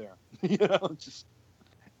family out there,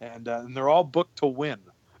 and they're all booked to win,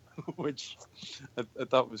 which I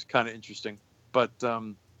thought was kind of interesting. But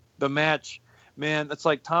the match, man, it's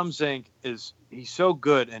like Tom Zink he's so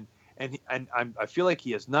good, and I feel like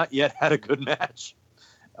he has not yet had a good match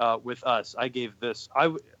with us. I gave this, I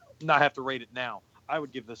would not have to rate it now. I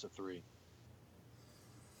would give this a 3.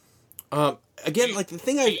 Again, like the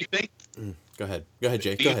thing Go ahead,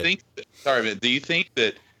 Jake. Do you think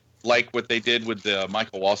that like what they did with the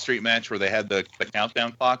Michael Wall Street match where they had the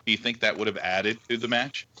countdown clock, do you think that would have added to the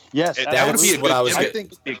match? Yes. That's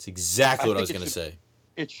exactly what I was going to say.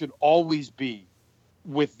 It should always be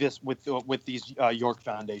with these York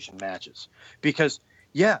Foundation matches. Because,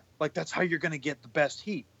 that's how you're going to get the best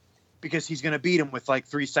heat. Because he's going to beat him with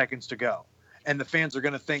 3 seconds to go. And the fans are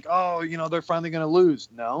going to think, they're finally going to lose.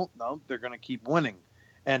 No, they're going to keep winning.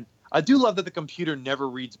 And I do love that the computer never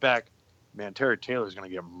reads back, man, Terry Taylor's going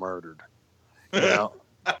to get murdered. It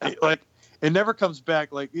never comes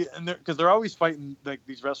back, because they're always fighting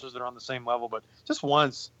these wrestlers that are on the same level. But just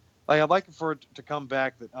once, I'd like for it to come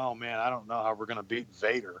back that, oh, man, I don't know how we're going to beat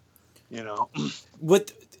Vader,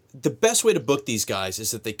 What the best way to book these guys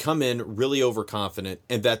is that they come in really overconfident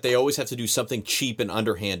and that they always have to do something cheap and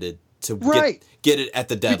underhanded to get it at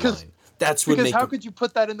the deadline. Because how could you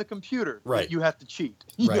put that in the computer? Right. That you have to cheat.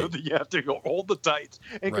 You know that you have to go hold the tights.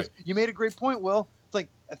 And because you made a great point, Will. It's like,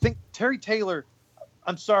 I think Terry Taylor,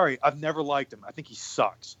 I'm sorry, I've never liked him. I think he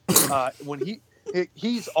sucks. When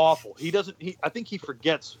he's awful. I think he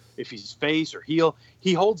forgets if he's face or heel.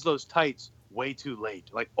 He holds those tights way too late.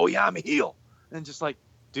 Like, oh yeah, I'm a heel. And just like,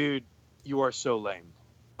 dude, you are so lame.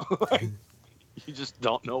 Like, you just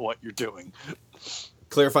don't know what you're doing.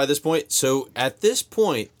 Clarify this point. So at this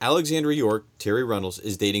point, Alexandra York, Terry Runnels,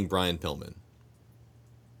 is dating Brian Pillman.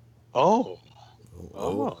 Oh.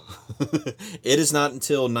 It is not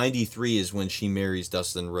until 93 is when she marries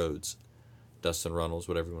Dustin Rhodes. Dustin Runnels,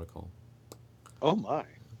 whatever you want to call him. Oh my.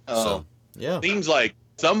 So, yeah. Seems like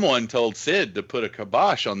someone told Sid to put a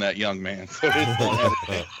kibosh on that young man. So it's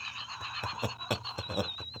not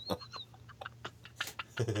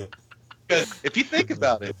because if you think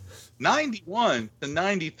about it, 91 to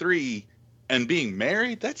 93 and being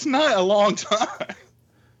married, that's not a long time.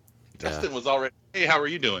 Dustin was already, hey, how are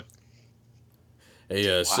you doing?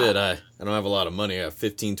 Hey, Sid, I don't have a lot of money. I have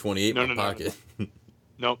 $15.28 in my pocket.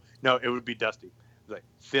 No, it would be Dusty. Like,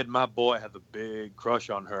 Sid, my boy has a big crush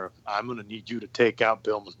on her. I'm going to need you to take out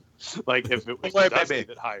Pillman. Like, if it was Dusty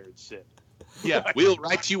that hired Sid. Yeah, we'll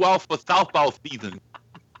write you off for softball season.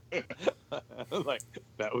 Like,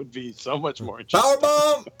 that would be so much more interesting.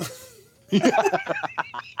 Powerbomb!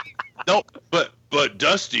 No, but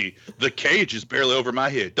Dusty, the cage is barely over my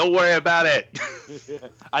head. Don't worry about it.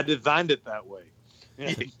 I designed it that way.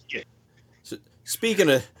 Yeah. So, speaking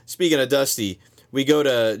of Dusty, we go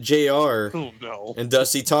to JR and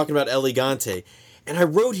Dusty talking about Elegante. And I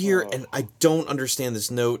wrote here, and I don't understand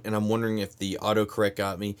this note, and I'm wondering if the autocorrect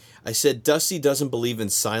got me. I said, Dusty doesn't believe in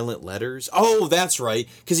silent letters. Oh, that's right,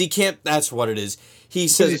 because he can't, that's what it is. He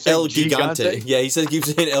says El Gigante. Yeah, he says he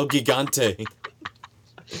keeps saying El Gigante.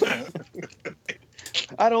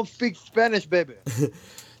 I don't speak Spanish, baby.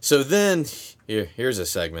 So then, here's a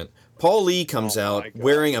segment. Paul Lee comes out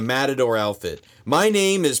wearing a Matador outfit. My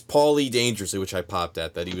name is Paul Lee Dangerously, which I popped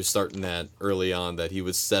at, that he was starting that early on, that he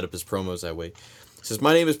would set up his promos that way. He says,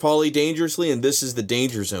 my name is Paul Lee Dangerously, and this is the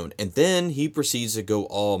Danger Zone. And then he proceeds to go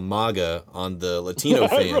all MAGA on the Latino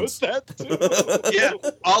fans. I wrote that too. Yeah,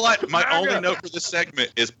 my only note for this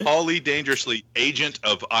segment is Paul Lee Dangerously, Agent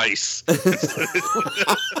of Ice. That's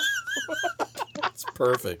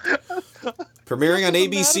perfect. Premiering on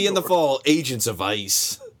ABC in the fall, Agents of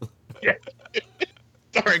Ice. Yeah.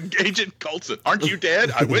 Starring Agent Coulson. Aren't you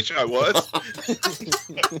dead? I wish I was.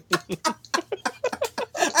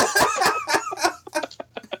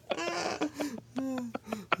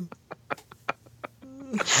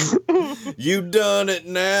 You done it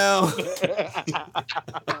now.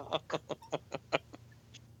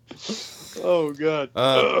 Oh, God.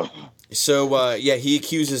 He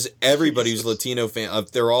accuses everybody who's Latino fan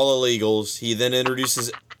of they're all illegals. He then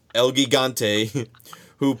introduces El Gigante,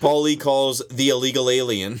 who Paul Lee calls the illegal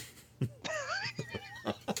alien.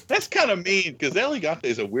 That's kind of mean, because El Gigante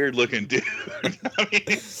is a weird-looking dude. I mean,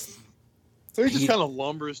 he just kind of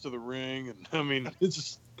lumbers to the ring, and I mean, it's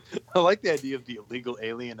just. I like the idea of the illegal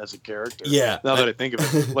alien as a character. Yeah. Now that I think of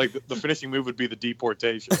it, like the finishing move would be the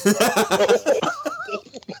deportation.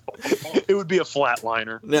 It would be a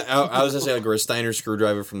flatliner. No, I was gonna say like a Steiner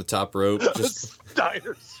screwdriver from the top rope. Just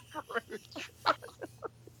Steiner screwdriver.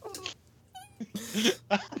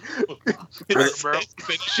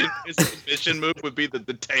 His finishing move would be the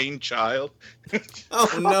detained child.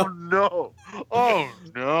 Oh no! Oh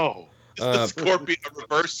no! A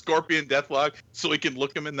reverse scorpion deathlock, so he can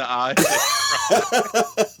look him in the eye.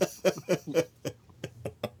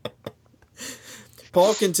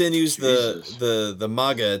 Paul continues the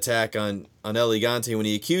MAGA attack on Elegante when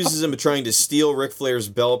he accuses him of trying to steal Ric Flair's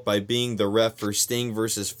belt by being the ref for Sting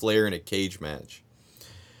versus Flair in a cage match.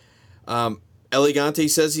 Elegante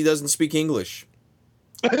says he doesn't speak English.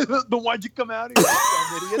 Then why'd you come out here,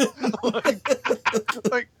 you dumb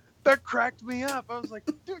idiot? like that cracked me up. I was like,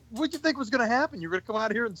 dude, what'd you think was going to happen? You're going to come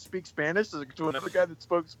out here and speak Spanish to another guy that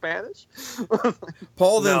spoke Spanish?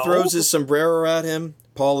 Paul then throws his sombrero at him.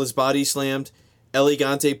 Paul is body slammed.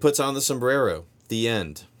 Elegante puts on the sombrero. The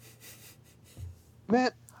end.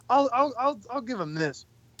 Man, I'll give him this.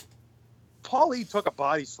 Paulie took a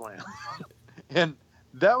body slam, and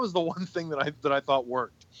that was the one thing that I thought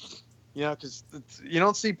worked. You know, because you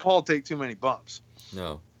don't see Paul take too many bumps.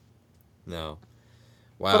 No. Wow.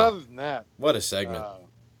 But other than that, what a segment.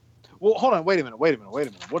 Well, hold on. Wait a minute.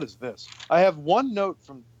 What is this? I have one note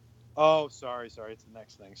from. Oh, sorry. It's the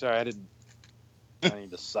next thing. Sorry, I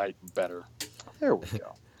need to cite better. There we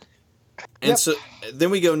go. And so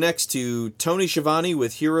then we go next to Tony Schiavone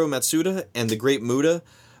with Hiro Matsuda and the Great Muta.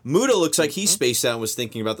 Muta looks like he spaced out and was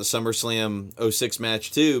thinking about the SummerSlam 06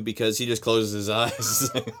 match too, because he just closes his eyes.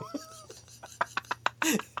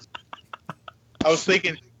 I was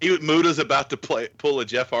thinking Muda's about to pull a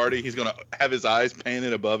Jeff Hardy. He's gonna have his eyes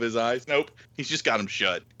painted above his eyes. Nope, he's just got them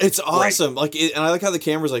shut. It's awesome. And I like how the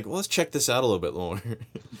camera's like, well, let's check this out a little bit more.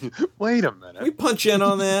 Wait a minute. Can we punch in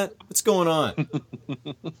on that? What's going on?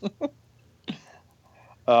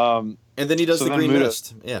 And then he does the green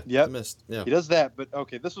mist. Yeah, yep. The mist. Yeah, he does that. But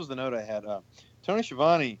okay, this was the note I had. Tony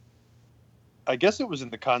Schiavone, I guess it was in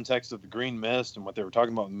the context of the green mist and what they were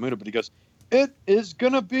talking about with Muda, but he goes, "It is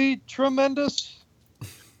gonna be tremendous."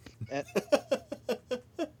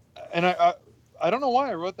 And I don't know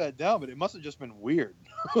why I wrote that down, but it must have just been weird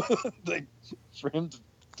for him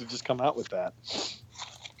to just come out with that.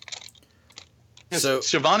 So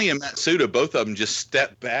Schiavone and Matsuda, both of them just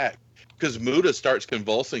step back because Muda starts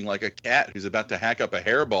convulsing like a cat who's about to hack up a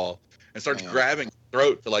hairball and starts grabbing his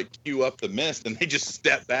throat to like cue up the mist, and they just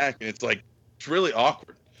step back, and it's really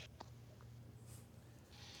awkward.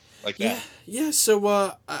 Like that. Yeah.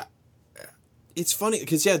 So it's funny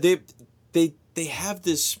because they have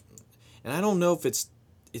this, and I don't know if it's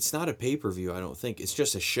not a pay-per-view. I don't think it's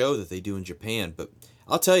just a show that they do in Japan. But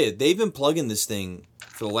I'll tell you, they've been plugging this thing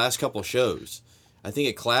for the last couple of shows. I think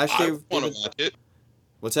at Clash. I want to watch it.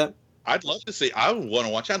 What's that? I'd love to see. I want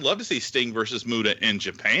to watch. I'd love to see Sting versus Muda in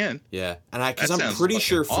Japan. Yeah, and I'm pretty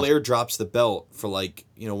sure awesome. Flair drops the belt for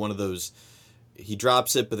one of those. He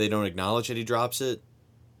drops it, but they don't acknowledge that he drops it.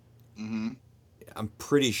 Mm-hmm. I'm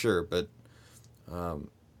pretty sure, but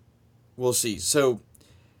we'll see. So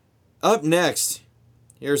up next,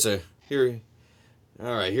 here's one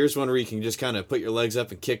where you can just kind of put your legs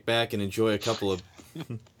up and kick back and enjoy a couple of.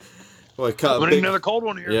 Another cold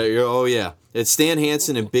one here. Yeah, oh yeah. It's Stan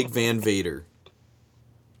Hansen and Big Van Vader.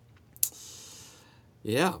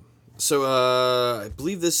 Yeah. So I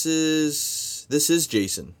believe this is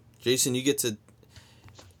Jason. Jason, we get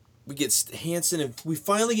Hansen, and we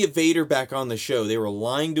finally get Vader back on the show. They were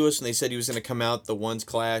lying to us when they said he was going to come out the One's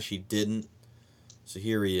Clash. He didn't. So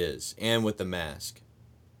here he is, and with the mask.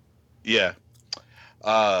 Yeah.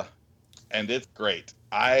 And it's great.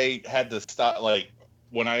 I had to stop,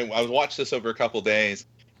 when I watched this over a couple days,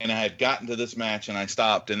 and I had gotten to this match, and I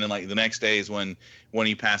stopped, and then the next day is when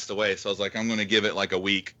he passed away. So I was like, I'm going to give it a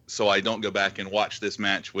week, so I don't go back and watch this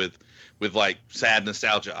match with sad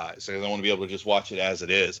nostalgia eyes. I want to be able to just watch it as it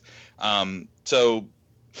is. So,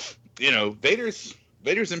 Vader's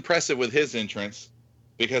impressive with his entrance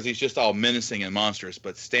because he's just all menacing and monstrous.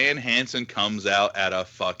 But Stan Hansen comes out at a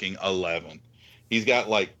fucking 11. He's got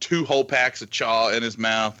 2 whole packs of chaw in his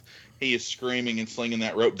mouth. He is screaming and slinging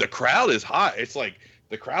that rope. The crowd is hot. It's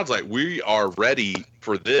the crowd's we are ready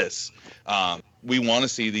for this. We want to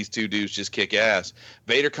see these two dudes just kick ass.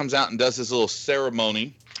 Vader comes out and does his little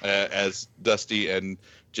ceremony, as Dusty and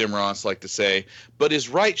Jim Ross like to say, but his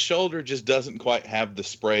right shoulder just doesn't quite have the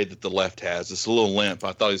spray that the left has. It's a little limp.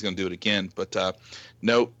 I thought he was going to do it again, but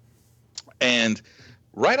nope. And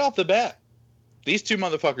right off the bat, these two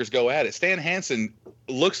motherfuckers go at it. Stan Hansen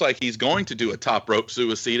looks like he's going to do a top rope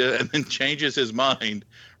suicida and then changes his mind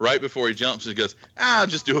right before he jumps and goes, I'll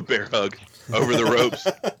just do a bear hug over the ropes.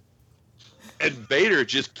 And Vader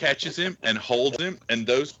just catches him and holds him, and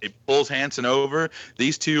it pulls Hansen over.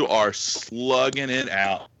 These two are slugging it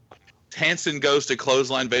out. Hansen goes to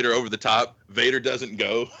clothesline Vader over the top. Vader doesn't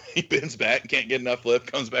go. He bends back, can't get enough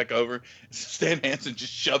lift, comes back over. Stan Hansen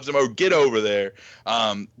just shoves him over. Get over there.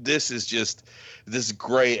 This is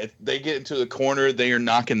great. They get into the corner. They are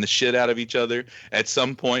knocking the shit out of each other. At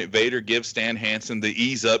some point, Vader gives Stan Hansen the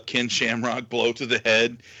ease up Ken Shamrock blow to the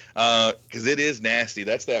head because it is nasty.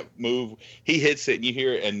 That's that move. He hits it, and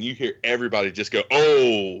you hear everybody just go,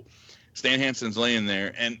 oh. Stan Hansen's laying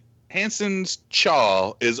there, and Hansen's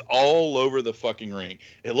chaw is all over the fucking ring.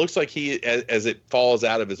 It looks like as it falls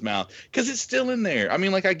out of his mouth because it's still in there. I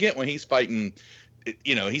mean, I get when he's fighting,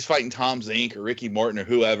 he's fighting Tom Zink or Ricky Morton or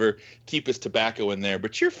whoever, keep his tobacco in there.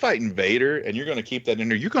 But you're fighting Vader, and you're going to keep that in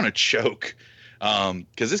there. You're going to choke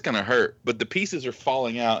because it's going to hurt. But the pieces are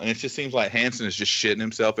falling out, and it just seems like Hansen is just shitting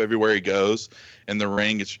himself everywhere he goes in the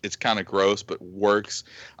ring. It's kind of gross, but works.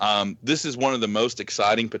 This is one of the most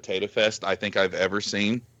exciting potato fest I think I've ever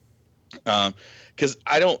seen. Because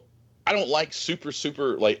I don't like super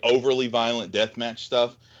overly violent deathmatch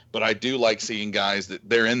stuff, but I do like seeing guys that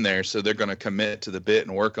they're in there, so they're going to commit to the bit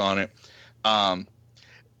and work on it.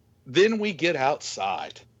 Then we get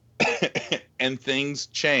outside, and things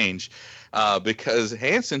change because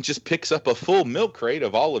Hansen just picks up a full milk crate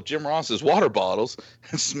of all of Jim Ross's water bottles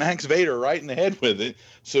and smacks Vader right in the head with it.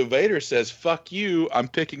 So Vader says, "Fuck you! I'm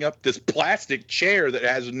picking up this plastic chair that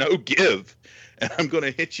has no give, and I'm going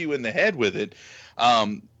to hit you in the head with it."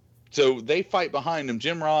 So they fight behind him.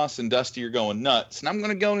 Jim Ross and Dusty are going nuts. And I'm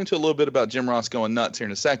going to go into a little bit about Jim Ross going nuts here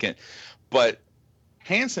in a second. But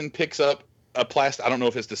Hansen picks up a plastic, I don't know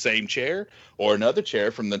if it's the same chair or another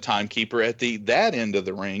chair from the timekeeper at that end of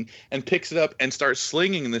the ring, and picks it up and starts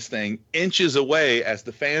slinging this thing inches away as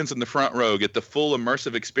the fans in the front row get the full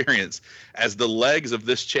immersive experience as the legs of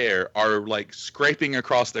this chair are like scraping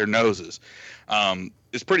across their noses.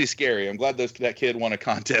 It's pretty scary. I'm glad that kid won a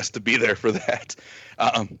contest to be there for that.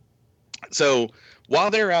 So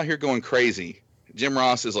while they're out here going crazy, Jim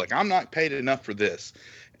Ross is like, I'm not paid enough for this.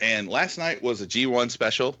 And last night was a G1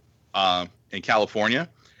 special in California.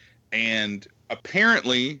 And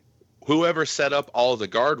apparently, whoever set up all the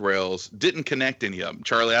guardrails didn't connect any of them.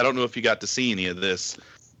 Charlie, I don't know if you got to see any of this.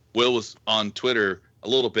 Will was on Twitter a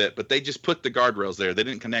little bit, but they just put the guardrails there. They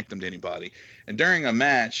didn't connect them to anybody. And during a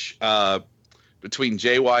match between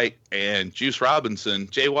Jay White and Juice Robinson,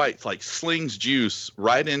 Jay White like slings Juice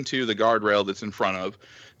right into the guardrail that's in front of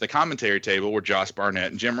the commentary table where Josh Barnett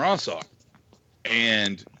and Jim Ross are.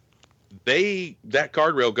 And that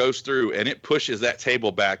guardrail goes through and it pushes that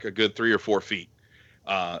table back a good 3 or 4 feet.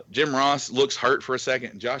 Jim Ross looks hurt for a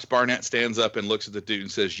second. Josh Barnett stands up and looks at the dude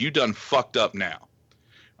and says, "You done fucked up now."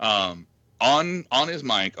 On his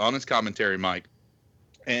mic, on his commentary mic.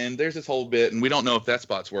 And there's this whole bit, and we don't know if that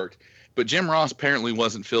spot's worked, but Jim Ross apparently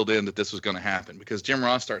wasn't filled in that this was going to happen, because Jim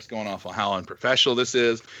Ross starts going off on how unprofessional this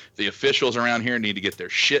is. The officials around here need to get their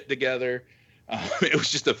shit together. It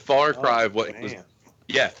was just a far cry of what it was.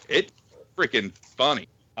 Yeah, it's freaking funny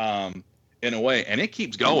in a way, and it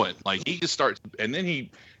keeps going. Like, he just starts, and then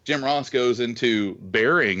Jim Ross goes into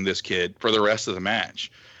burying this kid for the rest of the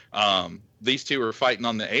match. These two are fighting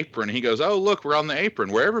on the apron. He goes, "Oh, look, we're on the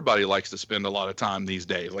apron," where everybody likes to spend a lot of time these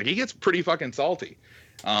days. Like, he gets pretty fucking salty.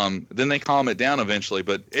 Then they calm it down eventually,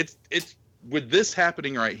 but it's with this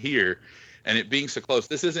happening right here and it being so close.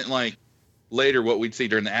 This isn't like later what we'd see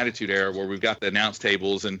during the Attitude Era where we've got the announce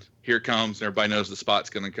tables and here it comes and everybody knows the spot's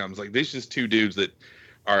going to come. It's like, these just two dudes that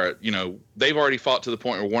are, they've already fought to the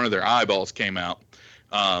point where one of their eyeballs came out.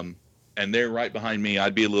 And they're right behind me.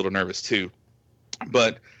 I'd be a little nervous too.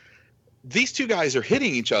 But these two guys are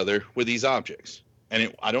hitting each other with these objects.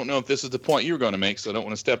 And I don't know if this is the point you were going to make, so I don't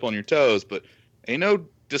want to step on your toes, but ain't no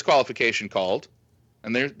disqualification called.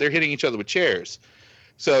 And they're hitting each other with chairs.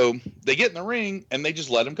 So they get in the ring and they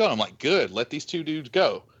just let them go. I'm like, good, let these two dudes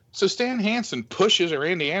go. So Stan Hansen pushes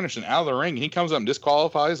Randy Anderson out of the ring and he comes up and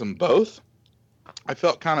disqualifies them both. I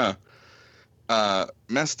felt kind of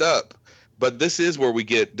messed up. But this is where we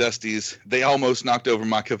get Dusty's, "They almost knocked over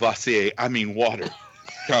my Cavassier, I mean water,"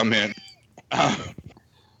 comment.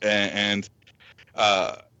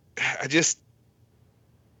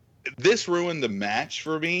 This ruined the match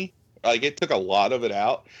for me. Like, it took a lot of it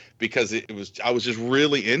out because I was just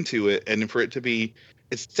really into it, and for it to be,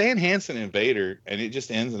 it's Stan Hansen and Vader, and it just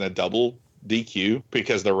ends in a double DQ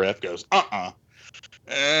because the ref goes, I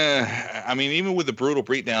mean, even with the brutal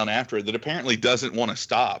beatdown after it, that apparently doesn't want to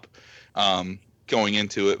stop going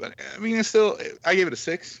into it. But I mean, I gave it a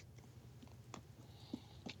 6.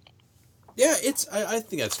 Yeah, I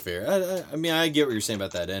think that's fair. I mean, I get what you're saying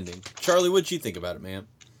about that ending. Charlie, what'd you think about it, man?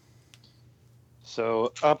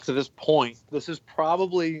 So up to this point, this has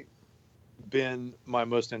probably been my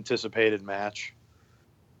most anticipated match.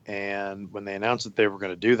 And when they announced that they were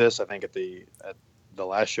going to do this, I think at the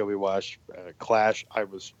last show we watched, Clash, I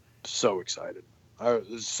was so excited. I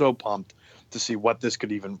was so pumped to see what this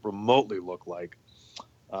could even remotely look like.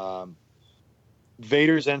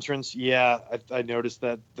 Vader's entrance, yeah, I noticed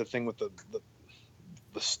that the thing with the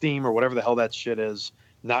steam or whatever the hell that shit is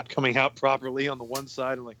not coming out properly on the one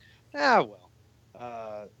side. I'm like, well.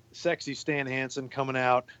 Sexy Stan Hansen coming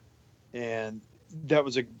out, and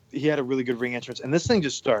he had a really good ring entrance. And this thing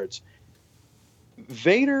just starts.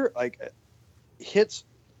 Vader hits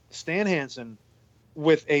Stan Hansen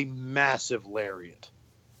with a massive lariat.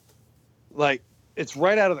 Like, it's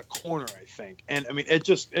right out of the corner, I think. And I mean,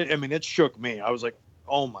 it shook me. I was like,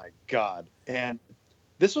 oh my God. And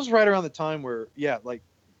this was right around the time where,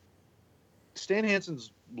 Stan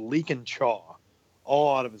Hansen's leaking chaw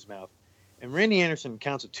all out of his mouth. And Randy Anderson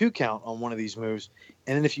counts a 2 count on one of these moves.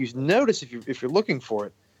 And then if you notice, if you're looking for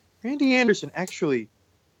it, Randy Anderson actually,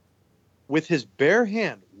 with his bare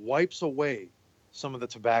hand, wipes away some of the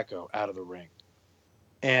tobacco out of the ring.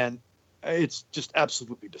 And it's just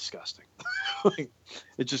absolutely disgusting.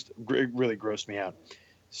 It really grossed me out.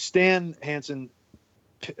 Stan Hansen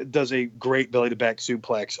does a great belly-to-back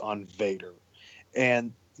suplex on Vader.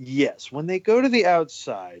 And yes, when they go to the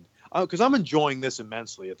outside, because I'm enjoying this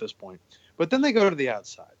immensely at this point, but then they go to the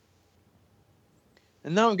outside.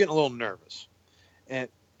 And now I'm getting a little nervous. And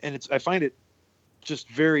I find it just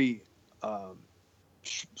very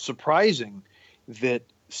surprising that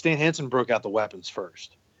Stan Hansen broke out the weapons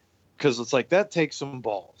first. because it's like that takes some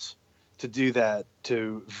balls to do that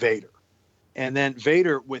to Vader. And then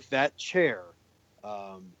Vader with that chair,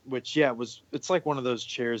 which it's like one of those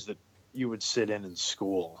chairs that you would sit in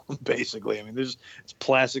school, basically. I mean, it's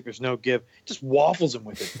plastic, there's no give, just waffles him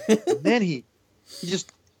with it. And then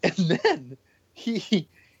he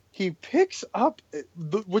picks up,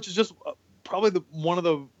 which is just probably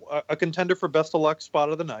a contender for best of luck spot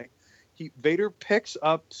of the night. Vader picks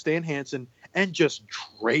up Stan Hansen and just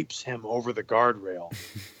drapes him over the guardrail.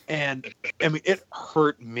 And I mean, it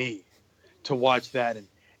hurt me to watch that.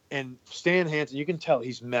 And Stan Hansen, you can tell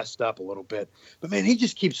he's messed up a little bit, but man, he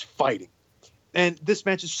just keeps fighting. And this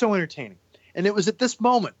match is so entertaining. And it was at this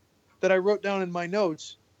moment that I wrote down in my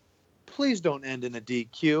notes, please don't end in a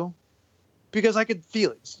DQ, because I could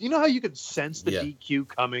feel it. You know how you could sense the DQ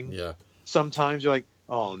coming? Yeah. Sometimes you're like,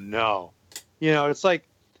 oh no. You know, it's like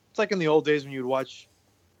in the old days when you'd watch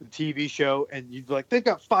the TV show and you'd be like, they've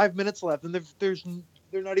got 5 minutes left and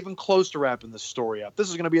they're not even close to wrapping this story up. This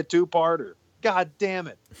is going to be a 2-parter. God damn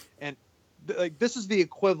it. And like, this is the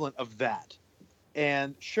equivalent of that.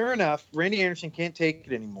 And sure enough, Randy Anderson can't take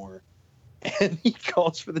it anymore. And he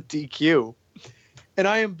calls for the DQ. And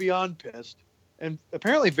I am beyond pissed. And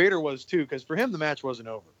apparently Vader was too, because for him, the match wasn't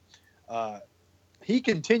over. He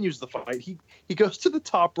continues the fight. He goes to the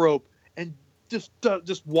top rope and just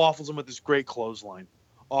waffles him with this great clothesline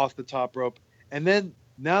off the top rope. And then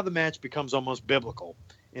now the match becomes almost biblical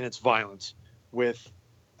in its violence with,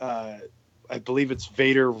 I believe it's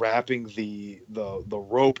Vader wrapping the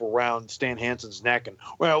rope around Stan Hansen's neck. And,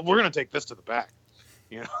 well, we're going to take this to the back.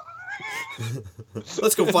 You know,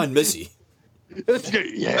 let's go find Missy.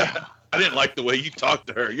 Yeah. I didn't like the way you talked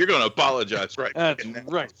to her. You're going to apologize, right? That's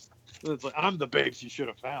right. It's like, I'm the babes you should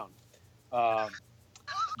have found.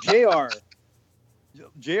 JR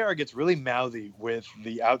gets really mouthy with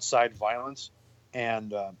the outside violence.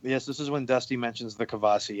 And yes, this is when Dusty mentions the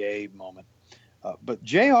Cavassier moment. But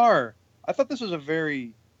JR, I thought this was a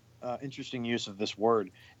very interesting use of this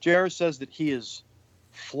word. JR says that he is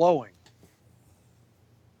flowing.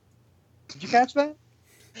 Did you catch that?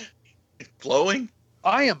 Flowing?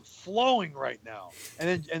 I am flowing right now.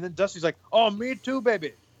 And then Dusty's like, oh, me too,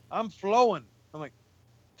 baby. I'm flowing. I'm like,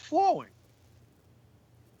 flowing?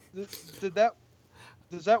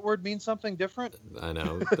 Does that word mean something different? I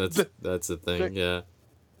know. That's the thing, yeah.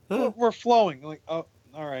 We're flowing. Like, oh,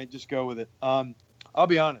 all right, just go with it. I'll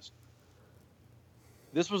be honest.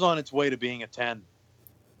 This was on its way to being a 10.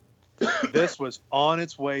 This was on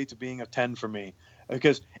its way to being a 10 for me.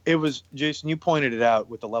 Because it was, Jason, you pointed it out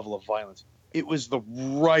with the level of violence. It was the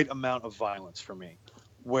right amount of violence for me.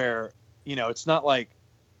 Where, you know, it's not like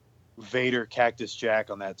Vader Cactus Jack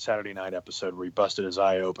on that Saturday night episode where he busted his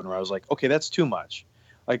eye open, where I was like, okay, that's too much.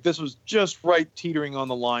 Like, this was just right teetering on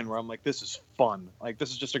the line where I'm like, this is fun. Like,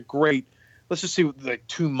 this is just a great, let's just see like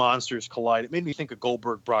two monsters collide. It made me think of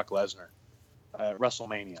Goldberg Brock Lesnar at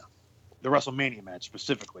WrestleMania. The WrestleMania match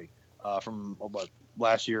specifically from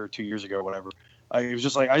last year or 2 years ago or whatever. It was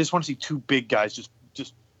just like, I just want to see two big guys just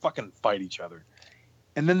fucking fight each other.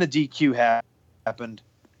 And then the DQ happened,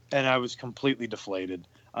 and I was completely deflated.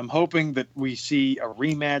 I'm hoping that we see a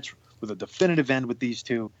rematch with a definitive end with these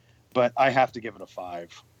two, but I have to give it a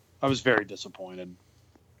 5. I was very disappointed.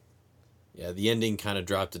 Yeah, the ending kind of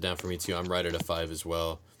dropped it down for me too. I'm right at a 5 as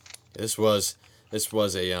well. This was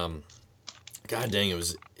a god dang,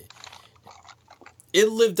 it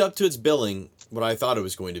lived up to its billing, what I thought it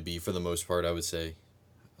was going to be for the most part, I would say.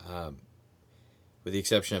 With the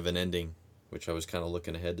exception of an ending, which I was kind of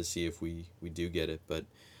looking ahead to see if we do get it, but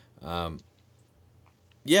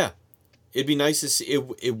yeah, it'd be nice to see.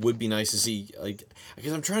 It would be nice to see, like,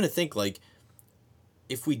 because I'm trying to think, like,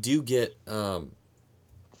 if we do get, because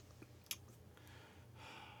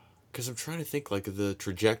I'm trying to think, like, the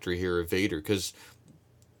trajectory here of Vader, because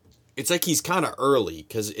it's like he's kind of early,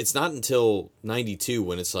 because it's not until 92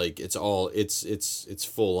 when it's like it's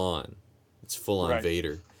full on, right.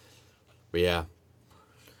 Vader. But yeah,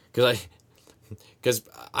 because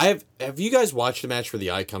have you guys watched a match where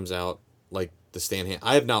the eye comes out, like the Stan Hand?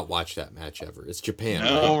 I have not watched that match ever. It's Japan.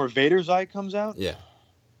 No. Right? Where Vader's eye comes out? Yeah.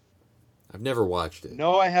 I've never watched it.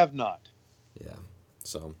 No, I have not. Yeah.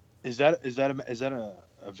 So. Is that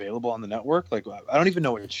available on the network? Like, I don't even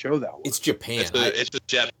know what show that was. It's Japan. It's a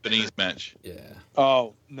Japanese match. Yeah.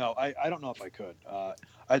 Oh no, I don't know if I could.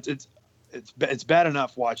 It's bad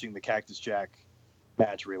enough watching the Cactus Jack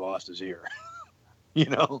match where he lost his ear. You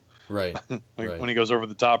know. Right. Like, when he goes over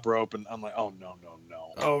the top rope, and I'm like, oh no.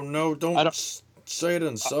 Oh no! Don't say it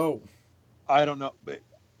and so. I don't know. But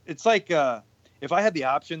it's like if I had the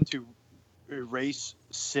option to erase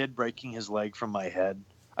Sid breaking his leg from my head,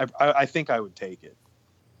 I think I would take it.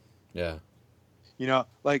 Yeah. You know,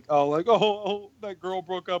 that girl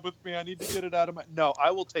broke up with me. I need to get it out of my. No,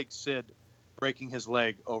 I will take Sid breaking his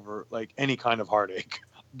leg over like any kind of heartache.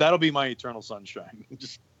 That'll be my eternal sunshine.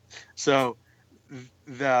 Just so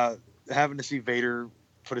the having to see Vader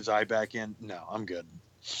put his eye back in. No, I'm good.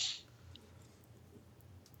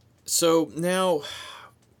 So now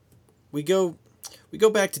we go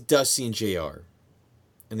back to Dusty and JR,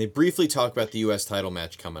 and they briefly talk about the U.S. title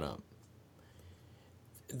match coming up.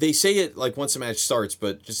 They say it like once the match starts,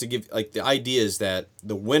 but just to give like the idea is that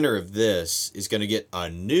the winner of this is going to get a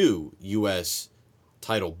new U.S.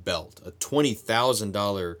 title belt, a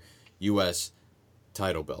 $20,000 U.S.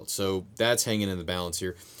 title belt. So that's hanging in the balance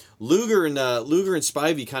here. Luger and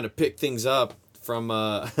Spivey kind of picked things up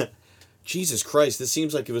from Jesus Christ. This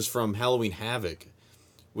seems like it was from Halloween Havoc.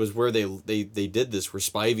 Was where they did this, where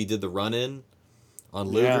Spivey did the run in on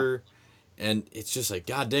Luger. Yeah. And it's just like,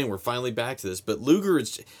 God dang, we're finally back to this. But Luger,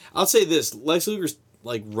 I'll say this, Lex Luger's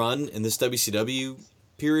like run in this WCW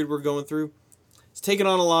period we're going through, he's taking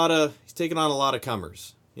on a lot of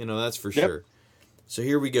comers. You know, that's for sure. So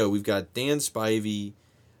here we go. We've got Dan Spivey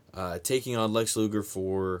taking on Lex Luger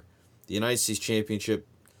for the United States Championship.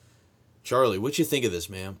 Charlie, what you think of this,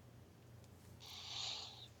 man?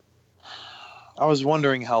 I was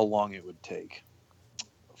wondering how long it would take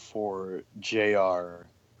for JR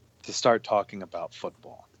to start talking about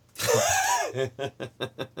football.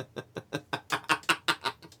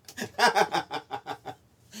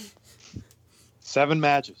 7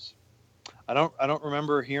 matches. I don't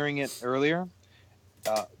remember hearing it earlier,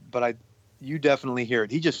 but you definitely hear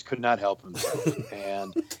it. He just could not help himself,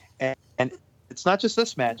 and it's not just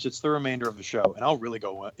this match; it's the remainder of the show. And I'll really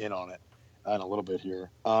go in on it in a little bit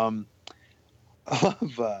here. Man,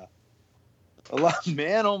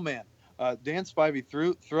 oh man. Dan Spivey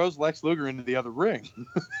throws Lex Luger into the other ring.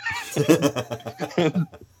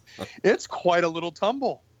 It's quite a little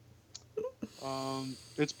tumble.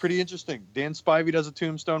 It's pretty interesting. Dan Spivey does a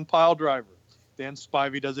tombstone pile driver. Dan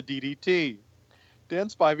Spivey does a DDT. Dan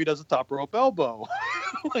Spivey does a top rope elbow.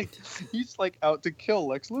 He's like out to kill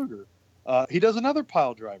Lex Luger. He does another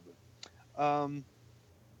pile driver.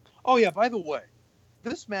 Oh yeah, by the way,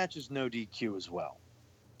 this match is no DQ as well.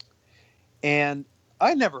 And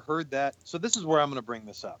I never heard that, so this is where I'm going to bring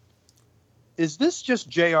this up. Is this just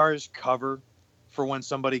JR's cover for when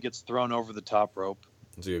somebody gets thrown over the top rope?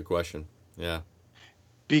 That's a good question. Yeah.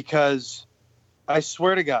 Because I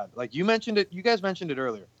swear to God, like you guys mentioned it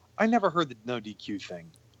earlier. I never heard the no DQ thing,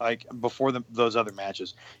 like before those other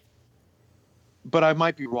matches. But I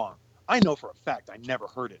might be wrong. I know for a fact I never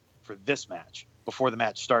heard it for this match before the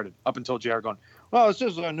match started, up until JR going, well, it's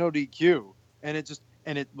just a no DQ.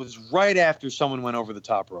 And it was right after someone went over the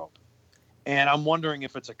top rope. And I'm wondering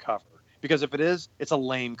if it's a cover. Because if it is, it's a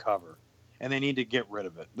lame cover. And they need to get rid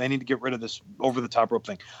of it. They need to get rid of this over the top rope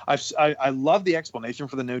thing. I love the explanation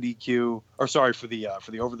for the no DQ, or sorry, for the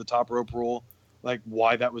over the top rope rule, like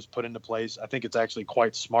why that was put into place. I think it's actually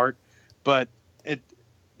quite smart. But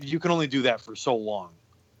you can only do that for so long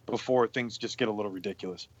before things just get a little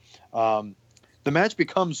ridiculous. The match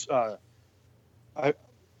becomes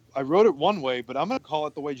I wrote it one way, but I'm going to call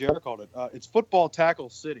it the way JR called it. It's Football Tackle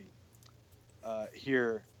City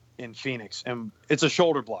here in Phoenix, and it's a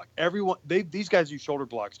shoulder block. These guys use shoulder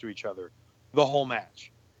blocks to each other the whole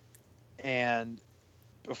match. And,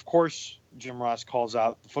 of course, Jim Ross calls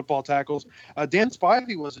out the football tackles. Dan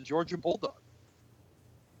Spivey was a Georgia Bulldog.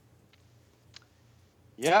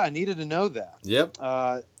 Yeah, I needed to know that. Yep.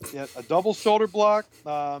 A double shoulder block.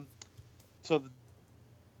 So the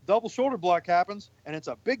double shoulder block happens, and it's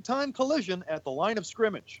a big-time collision at the line of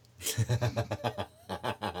scrimmage.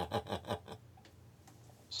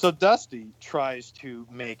 So Dusty tries to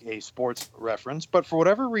make a sports reference, but for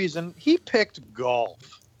whatever reason, he picked golf.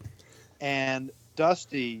 And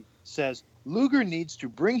Dusty says, Luger needs to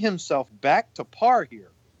bring himself back to par here,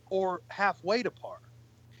 or halfway to par.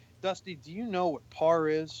 Dusty, do you know what par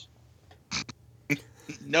is?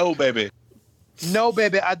 No, baby. No,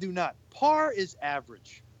 baby, I do not. Par is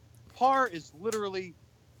average. Par is literally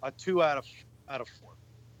a 2 out of 4.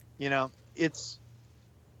 You know, he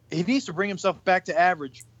needs to bring himself back to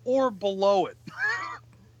average or below it.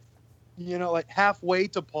 You know, like halfway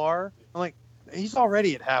to par. I'm like, he's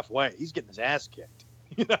already at halfway. He's getting his ass kicked.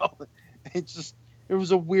 You know, it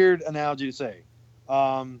was a weird analogy to say.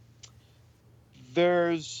 So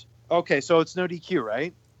it's no DQ,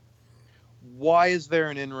 right? Why is there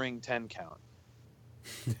an in-ring 10 count?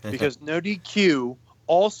 Because no DQ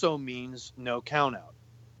also means no count out.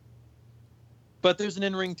 But there's an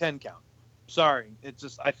in-ring 10 count. Sorry.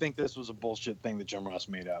 I think this was a bullshit thing that Jim Ross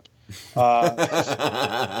made up.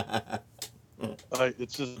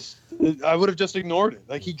 It's just I would have just ignored it.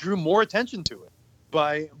 Like he drew more attention to it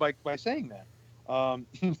by saying that.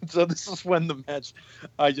 So this is when the match,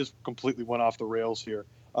 I just completely went off the rails here.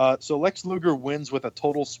 So Lex Luger wins with a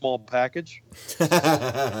total small package.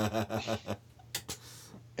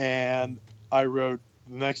 And I wrote,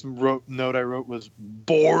 the next note I wrote was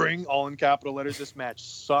boring, all in capital letters. This match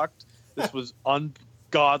sucked. This was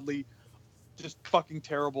ungodly, just fucking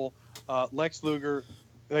terrible. Lex Luger,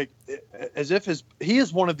 like, as if he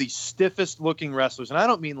is one of the stiffest looking wrestlers. And I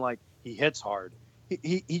don't mean like he hits hard.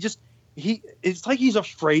 It's like he's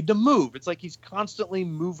afraid to move. It's like he's constantly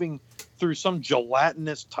moving through some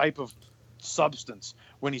gelatinous type of substance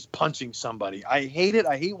when he's punching somebody. I hate it.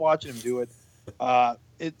 I hate watching him do it.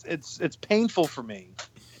 It's painful for me.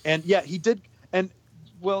 And yeah, he did. And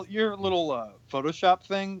well, your little Photoshop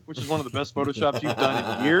thing, which is one of the best Photoshops you've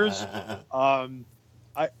done in years.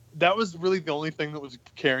 That was really the only thing that was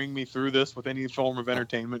carrying me through this with any form of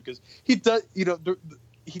entertainment, because he does,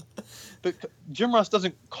 Jim Ross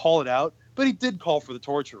doesn't call it out, but he did call for the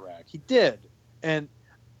torture rack. He did, and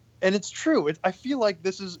it's true. I feel like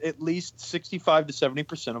this is at least 65 to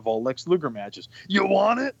 70% of all Lex Luger matches. You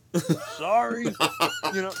want it? Sorry,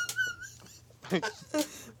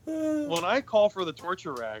 When I call for the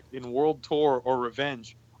torture rack in World Tour or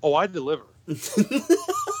Revenge, I deliver.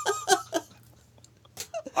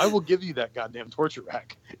 I will give you that goddamn torture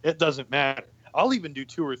rack. It doesn't matter. I'll even do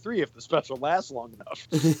 2 or 3 if the special lasts long enough.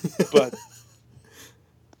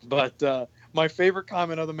 But my favorite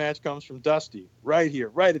comment of the match comes from Dusty right here,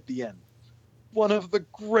 right at the end. One of the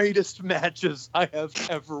greatest matches I have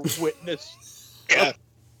ever witnessed. Yeah.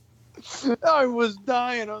 I was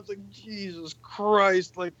dying. I was like, Jesus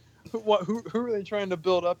Christ! Like, who are they trying to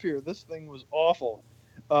build up here? This thing was awful.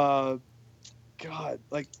 God,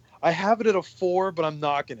 like. I have it at a 4, but I'm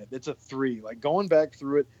knocking it. It's a 3. Like, going back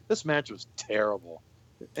through it, this match was terrible.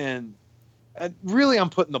 And really,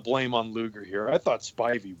 I'm putting the blame on Luger here. I thought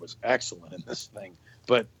Spivey was excellent in this thing.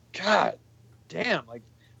 But, God damn, like,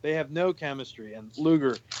 they have no chemistry. And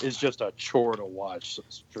Luger is just a chore to watch.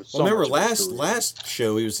 Remember, last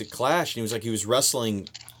show, he was at Clash, and he was like, he was wrestling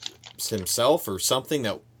himself or something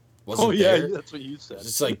that wasn't there. That's what you said.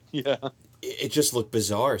 It's like, yeah. It just looked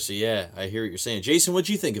bizarre. So, yeah, I hear what you're saying. Jason, what'd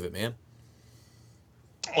you think of it, man?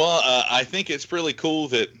 Well, I think it's really cool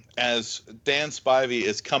that as Dan Spivey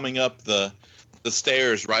is coming up the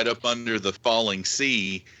stairs right up under the falling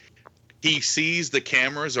sea, he sees the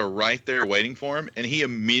cameras are right there waiting for him, and he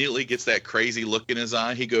immediately gets that crazy look in his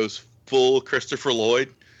eye. He goes full Christopher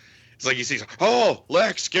Lloyd. It's like he sees, oh,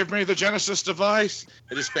 Lex, give me the Genesis device.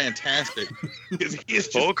 It is fantastic. He is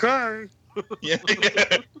just, Okay. Yeah.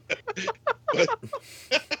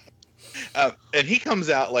 And he comes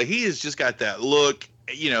out like he has just got that look,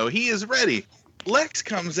 he is ready. Lex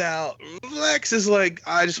comes out. Lex is like,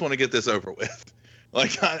 I just want to get this over with.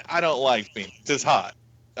 Like, I don't like Phoenix. It's hot.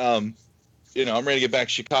 I'm ready to get back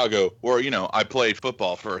to Chicago, where, I played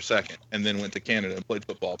football for a second and then went to Canada and played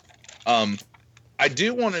football. I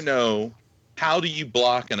do want to know, how do you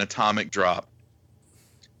block an atomic drop?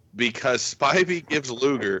 Because Spivey gives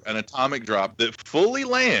Luger an atomic drop that fully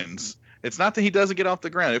lands. It's not that he doesn't get off the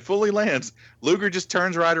ground. It fully lands. Luger just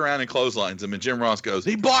turns right around and clotheslines him, and Jim Ross goes,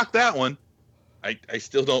 he blocked that one. I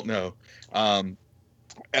still don't know.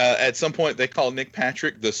 At some point, they call Nick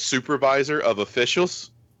Patrick the supervisor of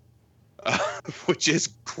officials, which is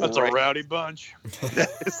great. That's a rowdy bunch.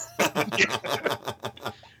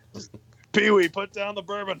 Pee-wee, put down the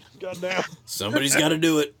bourbon. Goddamn. Somebody's got to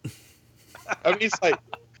do it. I mean, it's like,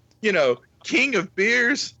 king of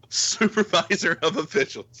beers, supervisor of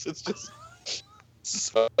officials. It's just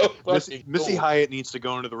so Missy Hyatt needs to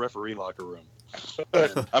go into the referee locker room.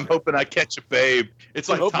 I'm hoping I catch a babe. It's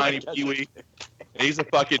like Tiny Pee-wee. He's a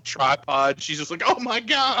fucking tripod. She's just like, oh my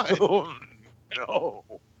God. Oh, no.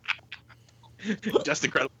 Just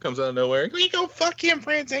Incredible comes out of nowhere. We go fuck him,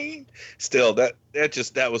 Francine. Still, that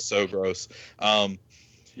was so gross.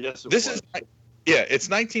 Yes, it's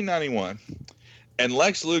 1991, and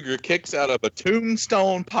Lex Luger kicks out of a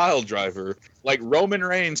tombstone pile driver like Roman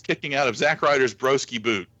Reigns kicking out of Zack Ryder's broski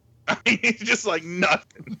boot. I mean, it's just like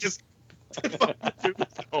nothing. Just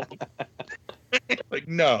tombstone. Like,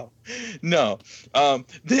 no.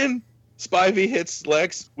 Then Spivey hits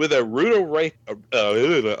Lex with a rude awakening,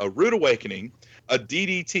 a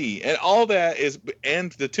DDT, and all that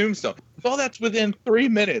and the tombstone. All that's within 3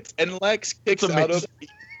 minutes, and Lex kicks out of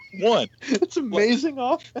one. It's amazing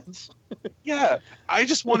offense. Yeah, I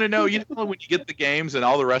just want to know, when you get the games and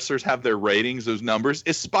all the wrestlers have their ratings, those numbers,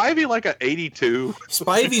 is Spivey like a 82?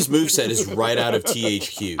 Spivey's moveset is right out of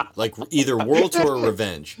THQ, like either World Tour or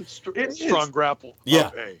Revenge. Strong grapple. Yeah.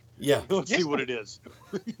 Okay. Yeah. Let's see what it is.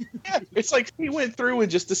 Yeah, it's like he went through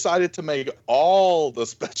and just decided to make all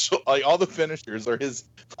the all the finishers are his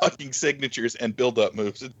fucking signatures and build-up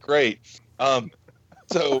moves. It's great.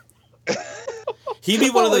 So He'd be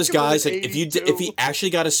one of Like those it was guys. an Like if 82. he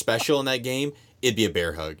actually got a special in that game, it'd be a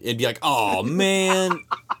bear hug. It'd be like, oh man,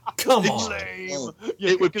 come on. Lame.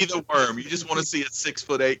 Yeah, it would be because the worm. You just want to see a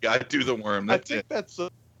 6'8" guy do the worm. I That's think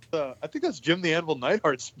it. that's Jim the Anvil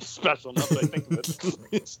Neidhart's special. Now that I think of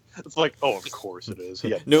it, it's like, oh, of course it is.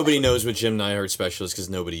 Yeah, Nobody knows what Jim Neidhart's special is because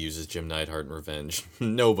nobody uses Jim Neidhart in Revenge.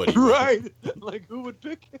 Nobody. right. Like who would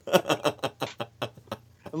pick him?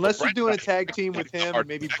 Unless you're doing a tag team with him and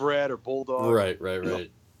maybe Brad or Bulldog. Right.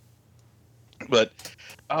 But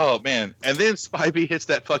oh man, and then Spivey hits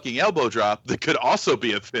that fucking elbow drop that could also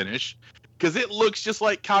be a finish because it looks just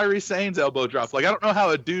like Kairi Sane's elbow drop. Like I don't know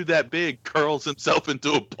how a dude that big curls himself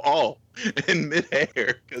into a ball in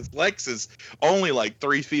midair because Lex is only like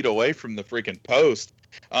 3 feet away from the freaking post.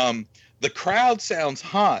 The crowd sounds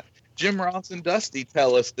hot. Jim Ross and Dusty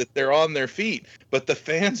tell us that they're on their feet, but the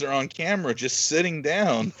fans are on camera just sitting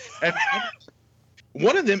down. And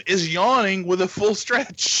one of them is yawning with a full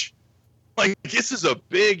stretch. Like, this is a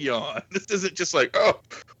big yawn. This isn't just like, oh,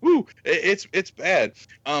 woo, it's bad.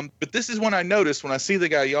 But this is when I noticed, when I see the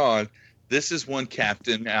guy yawn, this is when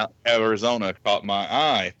Captain Arizona caught my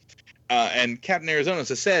eye. And Captain Arizona, as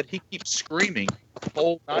I said, he keeps screaming the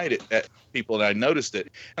whole night at people, and I noticed it.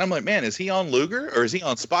 And I'm like, man, is he on Luger or is he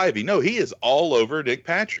on Spivey? No, he is all over Nick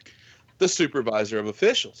Patrick, the supervisor of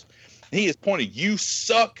officials. He is pointing, you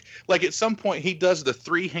suck. Like at some point, he does the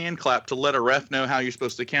 3 hand clap to let a ref know how you're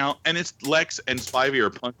supposed to count, and it's Lex and Spivey are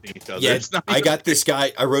punching each other. Yeah, It's not I even- got this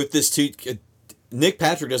guy. I wrote this too. Nick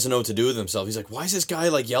Patrick doesn't know what to do with himself. He's like, why is this guy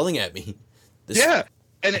like yelling at me? Yeah.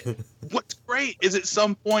 And what's great is at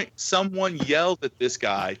some point someone yelled at this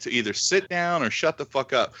guy to either sit down or shut the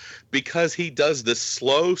fuck up because he does this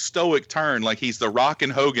slow stoic turn like he's the Rock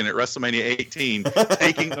and Hogan at WrestleMania 18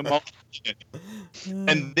 taking the moment.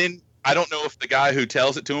 And then I don't know if the guy who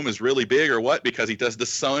tells it to him is really big or what because he does the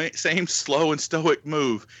same slow and stoic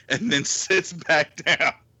move and then sits back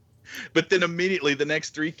down. But then immediately the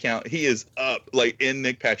next 3 count, he is up like in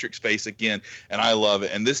Nick Patrick's face again, and I love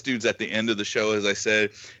it. And this dude's at the end of the show, as I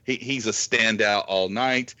said, he's a standout all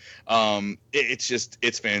night.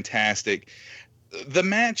 It's fantastic. The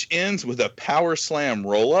match ends with a power slam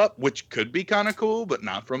roll up, which could be kind of cool, but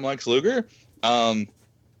not from Lex Luger. And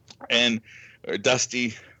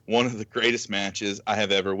Dusty, one of the greatest matches I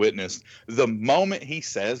have ever witnessed. The moment he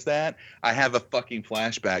says that, I have a fucking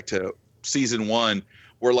flashback to season 1.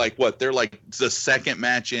 We're like, what? They're like the second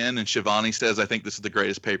match in, and Shivani says, I think this is the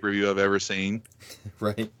greatest pay-per-view I've ever seen.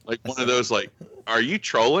 Right. Like one of those, like, are you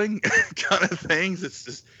trolling kind of things? It's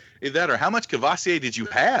just either that or how much Cavassier did you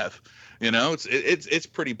have? You know, it's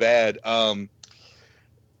pretty bad.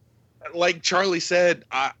 Like Charlie said,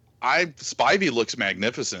 Spivey looks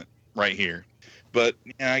magnificent right here. But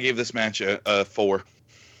yeah, I gave this match a 4.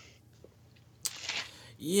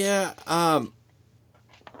 Yeah,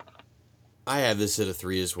 I have this at a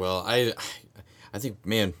 3 as well. I think,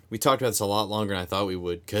 man, we talked about this a lot longer than I thought we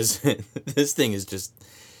would because this thing is just,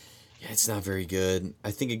 yeah, it's not very good.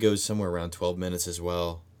 I think it goes somewhere around 12 minutes as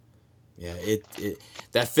well. Yeah,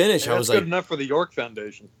 that finish, I was like, that's good enough for the York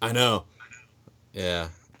Foundation. I know. Yeah,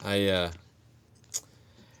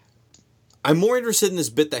 I'm more interested in this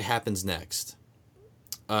bit that happens next.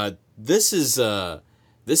 This is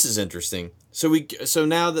interesting. So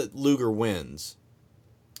now that Luger wins,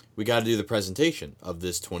 we got to do the presentation of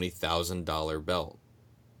this $20,000 belt.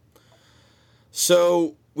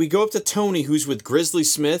 So we go up to Tony, who's with Grizzly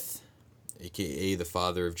Smith, a.k.a. the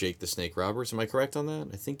father of Jake the Snake Roberts. Am I correct on that?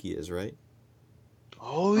 I think he is, right?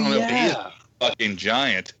 Oh, I don't know if he is yeah. a fucking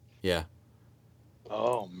giant. Yeah.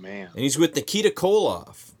 Oh, man. And he's with Nikita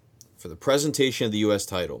Koloff for the presentation of the U.S.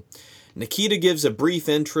 title. Nikita gives a brief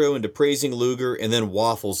intro into praising Luger and then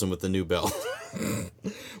waffles him with the new belt.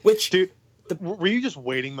 Which, Dude, were you just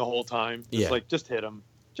waiting the whole time? Just Yeah. like, just hit him.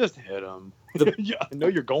 Just hit him. The- Yeah, I know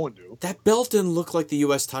you're going to. that belt didn't look like the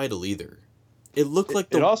U.S. title either. It looked like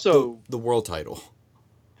It also- the world title.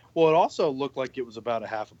 Well, it also looked like it was about a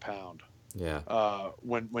half a pound Yeah.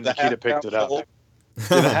 when The Nikita picked it up. half-pound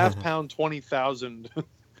Did a half pound,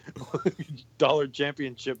 $20,000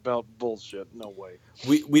 championship belt bullshit. No way.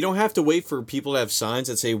 We don't have to wait for people to have signs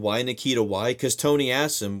that say, why Nikita, why? Because Tony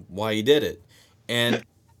asks him why he did it. And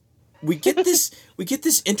we get this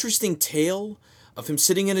interesting tale of him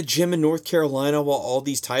sitting in a gym in North Carolina while all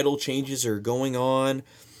these title changes are going on.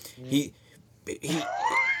 He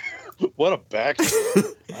What a back.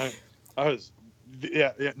 I was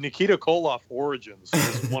Yeah, Nikita Koloff origins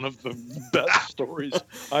is one of the best stories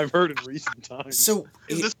I've heard in recent times. So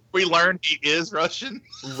Is this we learned he is Russian?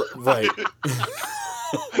 right.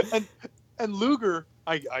 and Luger,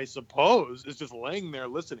 I suppose, is just laying there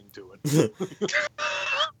listening to it.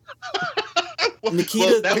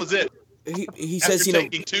 Nikita, that was it. He says, you know,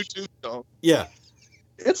 taking two tombstones. Yeah.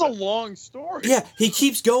 It's a long story. Yeah, he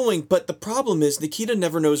keeps going, but the problem is Nikita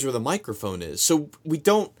never knows where the microphone is. So we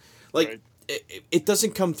don't, like, Right. it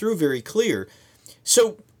doesn't come through very clear.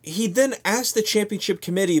 So he then asked the championship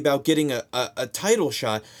committee about getting a title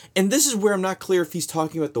shot. And this is where I'm not clear if he's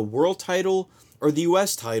talking about the world title or the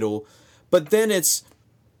U.S. title. But then it's,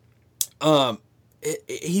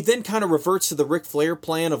 he then kind of reverts to the Ric Flair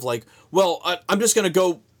plan of like, well, I'm just going to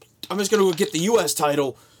go get the U.S.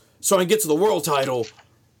 title so I can get to the world title.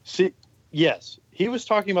 See, yes, he was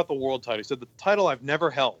talking about the world title. He said the title I've never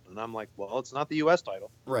held, and I'm like, well, it's not the U.S. title,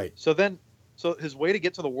 Right. So his way to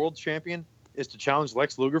get to the world champion is to challenge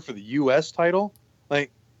Lex Luger for the U.S. title.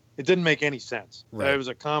 Like, it didn't make any sense. Right. It was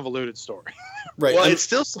a convoluted story. Right. Well, it's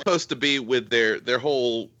still supposed to be with their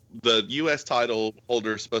whole. The U.S. title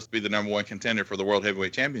holder is supposed to be the number one contender for the World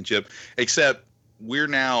Heavyweight Championship, except we're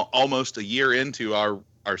now almost a year into our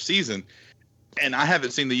season, and I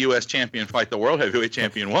haven't seen the U.S. champion fight the World Heavyweight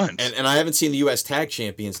Champion once. And I haven't seen the U.S. Tag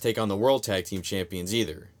Champions take on the World Tag Team Champions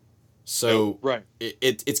either. So Right.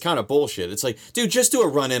 it's kind of bullshit. It's like, dude, just do a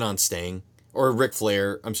run-in on Sting. Or Ric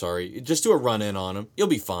Flair. I'm sorry. Just do a run-in on him. You'll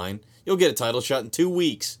be fine. You'll get a title shot in 2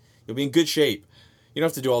 weeks. You'll be in good shape. You don't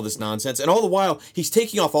have to do all this nonsense. And all the while, he's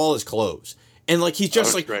taking off all his clothes. And like he's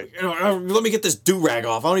just like, great. you know, let me get this do-rag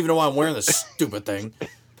off. I don't even know why I'm wearing this stupid thing.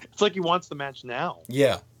 It's like he wants the match now.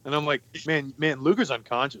 Yeah. And I'm like, man, Luger's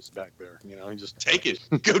unconscious back there. You know, he just Take it.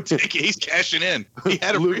 Go take it. He's cashing in. He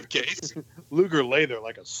had a briefcase. Luger lay there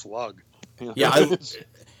like a slug. Yeah.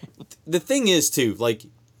 The thing is, too, like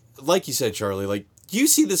you said, Charlie, like, you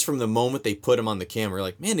see this from the moment they put him on the camera.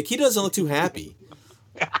 Like, man, Nikita doesn't look too happy.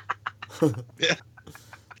 Yeah.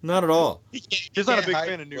 Not at all. He's not a big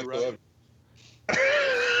fan of New Russia.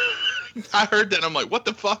 I heard that and I'm like, what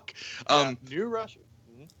the fuck? New Russia.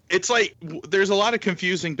 It's like there's a lot of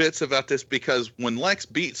confusing bits about this because when Lex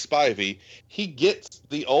beats Spivey, he gets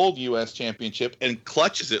the old U.S. championship and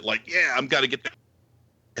clutches it like, yeah, I'm got to get the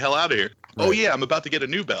hell out of here. Right. Oh, yeah, I'm about to get a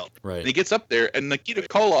new belt. Right. And he gets up there and Nikita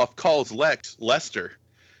Koloff calls Lex Lester.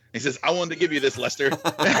 He says, I wanted to give you this, Lester.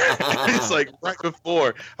 It's like right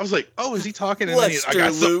before. I was like, oh, is he talking? And then I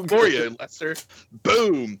got something for you, Lester.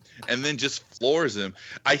 Boom. And then just floors him.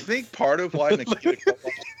 I think part of why Nikita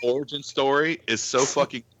Koloff's origin story is so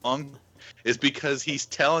fucking long is because he's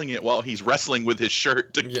telling it while he's wrestling with his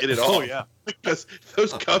shirt to get it off. Oh, yeah. Because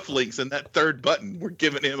those cufflinks and that third button were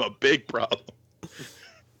giving him a big problem.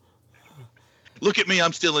 Look at me,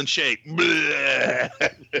 I'm still in shape. It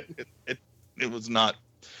was not.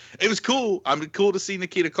 It was cool. I mean, cool to see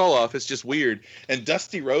Nikita Koloff. It's just weird. And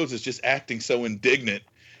Dusty Rhodes is just acting so indignant.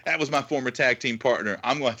 That was my former tag team partner.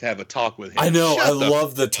 I'm going to have a talk with him. I know. Shut I the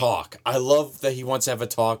love the talk. I love that he wants to have a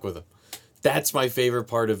talk with him. That's my favorite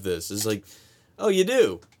part of this. Is like, oh, you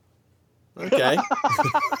do? Okay.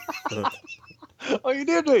 Oh, you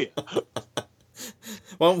did, do you?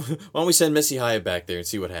 Why don't we send Missy Hyatt back there and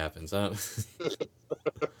see what happens? Huh?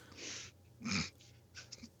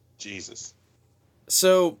 Jesus.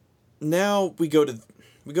 So now we go to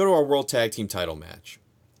our World Tag Team title match.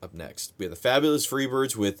 Up next, we have the Fabulous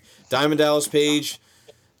Freebirds with Diamond Dallas Page,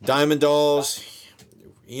 Diamond Dolls.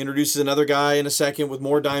 He introduces another guy in a second with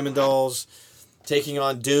more Diamond Dolls, taking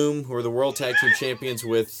on Doom, who are the World Tag Team champions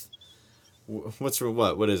with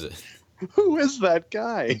what is it? Who is that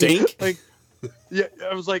guy? Dink? Like, yeah,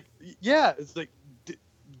 I was like, yeah, it's like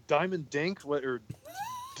Diamond Dink. What? Or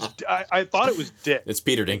I thought it was Dick. It's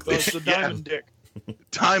Peter So it's Dinklage. the Diamond Dick.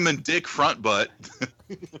 Diamond Dick front butt.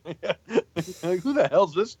 Like, who the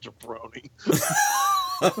hell's this jabroni?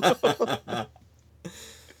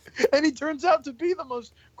 And he turns out to be the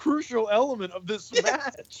most crucial element of this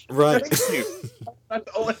match. Right. Thank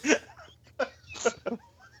you.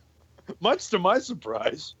 Much to my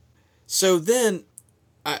surprise. So then,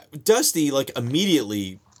 Dusty like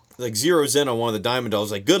immediately like zeroes in on one of the Diamond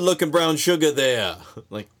Dolls, like, good looking brown sugar there.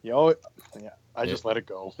 Like, Yeah, I just let it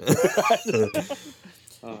go.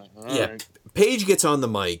 All yeah. right. Paige gets on the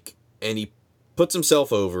mic and he puts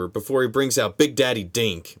himself over before he brings out Big Daddy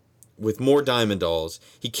Dink with more Diamond Dolls.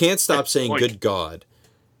 He can't stop saying, good God.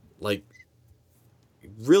 Like,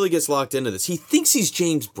 really gets locked into this. He thinks he's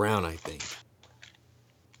James Brown, I think.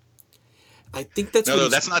 I think that's No,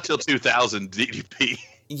 that's not till 2000 DDP.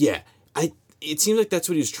 Yeah. It seems like that's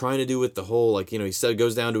what he was trying to do with the whole, like, you know, he said it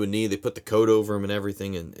goes down to a knee, they put the coat over him and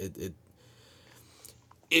everything, and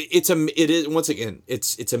it is once again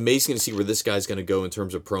it's amazing to see where this guy's going to go in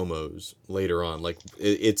terms of promos later on. Like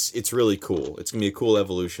it's really cool. It's going to be a cool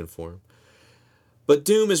evolution for him. But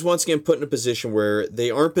Doom is once again put in a position where they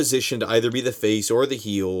aren't positioned to either be the face or the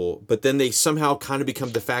heel, but then they somehow kind of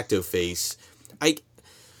become de facto face.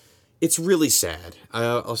 It's really sad.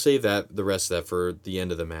 I'll save the rest of that for the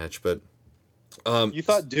end of the match. But you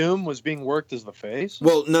thought Doom was being worked as the face?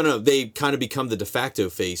 Well, no, they kind of become the de facto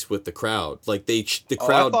face with the crowd. Like the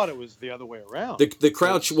crowd. I thought it was the other way around. The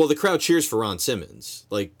crowd. Well, the crowd cheers for Ron Simmons.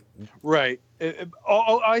 Like right.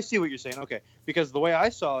 I see what you're saying. Okay, because the way I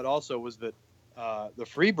saw it also was that the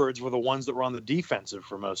Freebirds were the ones that were on the defensive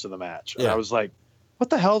for most of the match. And I was like, what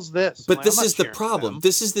the hell's this? But this is the problem.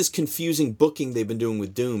 This is this confusing booking they've been doing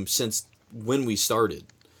with Doom since when we started.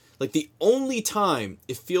 Like the only time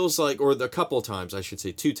it feels like, or a couple of times, I should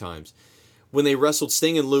say 2 times, when they wrestled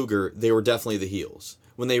Sting and Luger, they were definitely the heels.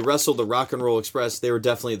 When they wrestled the Rock and Roll Express, they were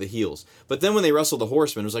definitely the heels. But then when they wrestled the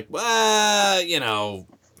Horsemen, it was like, well, you can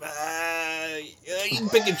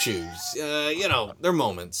pick and choose. They're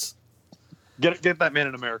moments. Get that man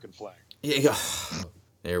an American flag. Yeah.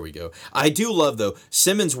 There we go. I do love, though,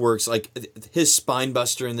 Simmons works, like, his spine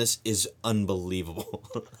buster in this is unbelievable.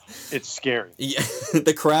 It's scary. Yeah,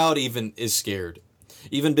 the crowd even is scared.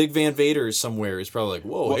 Even Big Van Vader somewhere is probably like,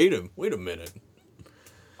 whoa, wait a minute.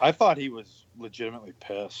 I thought he was legitimately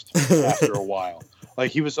pissed after a while.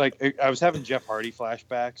 Like, he was like, I was having Jeff Hardy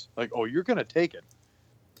flashbacks. Like, oh, you're going to take it.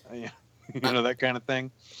 That kind of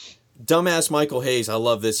thing. Dumbass Michael Hayes, I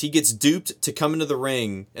love this. He gets duped to come into the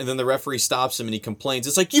ring, and then the referee stops him and he complains.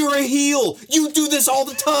 It's like, you're a heel! You do this all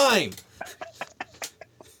the time!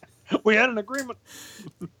 We had an agreement.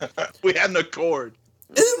 We had an accord.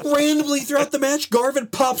 And then randomly throughout the match, Garvin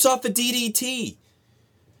pops off a DDT.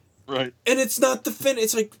 Right. And it's not the finish.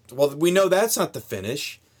 It's like, well, we know that's not the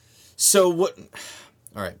finish. So what?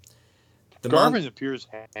 All right. Garvin appears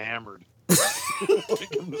hammered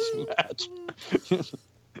like in this match.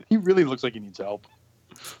 He really looks like he needs help.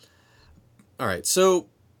 All right, so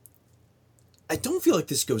I don't feel like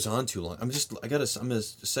this goes on too long. I'm gonna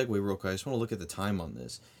segue real quick. I just want to look at the time on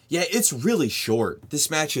this. Yeah, it's really short. This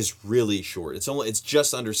match is really short. It's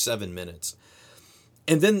just under 7 minutes.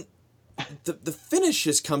 And then the finish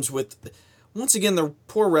just comes with, once again, the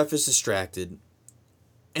poor ref is distracted.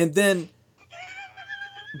 And then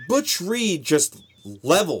Butch Reed just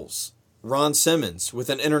levels Ron Simmons with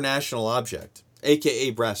an international object,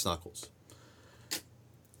 a.k.a. brass knuckles.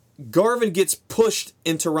 Garvin gets pushed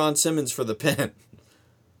into Ron Simmons for the pin.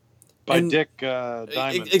 By Dick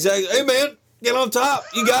Diamond. Exactly. Hey, man, get on top.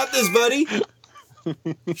 You got this, buddy.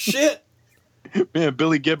 Shit. Man,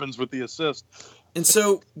 Billy Gibbons with the assist. And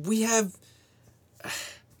so we have...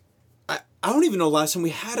 I don't even know the last time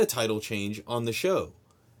we had a title change on the show.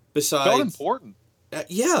 Besides... Felt important.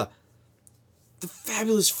 Yeah. The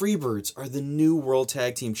Fabulous Freebirds are the new World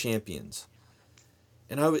Tag Team Champions.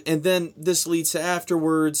 And then this leads to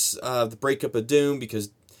afterwards the breakup of Doom because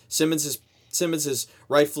Simmons is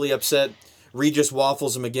rightfully upset. Reed just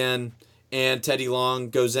waffles him again, and Teddy Long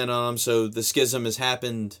goes in on him. So the schism has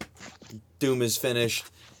happened. Doom is finished,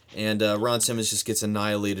 and Ron Simmons just gets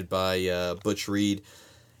annihilated by Butch Reed,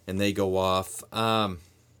 and they go off. I'll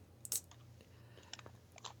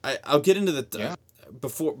get into the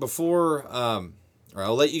before. All right,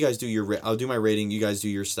 I'll let you guys do I'll do my rating. You guys do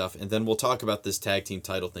your stuff, and then we'll talk about this tag team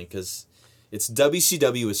title thing because it's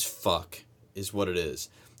WCW as fuck, is what it is.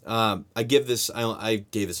 I gave this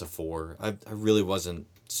a 4. I really wasn't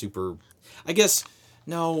super. I guess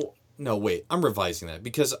no. Wait, I'm revising that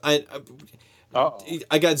because I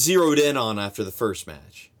got zeroed in on after the first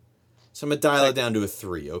match, so I'm gonna dial it down to a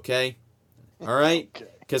 3. Okay, all right,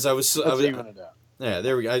 because I was even it out. Yeah,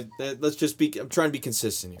 there we go. Let's just be. I'm trying to be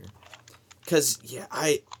consistent here. Because,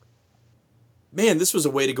 this was a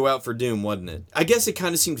way to go out for Doom, wasn't it? I guess it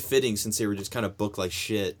kind of seemed fitting since they were just kind of booked like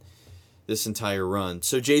shit this entire run.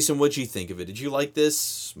 So, Jason, what'd you think of it? Did you like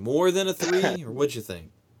this more than a 3, or what'd you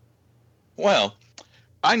think? Well,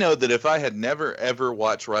 I know that if I had never, ever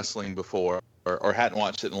watched wrestling before, or hadn't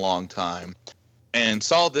watched it in a long time, and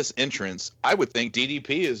saw this entrance, I would think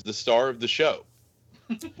DDP is the star of the show.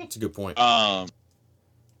 That's a good point.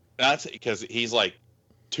 That's because he's like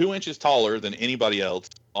 2 inches taller than anybody else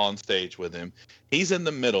on stage with him. He's in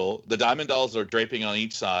the middle. The Diamond Dolls are draping on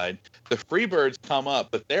each side. The Freebirds come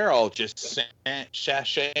up, but they're all just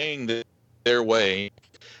sashaying their way.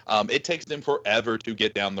 It takes them forever to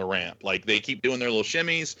get down the ramp. Like, they keep doing their little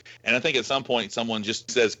shimmies, and I think at some point someone just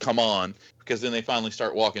says, come on, because then they finally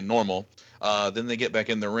start walking normal. Then they get back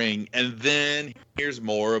in the ring, and then here's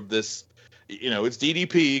more of this, it's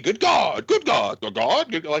DDP, good God,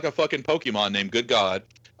 like a fucking Pokemon named Good God.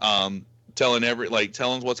 telling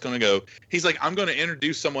what's going to go. He's like, I'm going to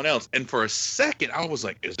introduce someone else. And for a second, I was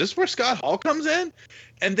like, is this where Scott Hall comes in?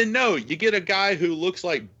 And then no, you get a guy who looks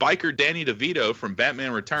like biker Danny DeVito from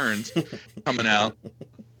Batman Returns coming out,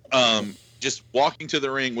 just walking to the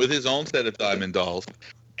ring with his own set of diamond dolls.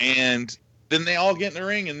 And then they all get in the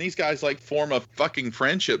ring, and these guys like form a fucking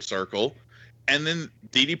friendship circle. And then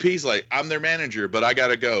DDP's like, I'm their manager, but I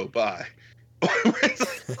gotta go. Bye.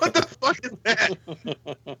 What the fuck is that?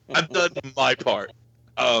 I've done my part.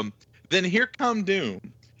 Then here come Doom,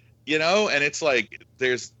 and it's like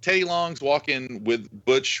there's Teddy Long's walking with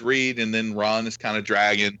Butch Reed, and then Ron is kind of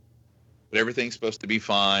dragging, but everything's supposed to be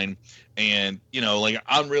fine. And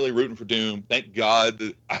I'm really rooting for Doom. Thank God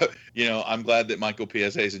that I'm glad that Michael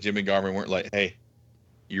P.S.A. and Jimmy Garvin weren't like, hey,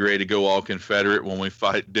 you ready to go all Confederate when we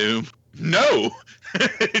fight Doom? No.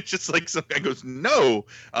 It's just like some guy goes, no,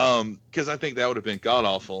 because I think that would have been god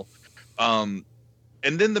awful. And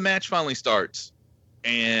then the match finally starts,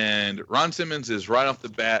 and Ron Simmons is right off the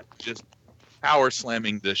bat just power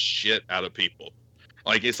slamming the shit out of people.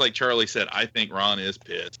 Like, it's like Charlie said, I think Ron is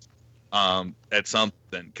pissed at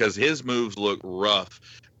something, because his moves look rough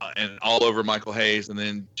and all over Michael Hayes. And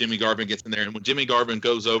then Jimmy Garvin gets in there, and when Jimmy Garvin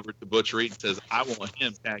goes over to Butch Reed and says, I want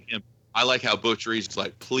him, tag him, I like how Butch Reed's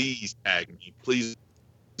like, please tag me, please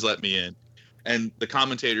let me in. And the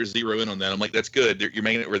commentators zero in on that. I'm like, that's good. You're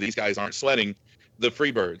making it where these guys aren't sweating the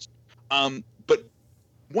Freebirds. But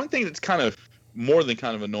one thing that's kind of more than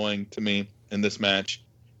kind of annoying to me in this match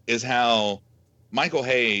is how Michael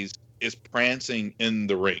Hayes is prancing in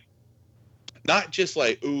the ring. Not just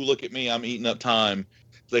like, ooh, look at me, I'm eating up time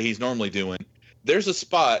that he's normally doing. There's a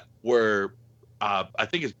spot where I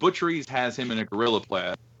think it's Butch Reed has him in a gorilla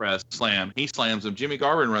press slam. He slams him. Jimmy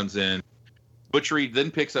Garvin runs in. Butch Reed then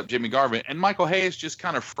picks up Jimmy Garvin, and Michael Hayes just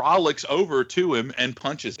kind of frolics over to him and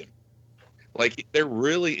punches him. Like, they're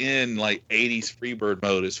really in like 80s Freebird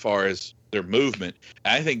mode as far as their movement.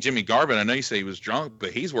 And I think Jimmy Garvin, I know you say he was drunk,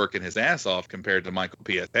 but he's working his ass off compared to Michael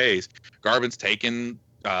P.S. Hayes. Garvin's taking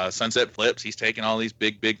sunset flips. He's taking all these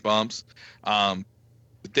big bumps. But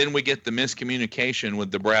then we get the miscommunication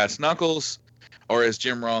with the brass knuckles, or as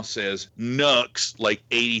Jim Ross says, Nux, like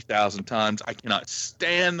 80,000 times. I cannot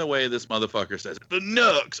stand the way this motherfucker says it. The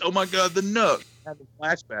Nux. Oh my God, the Nux. Having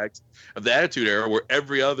flashbacks of the Attitude Era where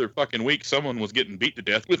every other fucking week someone was getting beat to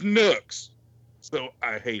death with Nux. So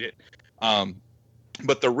I hate it.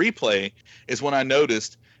 But the replay is when I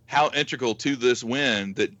noticed how integral to this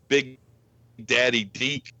win that Big Daddy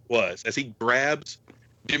Deke was, as he grabs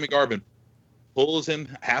Jimmy Garvin, pulls him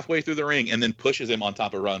halfway through the ring, and then pushes him on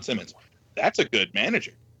top of Ron Simmons. That's a good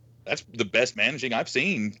manager. That's the best managing I've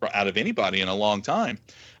seen out of anybody in a long time.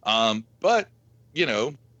 But,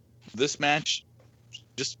 this match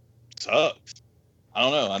just sucks. I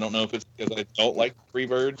don't know. I don't know if it's because I don't like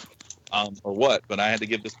Freebird or what, but I had to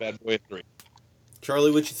give this bad boy a 3.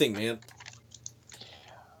 Charlie, what you think, man?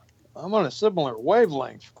 I'm on a similar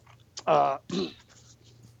wavelength.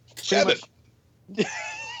 7.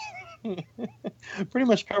 Pretty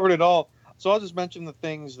much covered it all. So I'll just mention the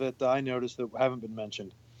things that I noticed that haven't been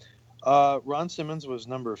mentioned. Ron Simmons was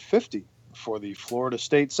number 50 for the Florida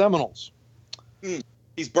State Seminoles.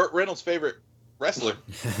 He's Burt Reynolds' favorite wrestler.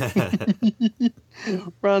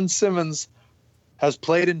 Ron Simmons has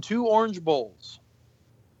played in 2 Orange Bowls.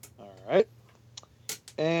 All right.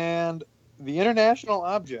 And the international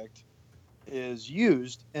object is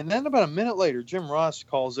used, and then about a minute later, Jim Ross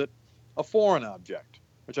calls it a foreign object,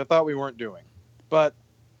 which I thought we weren't doing. But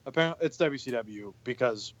apparently it's WCW,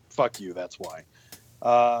 because fuck you, that's why.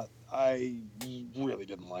 I really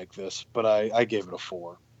didn't like this, but I gave it a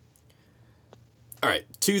 4. All right,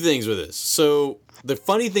 2 things with this. So the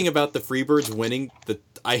funny thing about the Freebirds winning,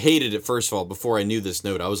 I hated it, first of all, before I knew this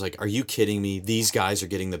note. I was like, are you kidding me? These guys are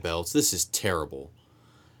getting the belts. This is terrible.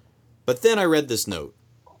 But then I read this note.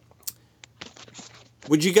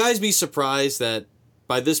 Would you guys be surprised that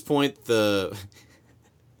by this point the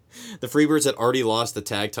Freebirds had already lost the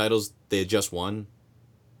tag titles they had just won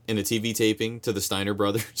in a TV taping to the Steiner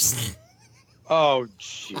brothers? Oh,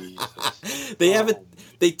 Jesus.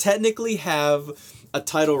 They technically have a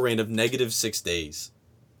title reign of -6 days.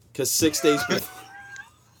 Because 6 days before...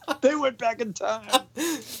 They went back in time.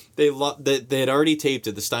 They had already taped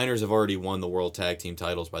it. The Steiners have already won the World Tag Team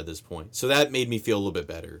titles by this point. So that made me feel a little bit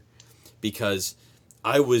better. Because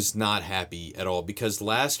I was not happy at all. Because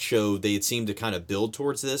last show, they had seemed to kind of build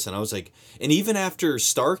towards this. And I was like... And even after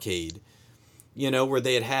Starrcade, where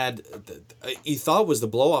they had... You thought was the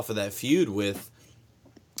blow-off of that feud with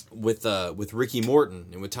Ricky Morton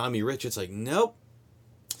and with Tommy Rich. It's like, nope.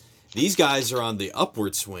 These guys are on the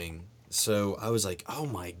upward swing. So I was like, oh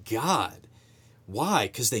my God. Why?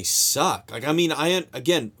 Because they suck. Like, I mean,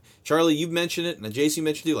 again, Charlie, you've mentioned it, and Jason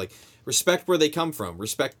mentioned it too. Like, respect where they come from.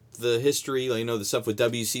 Respect the history, like, the stuff with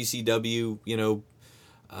WCCW,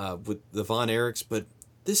 with the Von Erichs. But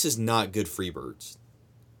this is not good Freebirds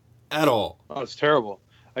at all. Oh, it's terrible.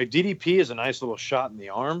 Like, DDP is a nice little shot in the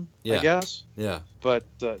arm, I guess. Yeah. But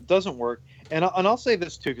it doesn't work. And I'll say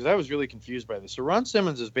this, too, because I was really confused by this. So Ron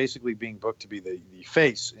Simmons is basically being booked to be the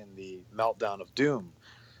face in the Meltdown of Doom,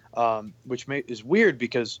 which is weird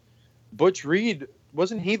because Butch Reed,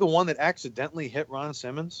 wasn't he the one that accidentally hit Ron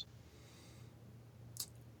Simmons?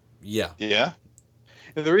 Yeah. Yeah.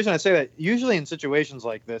 And the reason I say that, usually in situations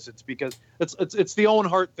like this, it's because it's the Owen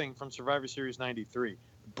Hart thing from Survivor Series 93.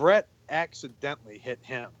 Brett accidentally hit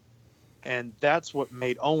him, and that's what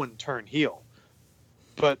made Owen turn heel.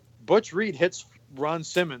 But Butch Reed hits Ron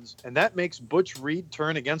Simmons, and that makes Butch Reed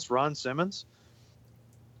turn against Ron Simmons.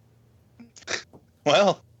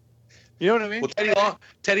 Well, you know what I mean? Well,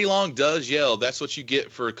 Teddy Long does yell, "That's what you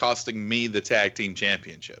get for costing me the tag team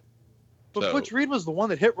championship." But Butch Reed was the one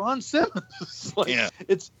that hit Ron Simmons. Yeah.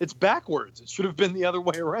 It's backwards. It should have been the other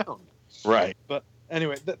way around. Right. But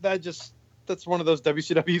anyway, that's one of those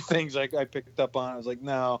WCW things I picked up on. I was like,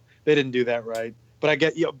 no, they didn't do that right. But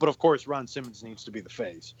but of course, Ron Simmons needs to be the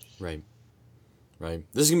face. Right.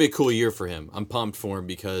 This is gonna be a cool year for him. I'm pumped for him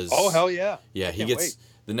because hell yeah. Yeah, he gets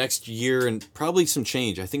the next year and probably some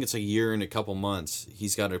change. I think it's like a year and a couple months.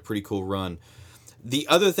 He's got a pretty cool run. The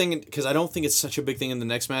other thing, because I don't think it's such a big thing in the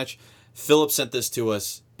next match, Philip sent this to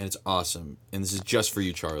us, and it's awesome. And this is just for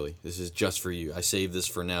you, Charlie. This is just for you. I saved this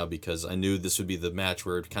for now because I knew this would be the match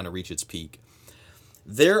where it kind of reach its peak.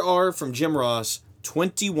 There are, from Jim Ross,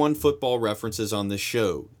 21 football references on this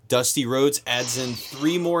show. Dusty Rhodes adds in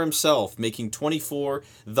 3 more himself, making 24.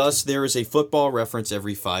 Thus, there is a football reference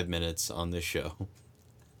every 5 minutes on this show.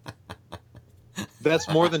 That's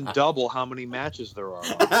more than double how many matches there are.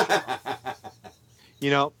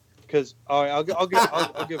 Because I'll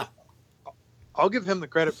give him the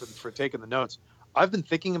credit for taking the notes. I've been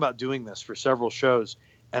thinking about doing this for several shows,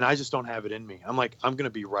 and I just don't have it in me. I'm like, I'm going to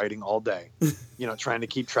be writing all day, trying to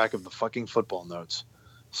keep track of the fucking football notes.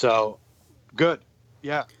 So, good.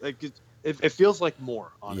 Yeah, it feels like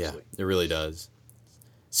more, honestly. Yeah, it really does.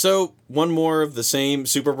 So, one more of the same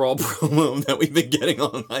Super Brawl promo that we've been getting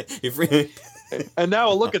all night. And now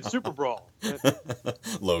a look at Super Brawl.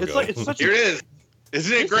 Logo. It's such Here it is.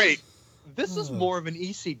 Isn't it great? This is more of an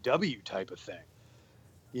ECW type of thing.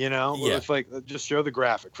 Yeah. It's like, just show the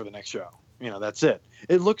graphic for the next show. That's it.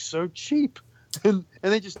 It looks so cheap. And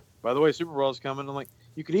they just, by the way, Super Brawl is coming. I'm like,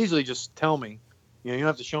 you could easily just tell me. You don't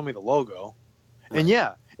have to show me the logo. Right. And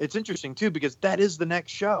yeah, it's interesting too because that is the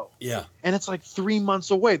next show. Yeah. And it's like 3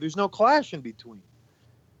 months away. There's no Clash in between.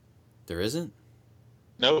 There isn't?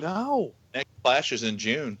 Nope. No. Next Clash is in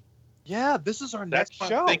June. Yeah, this is our next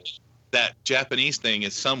show. That Japanese thing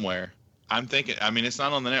is somewhere. I'm thinking. I mean, it's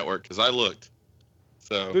not on the network because I looked.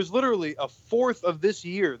 So there's literally a fourth of this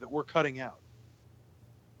year that we're cutting out.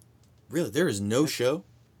 Really? There is no show?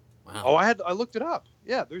 Wow. Oh, I looked it up.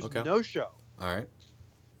 Yeah, there's no show. All right.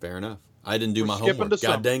 Fair enough. I didn't do my homework.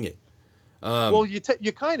 God dang it. Well, you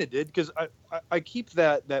kind of did because I keep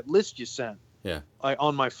that list you sent. Yeah.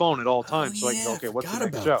 On my phone at all times, so I can go, okay, what's the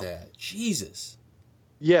next show? That. Jesus.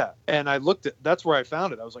 Yeah, and I looked at. That's where I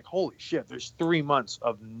found it. I was like, holy shit! There's 3 months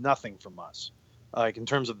of nothing from us, like in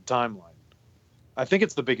terms of the timeline. I think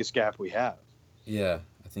it's the biggest gap we have. Yeah,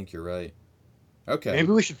 I think you're right. Okay.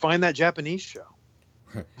 Maybe we should find that Japanese show.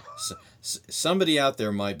 Somebody out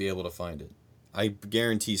there might be able to find it. I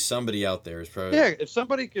guarantee somebody out there is probably... Yeah, if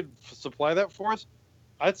somebody could supply that for us,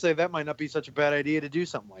 I'd say that might not be such a bad idea to do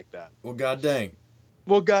something like that. Well, god dang.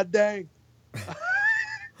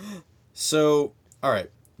 So, all right.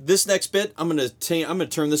 This next bit, I'm gonna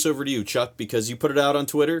turn this over to you, Chuck, because you put it out on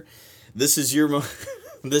Twitter. This is your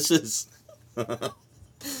this is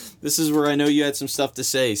this is where I know you had some stuff to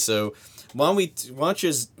say. So, why don't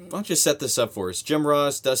you set this up for us? Jim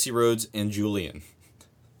Ross, Dusty Rhodes, and Julian.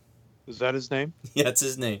 Is that his name? Yeah, it's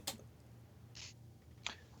his name.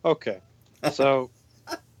 Okay. So,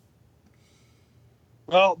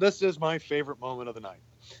 well, this is my favorite moment of the night.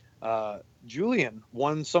 Julian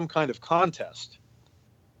won some kind of contest,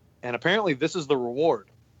 and apparently this is the reward.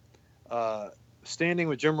 Standing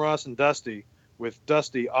with Jim Ross and Dusty, with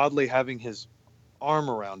Dusty oddly having his arm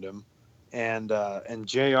around him, and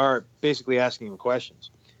JR basically asking him questions.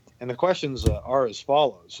 And the questions are as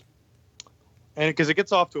follows. And because it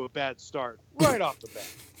gets off to a bad start right off the bat.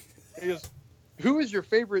 He goes, who is your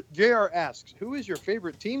favorite? JR asks, who is your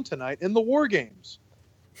favorite team tonight in the War Games?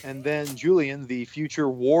 And then Julian, the future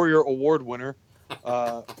Warrior Award winner,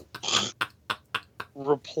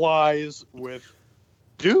 replies with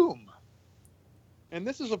Doom. And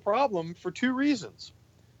this is a problem for two reasons.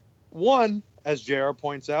 One, as JR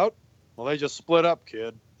points out, well, they just split up,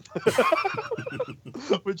 kid.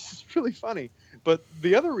 Which is really funny. But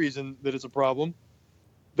the other reason that it's a problem,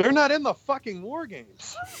 they're not in the fucking War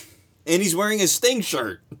Games. And he's wearing a Sting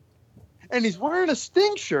shirt. And he's wearing a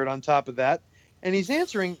Sting shirt on top of that. And he's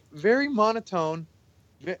answering very monotone.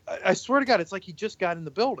 I swear to God, it's like he just got in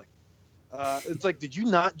the building. It's like, did you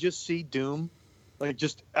not just see Doom, like,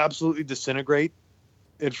 just absolutely disintegrate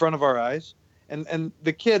in front of our eyes? And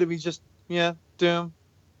the kid, he's just, yeah, Doom.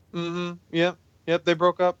 Mm-hmm. Yep, they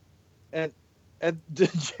broke up. And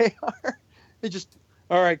JR, he just,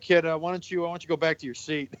 all right, kid, why don't you go back to your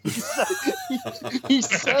seat? He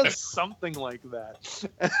says something like that.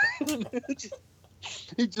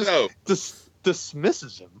 He just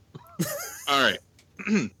dismisses him. All right.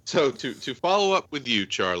 So to follow up with you,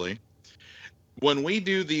 Charlie, when we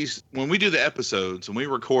do the episodes and we're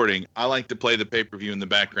recording, I like to play the pay-per-view in the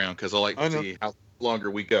background because I like to see how longer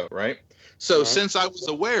we go, right? So since I was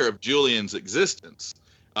aware of Julian's existence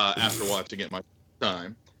after watching it my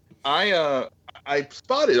time, I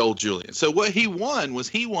spotted old Julian. So what he won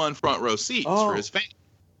front row seats for his family.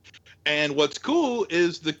 And what's cool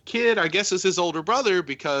is the kid, I guess, is his older brother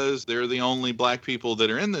because they're the only black people that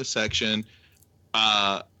are in this section.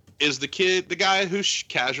 Is the guy who's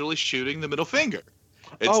casually shooting the middle finger?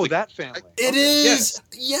 It's that family. It is.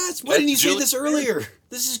 Yes. Why didn't you say this earlier?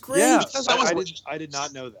 This is great. Yeah, I did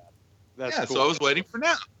not know that. That's cool. So I was waiting for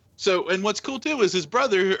now. So, and what's cool too is his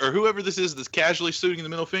brother or whoever this is that's casually shooting the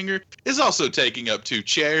middle finger is also taking up 2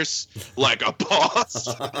 chairs like a boss.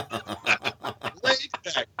 Laid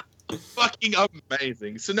back. Fucking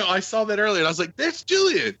amazing. So no, I saw that earlier and I was like, "That's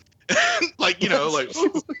Julian." Like,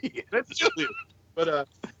 that's Julian. But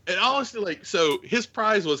and honestly, like, so his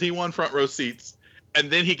prize was he won front row seats,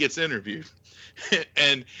 and then he gets interviewed,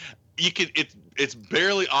 and it's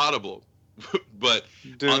barely audible, but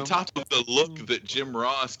Doom. On top of the look that Jim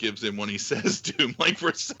Ross gives him when he says Doom, like for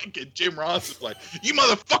a second, Jim Ross is like, "You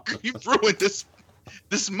motherfucker, you ruined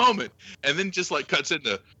this moment," and then just like cuts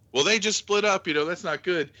into, "Well, they just split up, that's not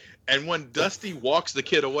good." And when Dusty walks the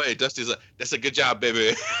kid away, Dusty's like, "That's a good job,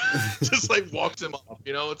 baby." Just like walks him off,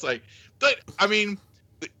 it's like, but I mean,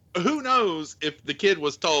 who knows if the kid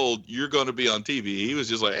was told you're going to be on TV? He was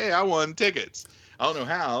just like, "Hey, I won tickets." I don't know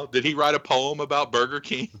how. Did he write a poem about Burger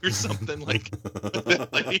King or something like?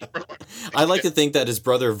 I like to think that his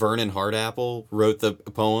brother Vernon Hardapple wrote the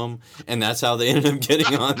poem, and that's how they ended up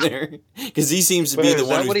getting on there. Because he seems to be the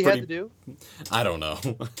one who's what he pretty... had to do? I don't know.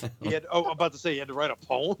 I'm about to say he had to write a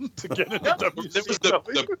poem to get into WCW. There was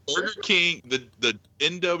the Burger King, the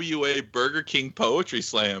NWA Burger King Poetry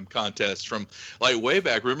Slam contest from like way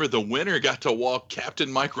back. Remember, the winner got to walk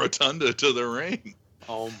Captain Mike Rotunda to the ring.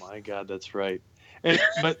 Oh my God, that's right.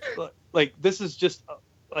 But like, this is just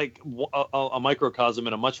like a microcosm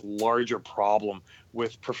and a much larger problem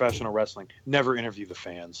with professional wrestling. Never interview the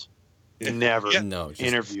fans. Never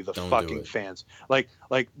interview the fucking fans. Like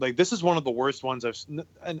this is one of the worst ones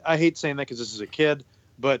and I hate saying that because this is a kid,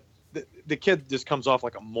 but the kid just comes off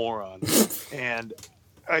like a moron, and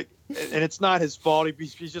it's not his fault.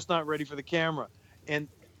 He's just not ready for the camera. And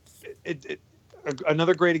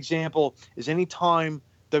another great example is anytime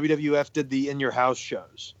WWF did the In Your House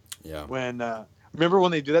shows. Yeah. When remember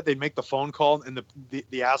when they do that, they'd make the phone call and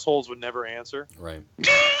the assholes would never answer. Right.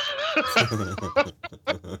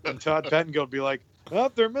 And Todd Pettengill would be like, "Oh,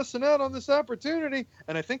 they're missing out on this opportunity."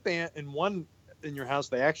 And I think they in one In Your House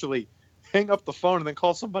they actually hang up the phone and then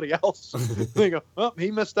call somebody else. They go, "Oh,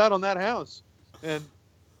 he missed out on that house." And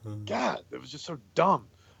God, it was just so dumb.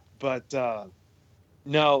 But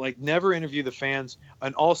no, like never interview the fans,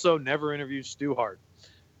 and also never interview Stu Hart.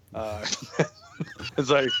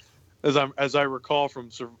 As I recall from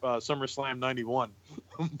SummerSlam '91,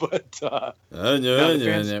 but well,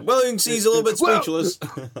 you can see he's a little bit speechless.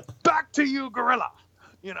 Back to you, Gorilla.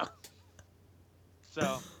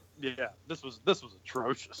 So yeah, this was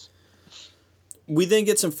atrocious. We then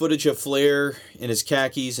get some footage of Flair in his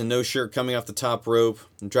khakis and no shirt coming off the top rope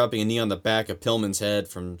and dropping a knee on the back of Pillman's head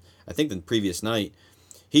from I think the previous night.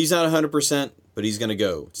 He's not 100%. But he's going to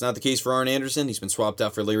go. It's not the case for Arn Anderson. He's been swapped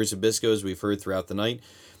out for Larry Zbyszko, as we've heard throughout the night.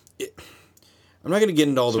 I'm not going to get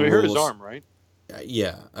into all the rules. So he hurt his arm, right?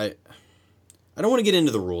 Yeah. I don't want to get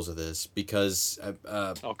into the rules of this because...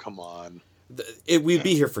 oh, come on. We'd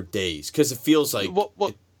be here for days because it feels like...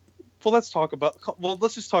 Well, let's talk about... Well,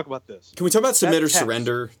 let's just talk about this. Can we talk about Submit or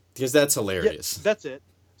Surrender? Because that's hilarious. Yeah, that's it.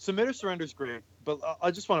 Submit or Surrender is great, but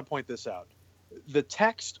I just want to point this out. The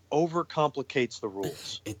text overcomplicates the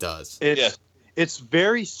rules. It does. It's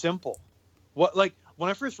very simple. What, like, when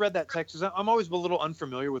I first read that text, 'cause I'm always a little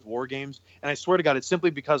unfamiliar with war games, and I swear to God, it's simply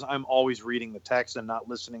because I'm always reading the text and not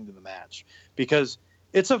listening to the match. Because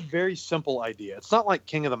it's a very simple idea. It's not like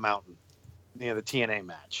King of the Mountain, the TNA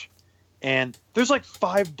match. And there's like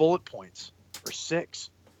 5 bullet points or 6.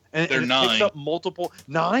 And, They're and it 9. takes up multiple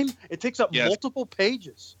 9? It takes up Yes. multiple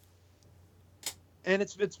pages. And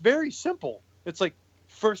it's very simple. It's like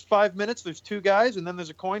first 5 minutes, there's 2 guys, and then there's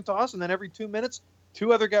a coin toss, and then every 2 minutes,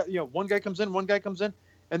 2 other guys, one guy comes in, one guy comes in,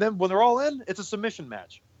 and then when they're all in, it's a submission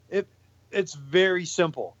match. It's very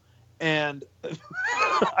simple. And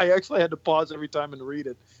I actually had to pause every time and read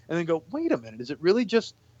it and then go, wait a minute, is it really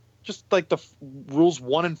just like the rules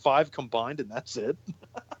 1 and 5 combined and that's it?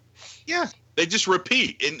 Yeah, they just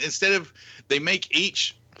repeat. And instead of, they make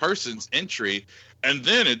each person's entry, and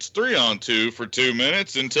then it's 3-on-2 for 2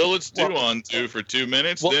 minutes until it's 2-on-2 for 2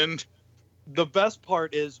 minutes. Well, then the best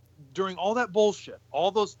part is during all that bullshit,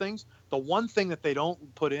 all those things, the one thing that they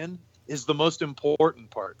don't put in is the most important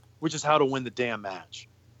part, which is how to win the damn match.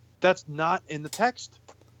 That's not in the text.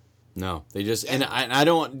 No, they just, and I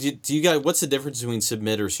don't, do you guys, what's the difference between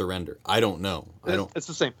submit or surrender? I don't know. It's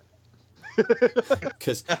the same thing.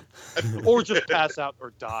 Because Or just pass out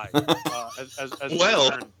or die. As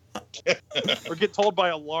Well. or get told by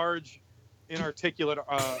a large, inarticulate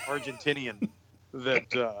Argentinian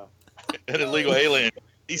that an illegal alien.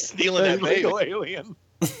 He's stealing that baby. illegal alien.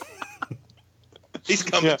 He's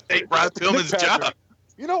coming to take right to him his Patrick, job.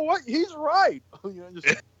 You know what? He's right.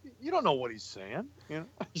 You don't know what he's saying.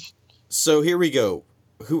 so here we go.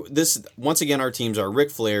 Once again, our teams are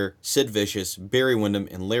Ric Flair, Sid Vicious, Barry Windham,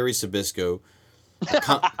 and Larry Sabisco.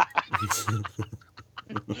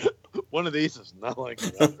 One of these is not like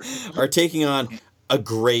the other. Are taking on a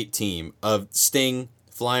great team of Sting,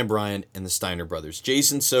 Flying Brian, and the Steiner brothers.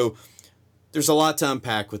 Jason, so there's a lot to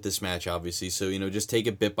unpack with this match, obviously. So, just take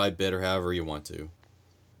it bit by bit or however you want to.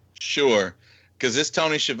 Sure, because it's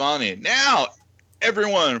Tony Schiavone. Now,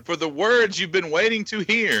 everyone, for the words you've been waiting to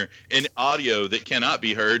hear in audio that cannot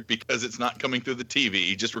be heard because it's not coming through the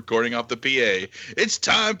TV, just recording off the PA, it's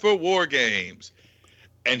time for War Games.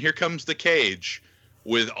 And here comes the cage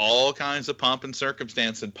with all kinds of pomp and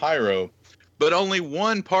circumstance and pyro, but only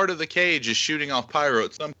one part of the cage is shooting off pyro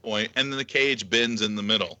at some point, and then the cage bends in the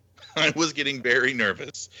middle. I was getting very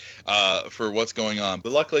nervous for what's going on.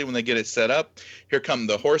 But luckily, when they get it set up, here come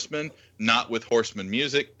the Horsemen, not with Horseman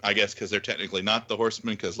music, I guess because they're technically not the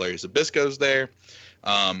Horsemen because Larry Zbyszko's there.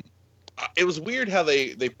 It was weird how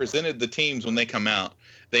they presented the teams when they come out.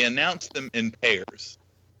 They announced them in pairs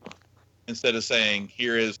instead of saying,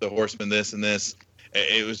 here is the Horseman, this and this.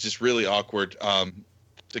 It was just really awkward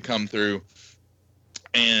to come through.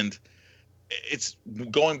 And it's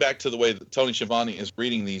going back to the way that Tony Schiavone is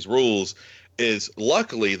reading these rules is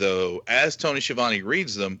luckily, though, as Tony Schiavone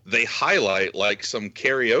reads them, they highlight like some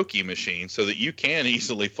karaoke machine so that you can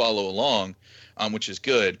easily follow along, which is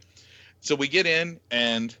good. So we get in,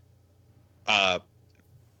 and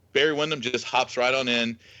Barry Windham just hops right on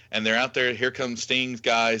in, and they're out there. Here comes Sting's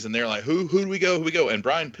guys, and they're like, who do we go? Who we go? And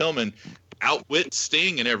Brian Pillman outwits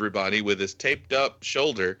Sting and everybody with his taped up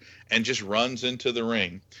shoulder and just runs into the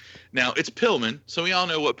ring. Now, it's Pillman, so we all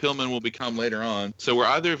know what Pillman will become later on. So were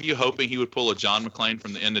either of you hoping he would pull a John McClane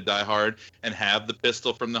from the end of Die Hard and have the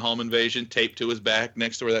pistol from the Home Invasion taped to his back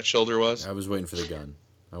next to where that shoulder was? I was waiting for the gun.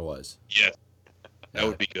 I was. Yes. That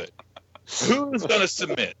would be good. Who's going to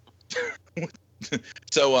submit?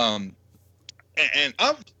 So, and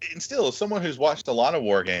still, as someone who's watched a lot of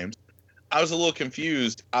War Games, I was a little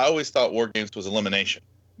confused. I always thought War Games was elimination,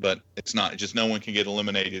 but it's not. It's just no one can get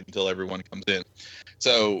eliminated until everyone comes in.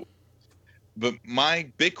 So, but my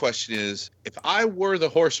big question is, if I were the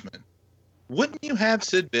Horseman, wouldn't you have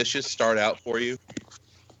Sid Vicious start out for you?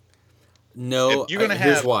 No. If you're gonna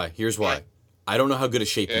here's why. Here's why. I don't know how good a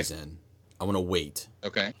shape Okay. he's in. I want to wait.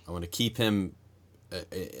 Okay. I want to keep him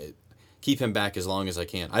back as long as I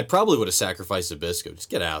can. I probably would have sacrificed Zbyszko. Just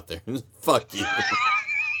get out there. Fuck you.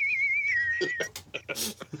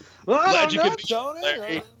 Glad you could be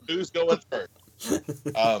Larry. Who's going first?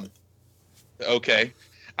 Okay.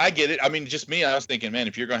 I get it. I mean, just me, I was thinking, man,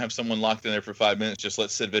 if you're going to have someone locked in there for 5 minutes, just let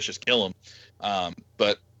Sid Vicious kill him.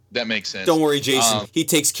 But that makes sense. Don't worry, Jason. He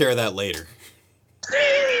takes care of that later.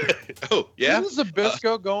 Oh, yeah? Didn't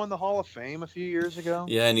Zbyszko go in the Hall of Fame a few years ago?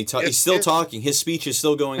 Yeah, and he's still talking. His speech is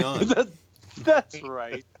still going on. That's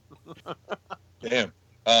right. Damn. Who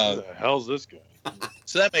the hell's this guy?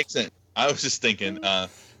 So that makes sense. I was just thinking,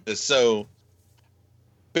 so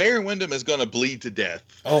Barry Windham is going to bleed to death.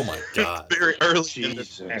 Oh, my God. Very early in the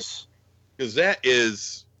Jesus. because that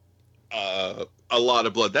is a lot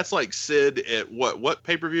of blood. That's like Sid at what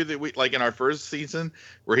pay per view that we like in our first season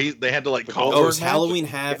where they had to like call. Oh, it was Halloween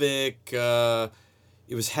Havoc.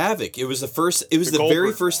 It was Havoc. It was the first. It was the very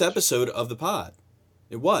Goldberg first match. episode of the pod.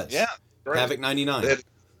 It was. Yeah, right. Havoc '99.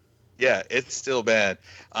 Yeah, it's still bad.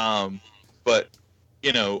 But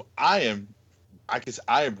you know, I am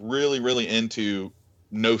really, really into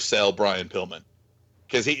no sell Brian Pillman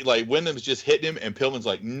because he like Wyndham's just hitting him and Pillman's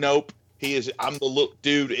like, nope. I'm the look,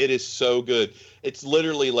 dude. It is so good. It's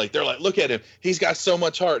literally like they're like, look at him. He's got so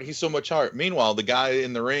much heart. He's so much heart. Meanwhile, the guy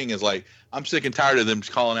in the ring is like, I'm sick and tired of them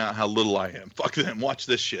calling out how little I am. Fuck them. Watch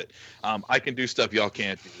this shit. I can do stuff y'all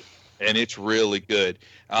can't do, and it's really good.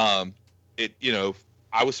 I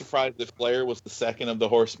was surprised that Flair was the second of the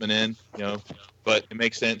Horsemen in, but it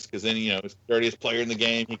makes sense because then he's the dirtiest player in the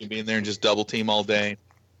game. He can be in there and just double team all day.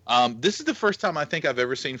 This is the first time I think I've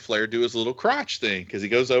ever seen Flair do his little crotch thing because he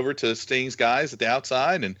goes over to Sting's guys at the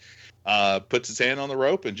outside and puts his hand on the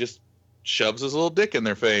rope and just shoves his little dick in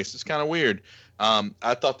their face. It's kind of weird.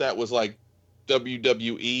 I thought that was like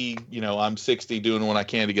WWE, I'm 60 doing what I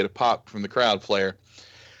can to get a pop from the crowd Flair.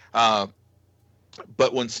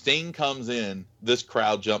 But when Sting comes in, this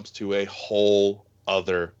crowd jumps to a whole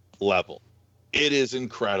other level. It is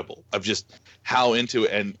incredible of just how into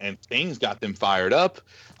it, and Sting's got them fired up.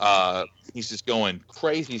 He's just going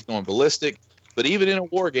crazy. He's going ballistic. But even in a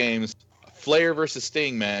War Games, Flair versus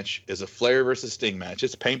Sting match is a Flair versus Sting match.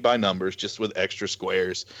 It's paint by numbers, just with extra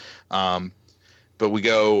squares. But we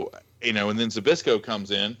go, and then Zbyszko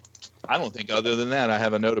comes in. I don't think other than that I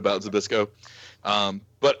have a note about Zbyszko.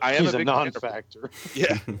 But I am He's a a big non-factor.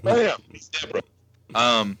 Yeah, I am. He's Deborah.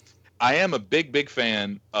 I am a big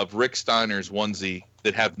fan of Rick Steiner's onesie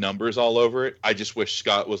that have numbers all over it. I just wish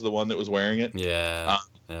Scott was the one that was wearing it. Yeah.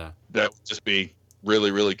 That would just be really,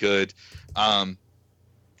 really good.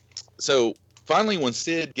 So finally, when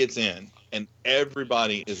Sid gets in and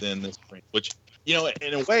everybody is in this ring, which, in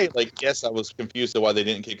a way, like, yes, I was confused at why they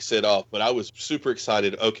didn't kick Sid off, but I was super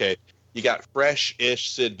excited. Okay, you got fresh-ish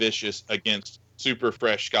Sid Vicious against super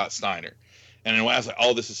fresh Scott Steiner. And in a way, I was like,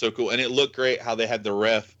 oh, this is so cool. And it looked great how they had the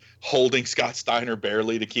ref holding Scott Steiner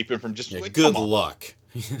barely to keep him from just good luck.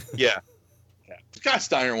 Yeah. Scott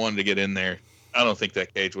Steiner wanted to get in there. I don't think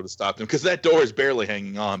that cage would have stopped him because that door is barely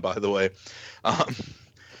hanging on, by the way.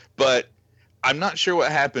 But I'm not sure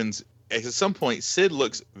what happens. At some point, Sid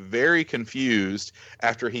looks very confused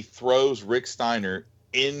after he throws Rick Steiner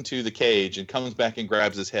into the cage and comes back and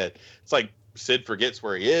grabs his head. It's like Sid forgets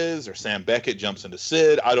where he is, or Sam Beckett jumps into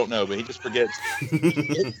Sid. I don't know, but he just forgets.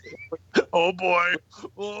 Oh boy!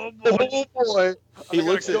 He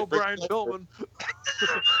looks at Brian Pillman.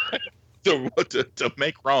 to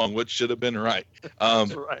make wrong what should have been right.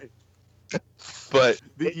 That's right. But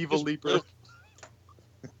The evil leaper.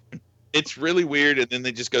 It's really weird, and then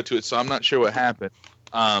they just go to it. So I'm not sure what happened.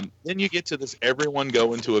 Then you get to this everyone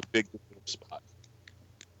go into a big spot.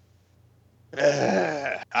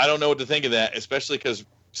 I don't know what to think of that, especially because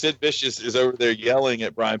Sid Vicious is over there yelling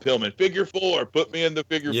at Brian Pillman, "Figure 4, put me in the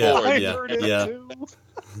figure 4." I heard it too.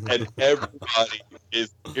 And everybody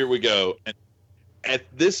is, here we go. And at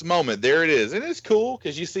this moment, there it is. And it's cool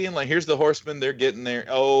because you see, like, here's the Horsemen. They're getting there.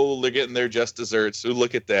 Oh, they're getting their just desserts. So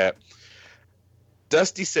look at that.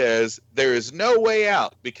 Dusty says, there is no way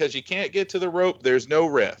out because you can't get to the rope. There's no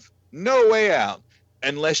ref. No way out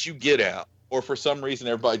unless you get out. Or for some reason,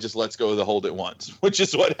 everybody just lets go of the hold at once, which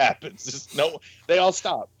is what happens. Just they all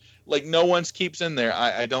stop. Like, no one keeps in there.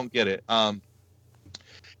 I don't get it.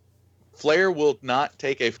 Flair will not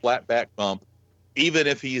take a flat back bump, even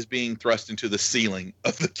if he's being thrust into the ceiling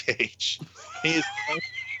of the cage. He is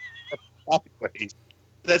sideways.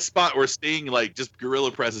 That spot where Sting like just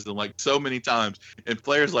gorilla presses him like so many times, and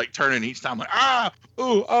Flair's like turning each time like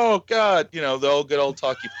ooh, oh god, the old good old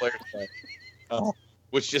talky Flair stuff,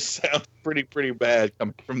 which just sounds pretty bad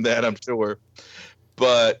coming from that, I'm sure.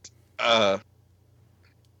 But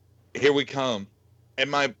here we come, and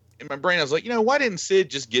in my brain I was like, why didn't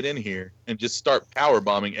Sid just get in here and just start power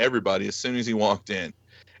bombing everybody as soon as he walked in,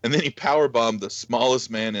 and then he power bombed the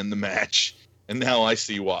smallest man in the match, and now I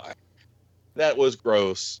see why. That was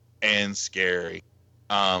gross and scary.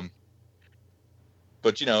 But,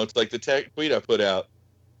 it's like the tweet I put out.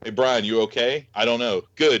 Hey, Brian, you okay? I don't know.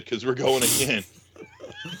 Good, because we're going again.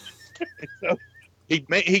 So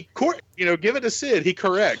give it to Sid. He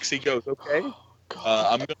corrects. He goes, okay,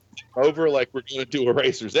 I'm going to over like we're going to do a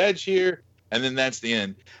Racer's Edge here. And then that's the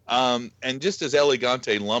end. And just as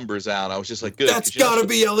Elegante lumbers out, I was just like, good. That's got to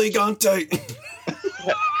be Elegante.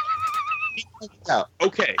 Yeah.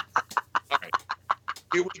 Okay. All right.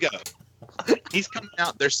 Here we go. He's coming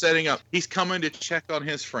out. They're setting up. He's coming to check on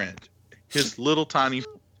his friend. His little tiny.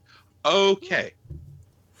 Okay.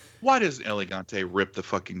 Why doesn't Elegante rip the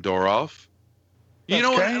fucking door off? You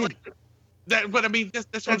know what? Like, that, but I mean,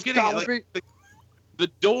 that's what I'm getting at. Like, the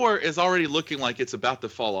door is already looking like it's about to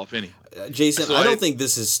fall off anyway. Jason, so I don't think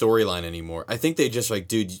this is storyline anymore. I think they just like,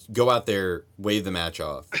 dude, go out there, wave the match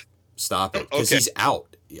off, stop it, because he's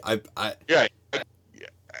out. I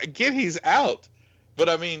get he's out, but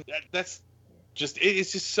I mean that's just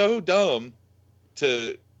it's just so dumb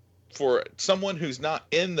for someone who's not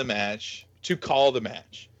in the match to call the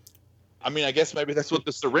match. I mean, I guess maybe that's what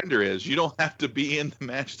the surrender is. You don't have to be in the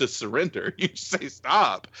match to surrender. You just say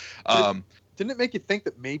stop. Didn't it make you think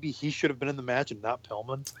that maybe he should have been in the match and not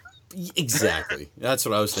Pillman? Exactly. That's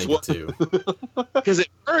what I was thinking too. Because at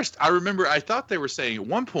first, I remember I thought they were saying at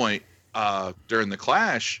one point during the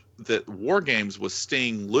Clash that War Games was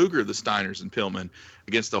Sting, Luger, the Steiners, and Pillman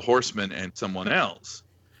against the Horsemen and someone else.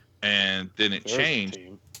 And then it changed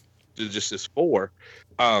to just this 4.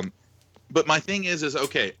 But my thing is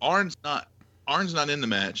okay, Arn's not in the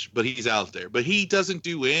match, but he's out there. But he doesn't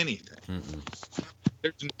do anything. Mm-mm.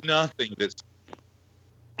 There's nothing that's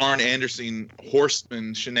Arn Anderson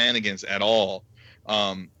Horseman shenanigans at all.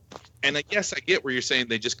 And I guess I get where you're saying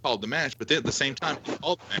they just called the match, but then at the same time, they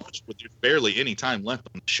called the match, but there's barely any time left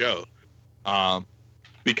on the show.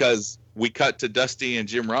 Because we cut to Dusty and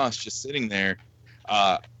Jim Ross just sitting there.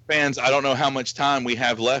 Fans, I don't know how much time we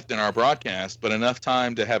have left in our broadcast, but enough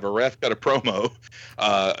time to have a ref cut a promo,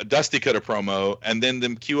 Dusty cut a promo, and then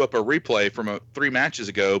them queue up a replay from 3 matches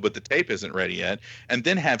ago, but the tape isn't ready yet, and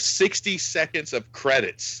then have 60 seconds of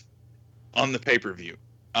credits on the pay-per-view.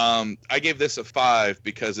 I gave this a 5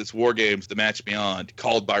 because it's War Games, The Match Beyond,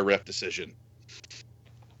 called by ref decision.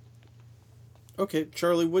 Okay,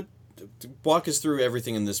 Charlie, walk us through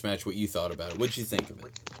everything in this match, what you thought about it. What did you think of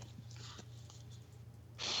it?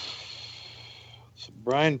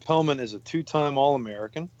 Brian Pillman is a 2-time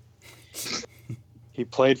All-American. He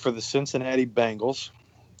played for the Cincinnati Bengals,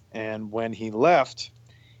 and when he left,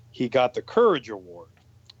 he got the Courage Award,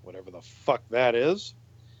 whatever the fuck that is.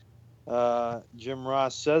 Jim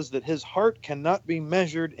Ross says that his heart cannot be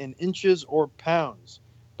measured in inches or pounds,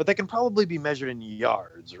 but they can probably be measured in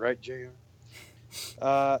yards, right, JR?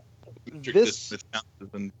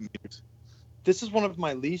 This is one of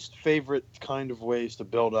my least favorite kind of ways to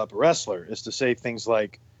build up a wrestler, is to say things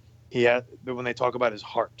like when they talk about his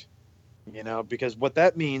heart, because what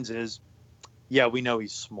that means is, yeah, we know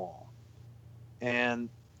he's small, and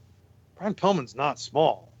Brian Pillman's not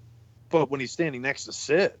small, but when he's standing next to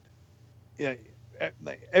Sid, yeah,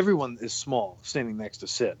 everyone is small standing next to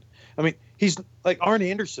Sid. I mean, he's like Arn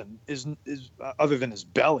Anderson is other than his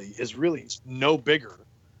belly is really no bigger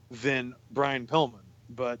than Brian Pillman.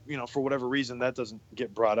 But for whatever reason, that doesn't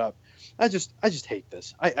get brought up. I just hate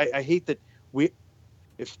this. I hate that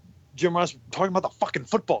if Jim Ross talking about the fucking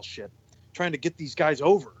football shit, trying to get these guys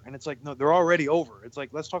over, and it's like, no, they're already over. It's like,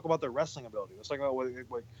 let's talk about their wrestling ability. Let's talk about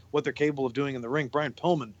what they're capable of doing in the ring. Brian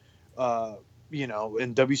Pillman,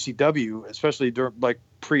 in WCW, especially during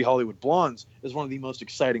pre-Hollywood Blondes, is one of the most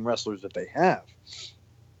exciting wrestlers that they have.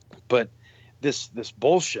 But this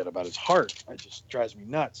bullshit about his heart, it just drives me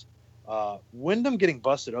nuts. Wyndham getting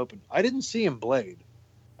busted open. I didn't see him blade.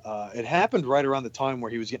 It happened right around the time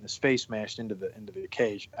where he was getting his face smashed into the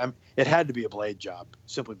cage. It had to be a blade job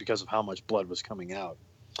simply because of how much blood was coming out.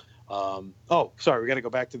 Sorry, we got to go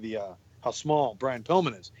back to the how small Brian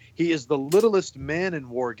Pillman is. He is the littlest man in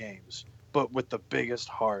War Games, but with the biggest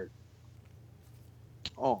heart.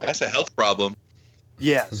 Oh, that's a health problem.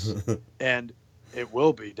 Yes, and it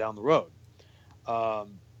will be down the road.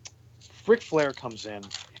 Ric Flair comes in.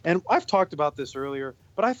 And I've talked about this earlier,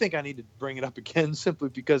 but I think I need to bring it up again simply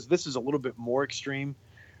because this is a little bit more extreme.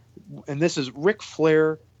 And this is Ric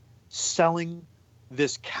Flair selling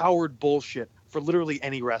this coward bullshit for literally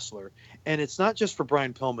any wrestler. And it's not just for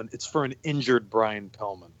Brian Pillman. It's for an injured Brian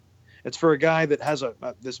Pillman. It's for a guy that has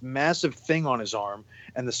this massive thing on his arm.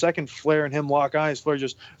 And the second Flair and him lock eyes, Flair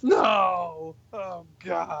just, no! Oh,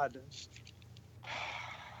 God.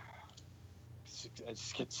 I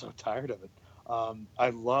just get so tired of it.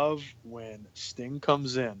 I love when Sting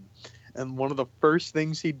comes in, and one of the first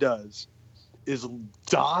things he does is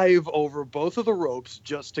dive over both of the ropes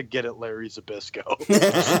just to get at Larry Zbyszko.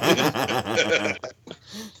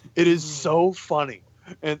 It is so funny,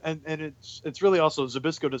 and it's really also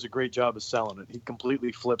Zbyszko does a great job of selling it. He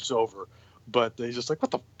completely flips over, but he's just like,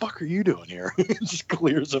 "What the fuck are you doing here?" It just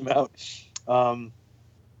clears him out.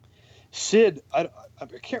 Sid, I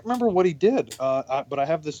can't remember what he did, but I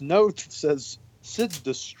have this note that says Sid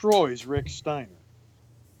destroys Rick Steiner.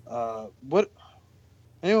 What?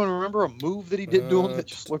 Anyone remember a move that he did to him that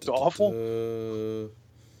just looked awful?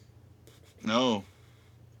 No.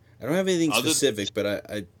 I don't have anything specific,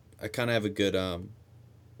 but I kind of have a good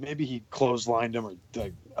Maybe he clotheslined him or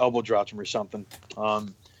like, elbow dropped him or something.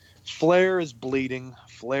 Flair is bleeding.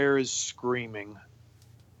 Flair is screaming.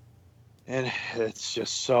 And it's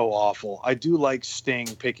just so awful. I do like Sting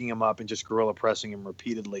picking him up and just gorilla pressing him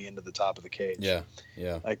repeatedly into the top of the cage.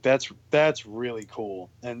 Yeah. Like that's really cool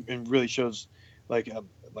and really shows like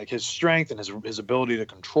his strength and his ability to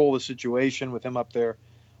control the situation with him up there.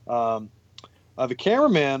 The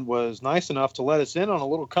cameraman was nice enough to let us in on a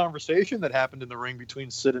little conversation that happened in the ring between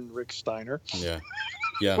Sid and Rick Steiner.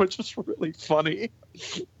 Yeah. Which was really funny.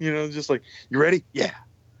 Just like, you ready? Yeah.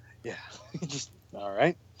 Just all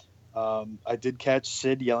right. I did catch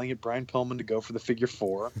Sid yelling at Brian Pillman to go for the figure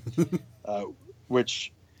 4,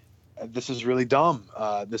 which this is really dumb.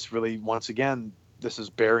 This really, once again, this is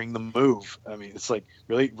bearing the move. I mean, it's like,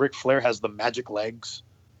 really, Ric Flair has the magic legs.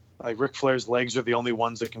 Like, Ric Flair's legs are the only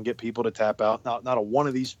ones that can get people to tap out. Not a one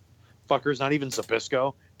of these fuckers, not even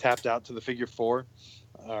Zbyszko, tapped out to the figure 4.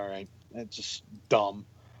 All right. It's just dumb.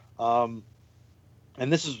 And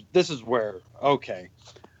this is where, okay.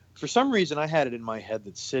 For some reason, I had it in my head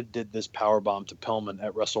that Sid did this powerbomb to Pillman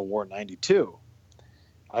at WrestleWar 92.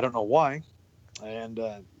 I don't know why. And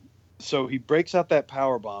so he breaks out that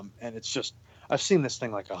powerbomb, and it's just, I've seen this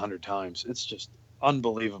thing like 100 times. It's just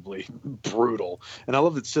unbelievably brutal. And I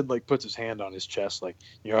love that Sid like puts his hand on his chest like,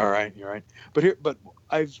 you're all right. But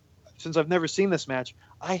since I've never seen this match,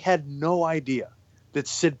 I had no idea that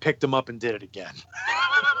Sid picked him up and did it again.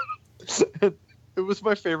 It was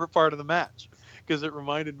my favorite part of the match because it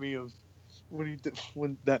reminded me of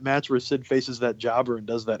when that match where Sid faces that jobber and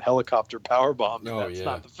does that helicopter power bomb. That's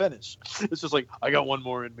not the finish. It's just like, I got one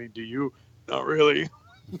more in me. Do you? Not really.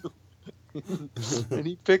 And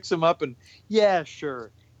he picks him up and yeah,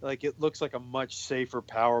 sure. Like it looks like a much safer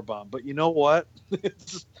power bomb, but you know what? It's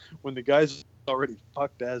just, when the guy's already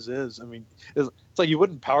fucked as is. I mean, it's like you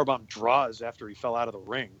wouldn't power bomb Draws after he fell out of the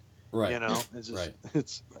ring. Right. It's just, right.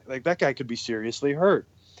 It's like that guy could be seriously hurt.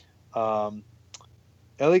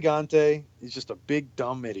 Elegante is just a big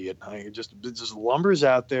dumb idiot. He just lumbers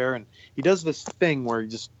out there and he does this thing where he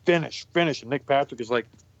just finish, and Nick Patrick is like,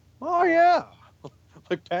 oh yeah.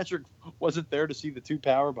 Like Patrick wasn't there to see the 2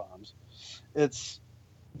 power bombs. This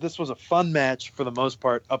was a fun match for the most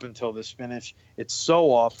part up until this finish. It's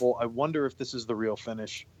so awful. I wonder if this is the real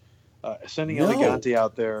finish. Sending Elegante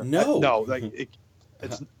out there. No.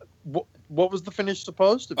 It's what was the finish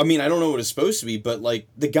supposed to be? I mean, I don't know what it's supposed to be, but like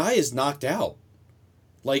the guy is knocked out.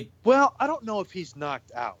 Like, well, I don't know if he's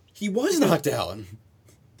knocked out. He was knocked out.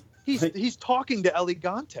 He's talking to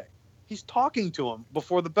Elegante. He's talking to him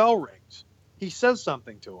before the bell rings. He says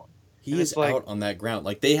something to him. He is out on that ground.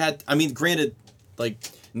 Like they had, I mean, granted, like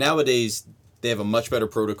nowadays they have a much better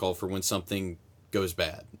protocol for when something goes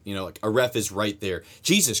bad. Like a ref is right there.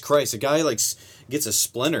 Jesus Christ, a guy like gets a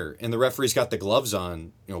splinter and the referee's got the gloves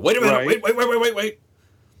on. Wait a minute, right. wait.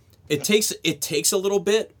 It takes a little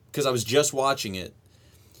bit because I was just watching it,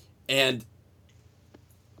 and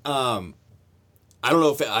I don't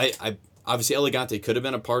know if I obviously Elegante could have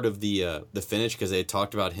been a part of the finish because they had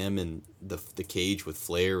talked about him in the cage with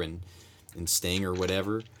Flair and Sting or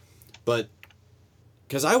whatever, but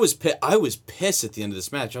because I was pissed at the end of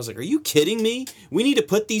this match. I was like, are you kidding me? We need to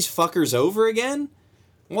put these fuckers over again?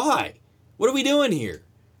 Why? What are we doing here?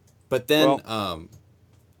 But then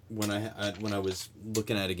when I was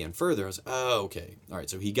looking at it again further, I was like, oh, okay, all right.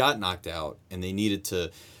 So he got knocked out, and they needed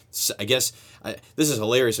to. I guess this is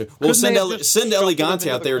hilarious. Well, send Elegante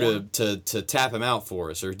out there to tap him out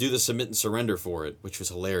for us, or do the submit and surrender for it, which was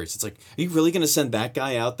hilarious. It's like, are you really going to send that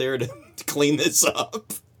guy out there to clean this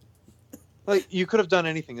up? Like, you could have done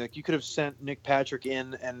anything. Like, you could have sent Nick Patrick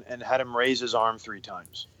in and had him raise his arm 3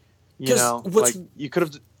 times. Like you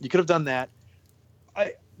could have done that.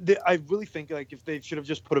 I really think like if they should have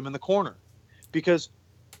just put him in the corner, because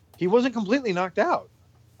he wasn't completely knocked out.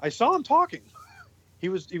 I saw him talking. I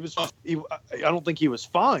don't think he was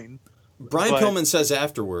fine. Brian Pillman says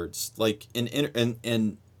afterwards, like and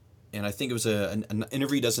I think it was an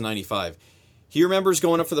interview he does in '95. He remembers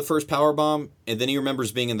going up for the first power bomb, and then he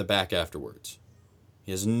remembers being in the back afterwards.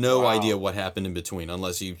 He has no idea what happened in between,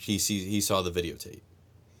 unless he saw the videotape.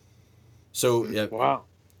 So wow.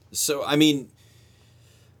 So I mean,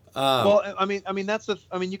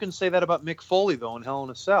 you can say that about Mick Foley though in Hell in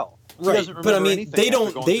a Cell. Right, but I mean,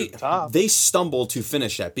 they stumble to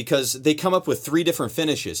finish that because they come up with 3 different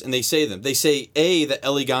finishes, and they say that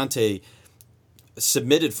Elegante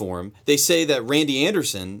submitted for him. They say that Randy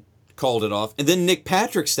Anderson called it off. And then Nick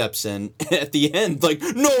Patrick steps in at the end, like,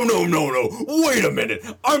 no, wait a minute.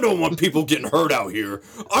 I don't want people getting hurt out here.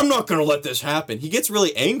 I'm not going to let this happen. He gets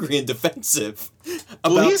really angry and defensive.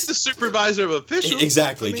 Well, he's the supervisor of officials.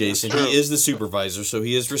 Exactly, Jason. He is the supervisor, so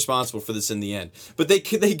he is responsible for this in the end. But they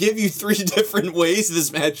give you 3 different ways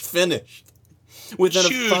this match finished.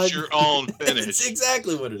 Choose your own finish. It's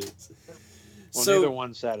exactly what it is. Well, neither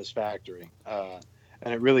one's satisfactory.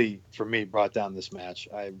 And it really, for me, brought down this match.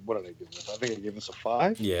 What did I give this? I think I gave this a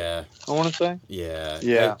 5. Yeah. I want to say. Yeah.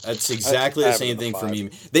 Yeah. That's exactly the same thing for me.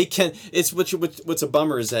 They can. It's what's a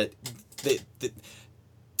bummer is that they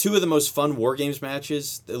 2 of the most fun War Games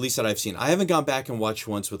matches, at least that I've seen. I haven't gone back and watched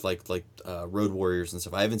ones with like Road Warriors and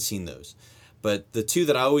stuff. I haven't seen those, but the 2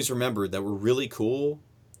 that I always remember that were really cool,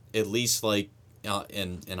 at least like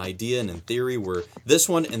in idea and in theory, were this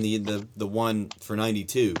one and the one for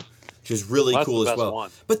 '92. Which is really cool as well.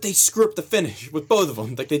 But they screw up the finish with both of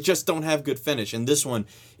them. Like, they just don't have good finish. And this one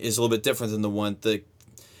is a little bit different than the one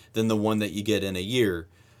that you get in a year.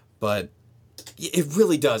 But it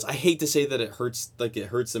really does. I hate to say that it hurts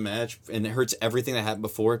the match and it hurts everything that happened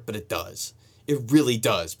before it, but it does. It really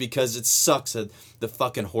does, because it sucks that the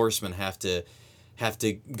fucking Horsemen have to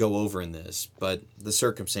go over in this. But the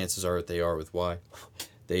circumstances are what they are with why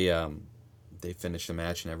they finish the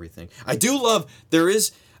match and everything. I do love there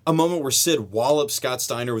is a moment where Sid wallops Scott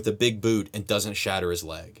Steiner with a big boot and doesn't shatter his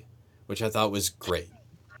leg, which I thought was great.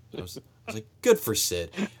 I was like, good for Sid.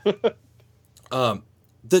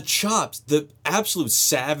 The chops, the absolute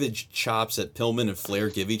savage chops that Pillman and Flair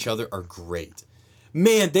give each other are great.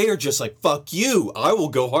 Man, they are just like, fuck you, I will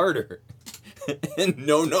go harder. And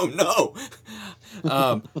no.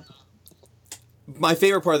 My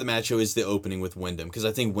favorite part of the match show is the opening with Wyndham, because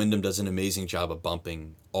I think Wyndham does an amazing job of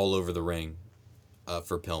bumping all over the ring.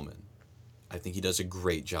 For Pillman. I think he does a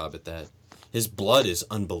great job at that. His blood is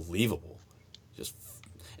unbelievable.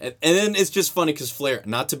 And then it's just funny because Flair,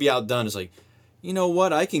 not to be outdone, is like, you know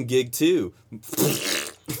what? I can gig too.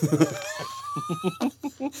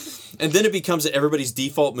 And then it becomes everybody's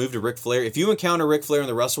default move to Ric Flair. If you encounter Ric Flair in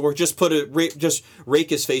the WrestleWar, just rake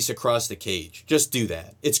his face across the cage. Just do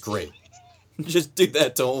that. It's great. Just do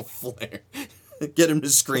that to old Flair. Get him to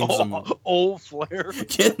scream some more. Old Flair.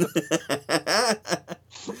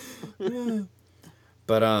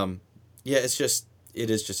 But yeah, it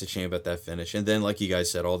is just a shame about that finish. And then, like you guys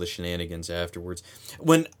said, all the shenanigans afterwards.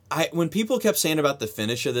 When people kept saying about the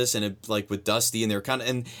finish of this, and it, like with Dusty, and they were kind of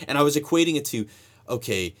and I was equating it to,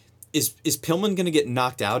 okay, is Pillman going to get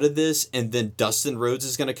knocked out of this, and then Dustin Rhodes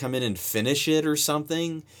is going to come in and finish it or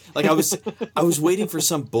something? Like I was waiting for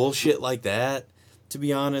some bullshit like that, to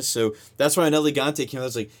be honest. So that's why when El Gigante came out, I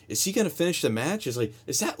was like, is he going to finish the match? It's like,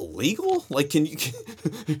 is that legal? Like,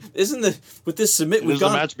 isn't with this submit, we've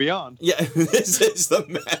gone... the match beyond. Yeah, this is the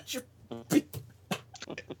match.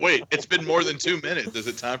 Wait, it's been more than 2 minutes. Is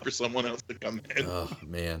it time for someone else to come in? Oh,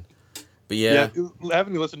 man. But yeah.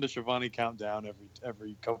 Having to listen to Shivani count down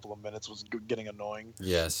every couple of minutes was getting annoying.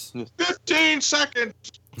 Yes. 15 seconds!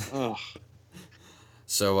 Ugh.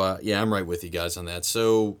 So, yeah, I'm right with you guys on that.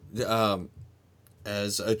 So,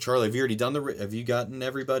 as Charlie, have you gotten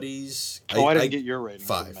everybody's? I didn't get your rating.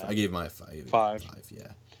 5. I gave my 5. 5. Yeah.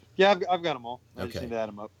 Yeah, I've got them all. I Okay. just need to add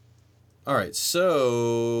them up. All right,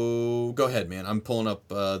 so go ahead, man. I'm pulling up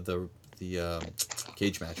the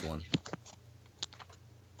cage match one.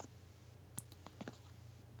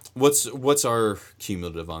 What's our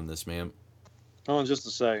cumulative on this, ma'am? Hold on just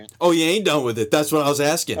a second. Oh, you ain't done with it. That's what I was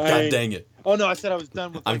asking. God dang it. Oh, no, I said I was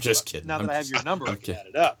done with it. I'm just kidding. Now that I have your number, okay. I can add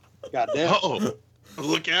it up. God damn. Oh,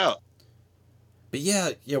 look out. But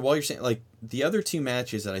yeah, while you're saying, like, the other 2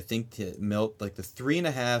 matches that I think melt, like the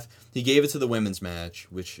 3.5, he gave it to the women's match,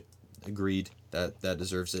 which, agreed, that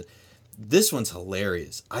deserves it. This one's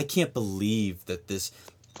hilarious. I can't believe that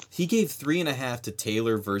he gave 3.5 to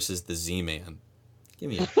Taylor versus the Z-Man. Give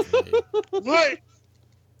me a break. What?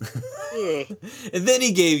 And then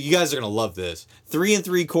he gave, you guys are going to love this, 3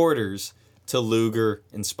 3/4 to Luger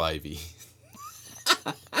and Spivey.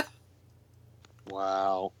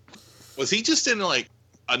 Wow. Was he just in like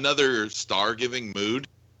another star-giving mood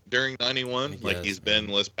during '91, like he's been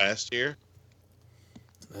this past year?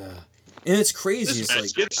 And it's crazy. This It's match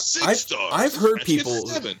like gets 6 stars. I've heard This match gets people.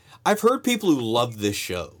 7. I've heard people who love this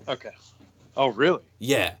show. Okay. Oh, really?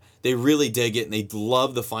 Yeah, they really dig it, and they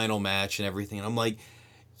love the final match and everything. And I'm like,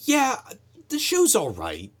 yeah, the show's all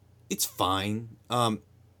right. It's fine. I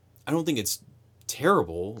don't think it's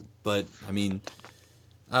terrible, but I mean,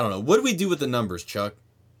 I don't know. What do we do with the numbers, Chuck?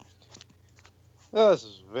 Oh, this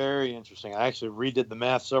is very interesting. I actually redid the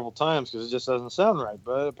math several times because it just doesn't sound right,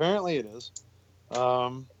 but apparently it is.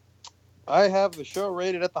 I have the show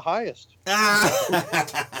rated at the highest.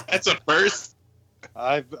 That's a first.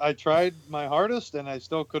 I tried my hardest and I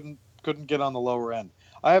still couldn't get on the lower end.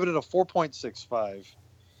 I have it at a 4.65.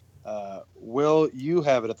 Will, you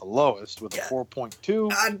have it at the lowest with a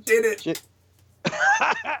 4.2. I did it.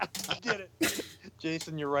 I did it.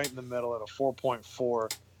 Jason, you're right in the middle at a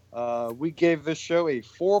 4.4. We gave this show a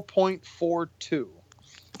 4.42.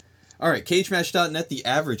 All right, CageMatch.net, the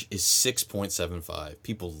average is 6.75.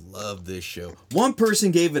 People love this show. One person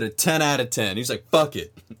gave it a 10 out of 10. He's like, fuck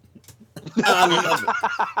it. I love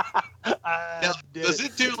it. Now, does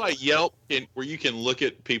it do like Yelp where you can look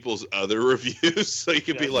at people's other reviews? So you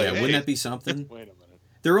can be like, yeah, hey. wouldn't that be something? Wait a minute.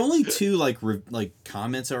 There are only two like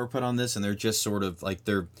comments that were put on this, and they're just sort of like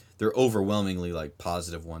they're overwhelmingly like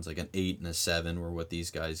positive ones, like an 8 and a 7 were what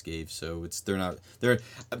these guys gave. So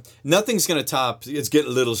nothing's gonna top. It's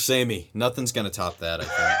getting a little samey. Nothing's gonna top that. I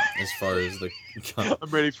think as far as the.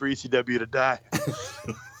 I'm ready for ECW to die.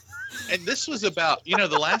 And this was about,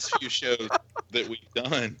 the last few shows that we've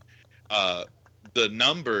done, the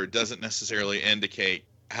number doesn't necessarily indicate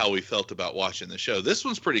how we felt about watching the show. This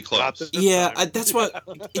one's pretty close. Yeah, that's what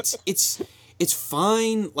it's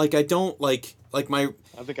fine. Like I don't like my.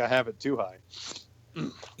 I think I have it too high.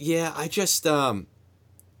 Yeah, I just There's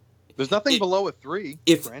nothing below a 3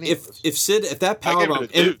 for any of us. if Sid if that I power give bomb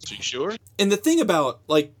it a 2. Are you sure? and the thing about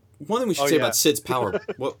like one thing we should say yeah. about Sid's power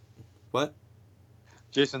what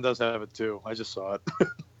Jason does have it too. I just saw it.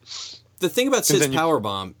 the thing about Sid's Continue. power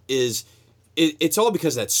bomb is it's all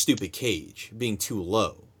because of that stupid cage being too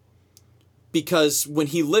low. Because when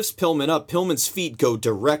he lifts Pillman up, Pillman's feet go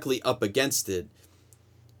directly up against it,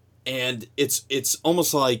 and it's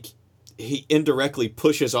almost like he indirectly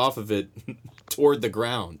pushes off of it toward the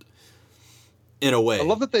ground. In a way, I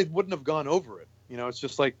love that they wouldn't have gone over it. It's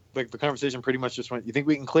just like the conversation pretty much just went, you think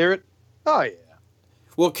we can clear it? Oh, yeah.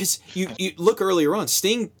 well, because you look earlier on,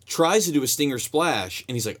 Sting tries to do a Stinger splash,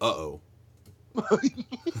 and he's like, uh-oh.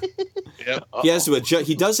 Yep. He has to adjust.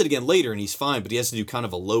 He does it again later, and he's fine, but he has to do kind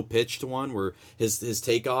of a low-pitched one where his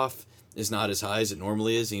takeoff is not as high as it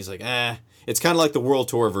normally is, and he's like, It's kind of like the World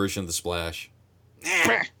Tour version of the splash.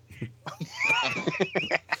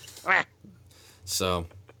 So,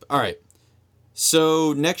 all right.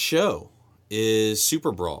 So, next show is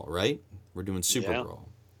Super Brawl, right? We're doing Super Yeah. Brawl.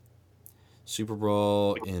 Super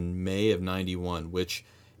Brawl in May of 91, which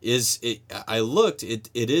is, I looked, it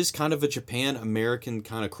is kind of a Japan-American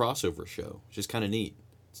kind of crossover show, which is kind of neat.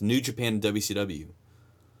 It's New Japan and WCW.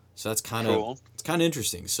 So that's kind of, Cool. it's kind of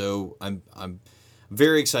interesting. So I'm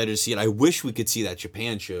very excited to see it. I wish we could see that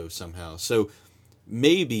Japan show somehow. So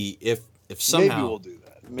maybe if somehow Maybe we'll do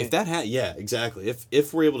that. if that yeah, exactly.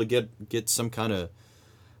 If we're able to get some kind of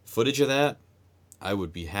footage of that, I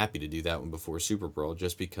would be happy to do that one before Super Brawl,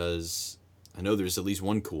 just because I know there's at least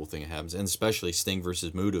one cool thing that happens, and especially Sting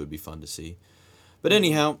versus Muta would be fun to see. But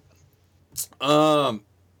anyhow,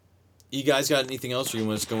 you guys got anything else, or you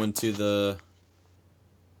want us to go into the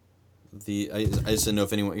I just didn't know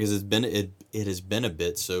if anyone, because it has been a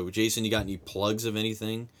bit. So Jason, you got any plugs of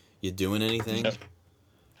anything? You doing anything? No.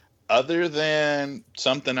 Other than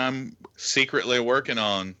something I'm secretly working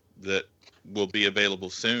on that will be available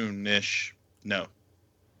soon-ish, no.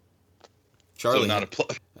 Charlie, So not a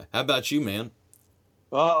plug. how about you, man?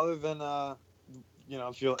 Well, other than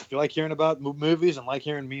if you like hearing about movies and like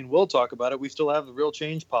hearing me and Will talk about it, we still have the Real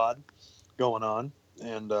Change Pod going on,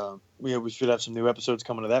 and we should have some new episodes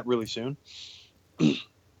coming to that really soon.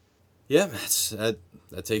 Yeah, that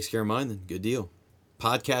takes care of mine then. Good deal.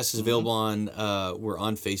 Podcast is available on we're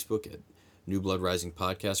on Facebook at New Blood Rising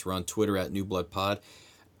Podcast. We're on Twitter at New Blood Pod.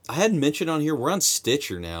 I hadn't mentioned on here, we're on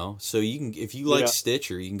Stitcher now, so you can, if you like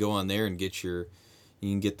Stitcher, you can go on there and you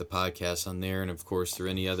can get the podcast on there, and of course through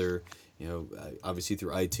any other, obviously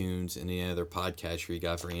through iTunes and any other podcatcher you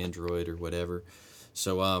got for Android or whatever.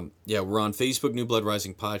 So we're on Facebook, New Blood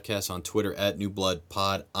Rising Podcast, on Twitter at New Blood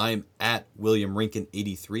Pod. I'm at William Rinkin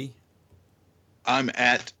 83. I'm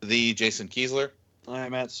at the Jason Kiesler.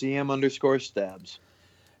 I'm at CM_stabs.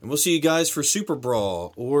 And we'll see you guys for Super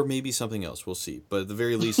Brawl, or maybe something else. We'll see. But at the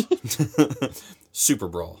very least, Super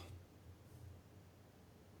Brawl.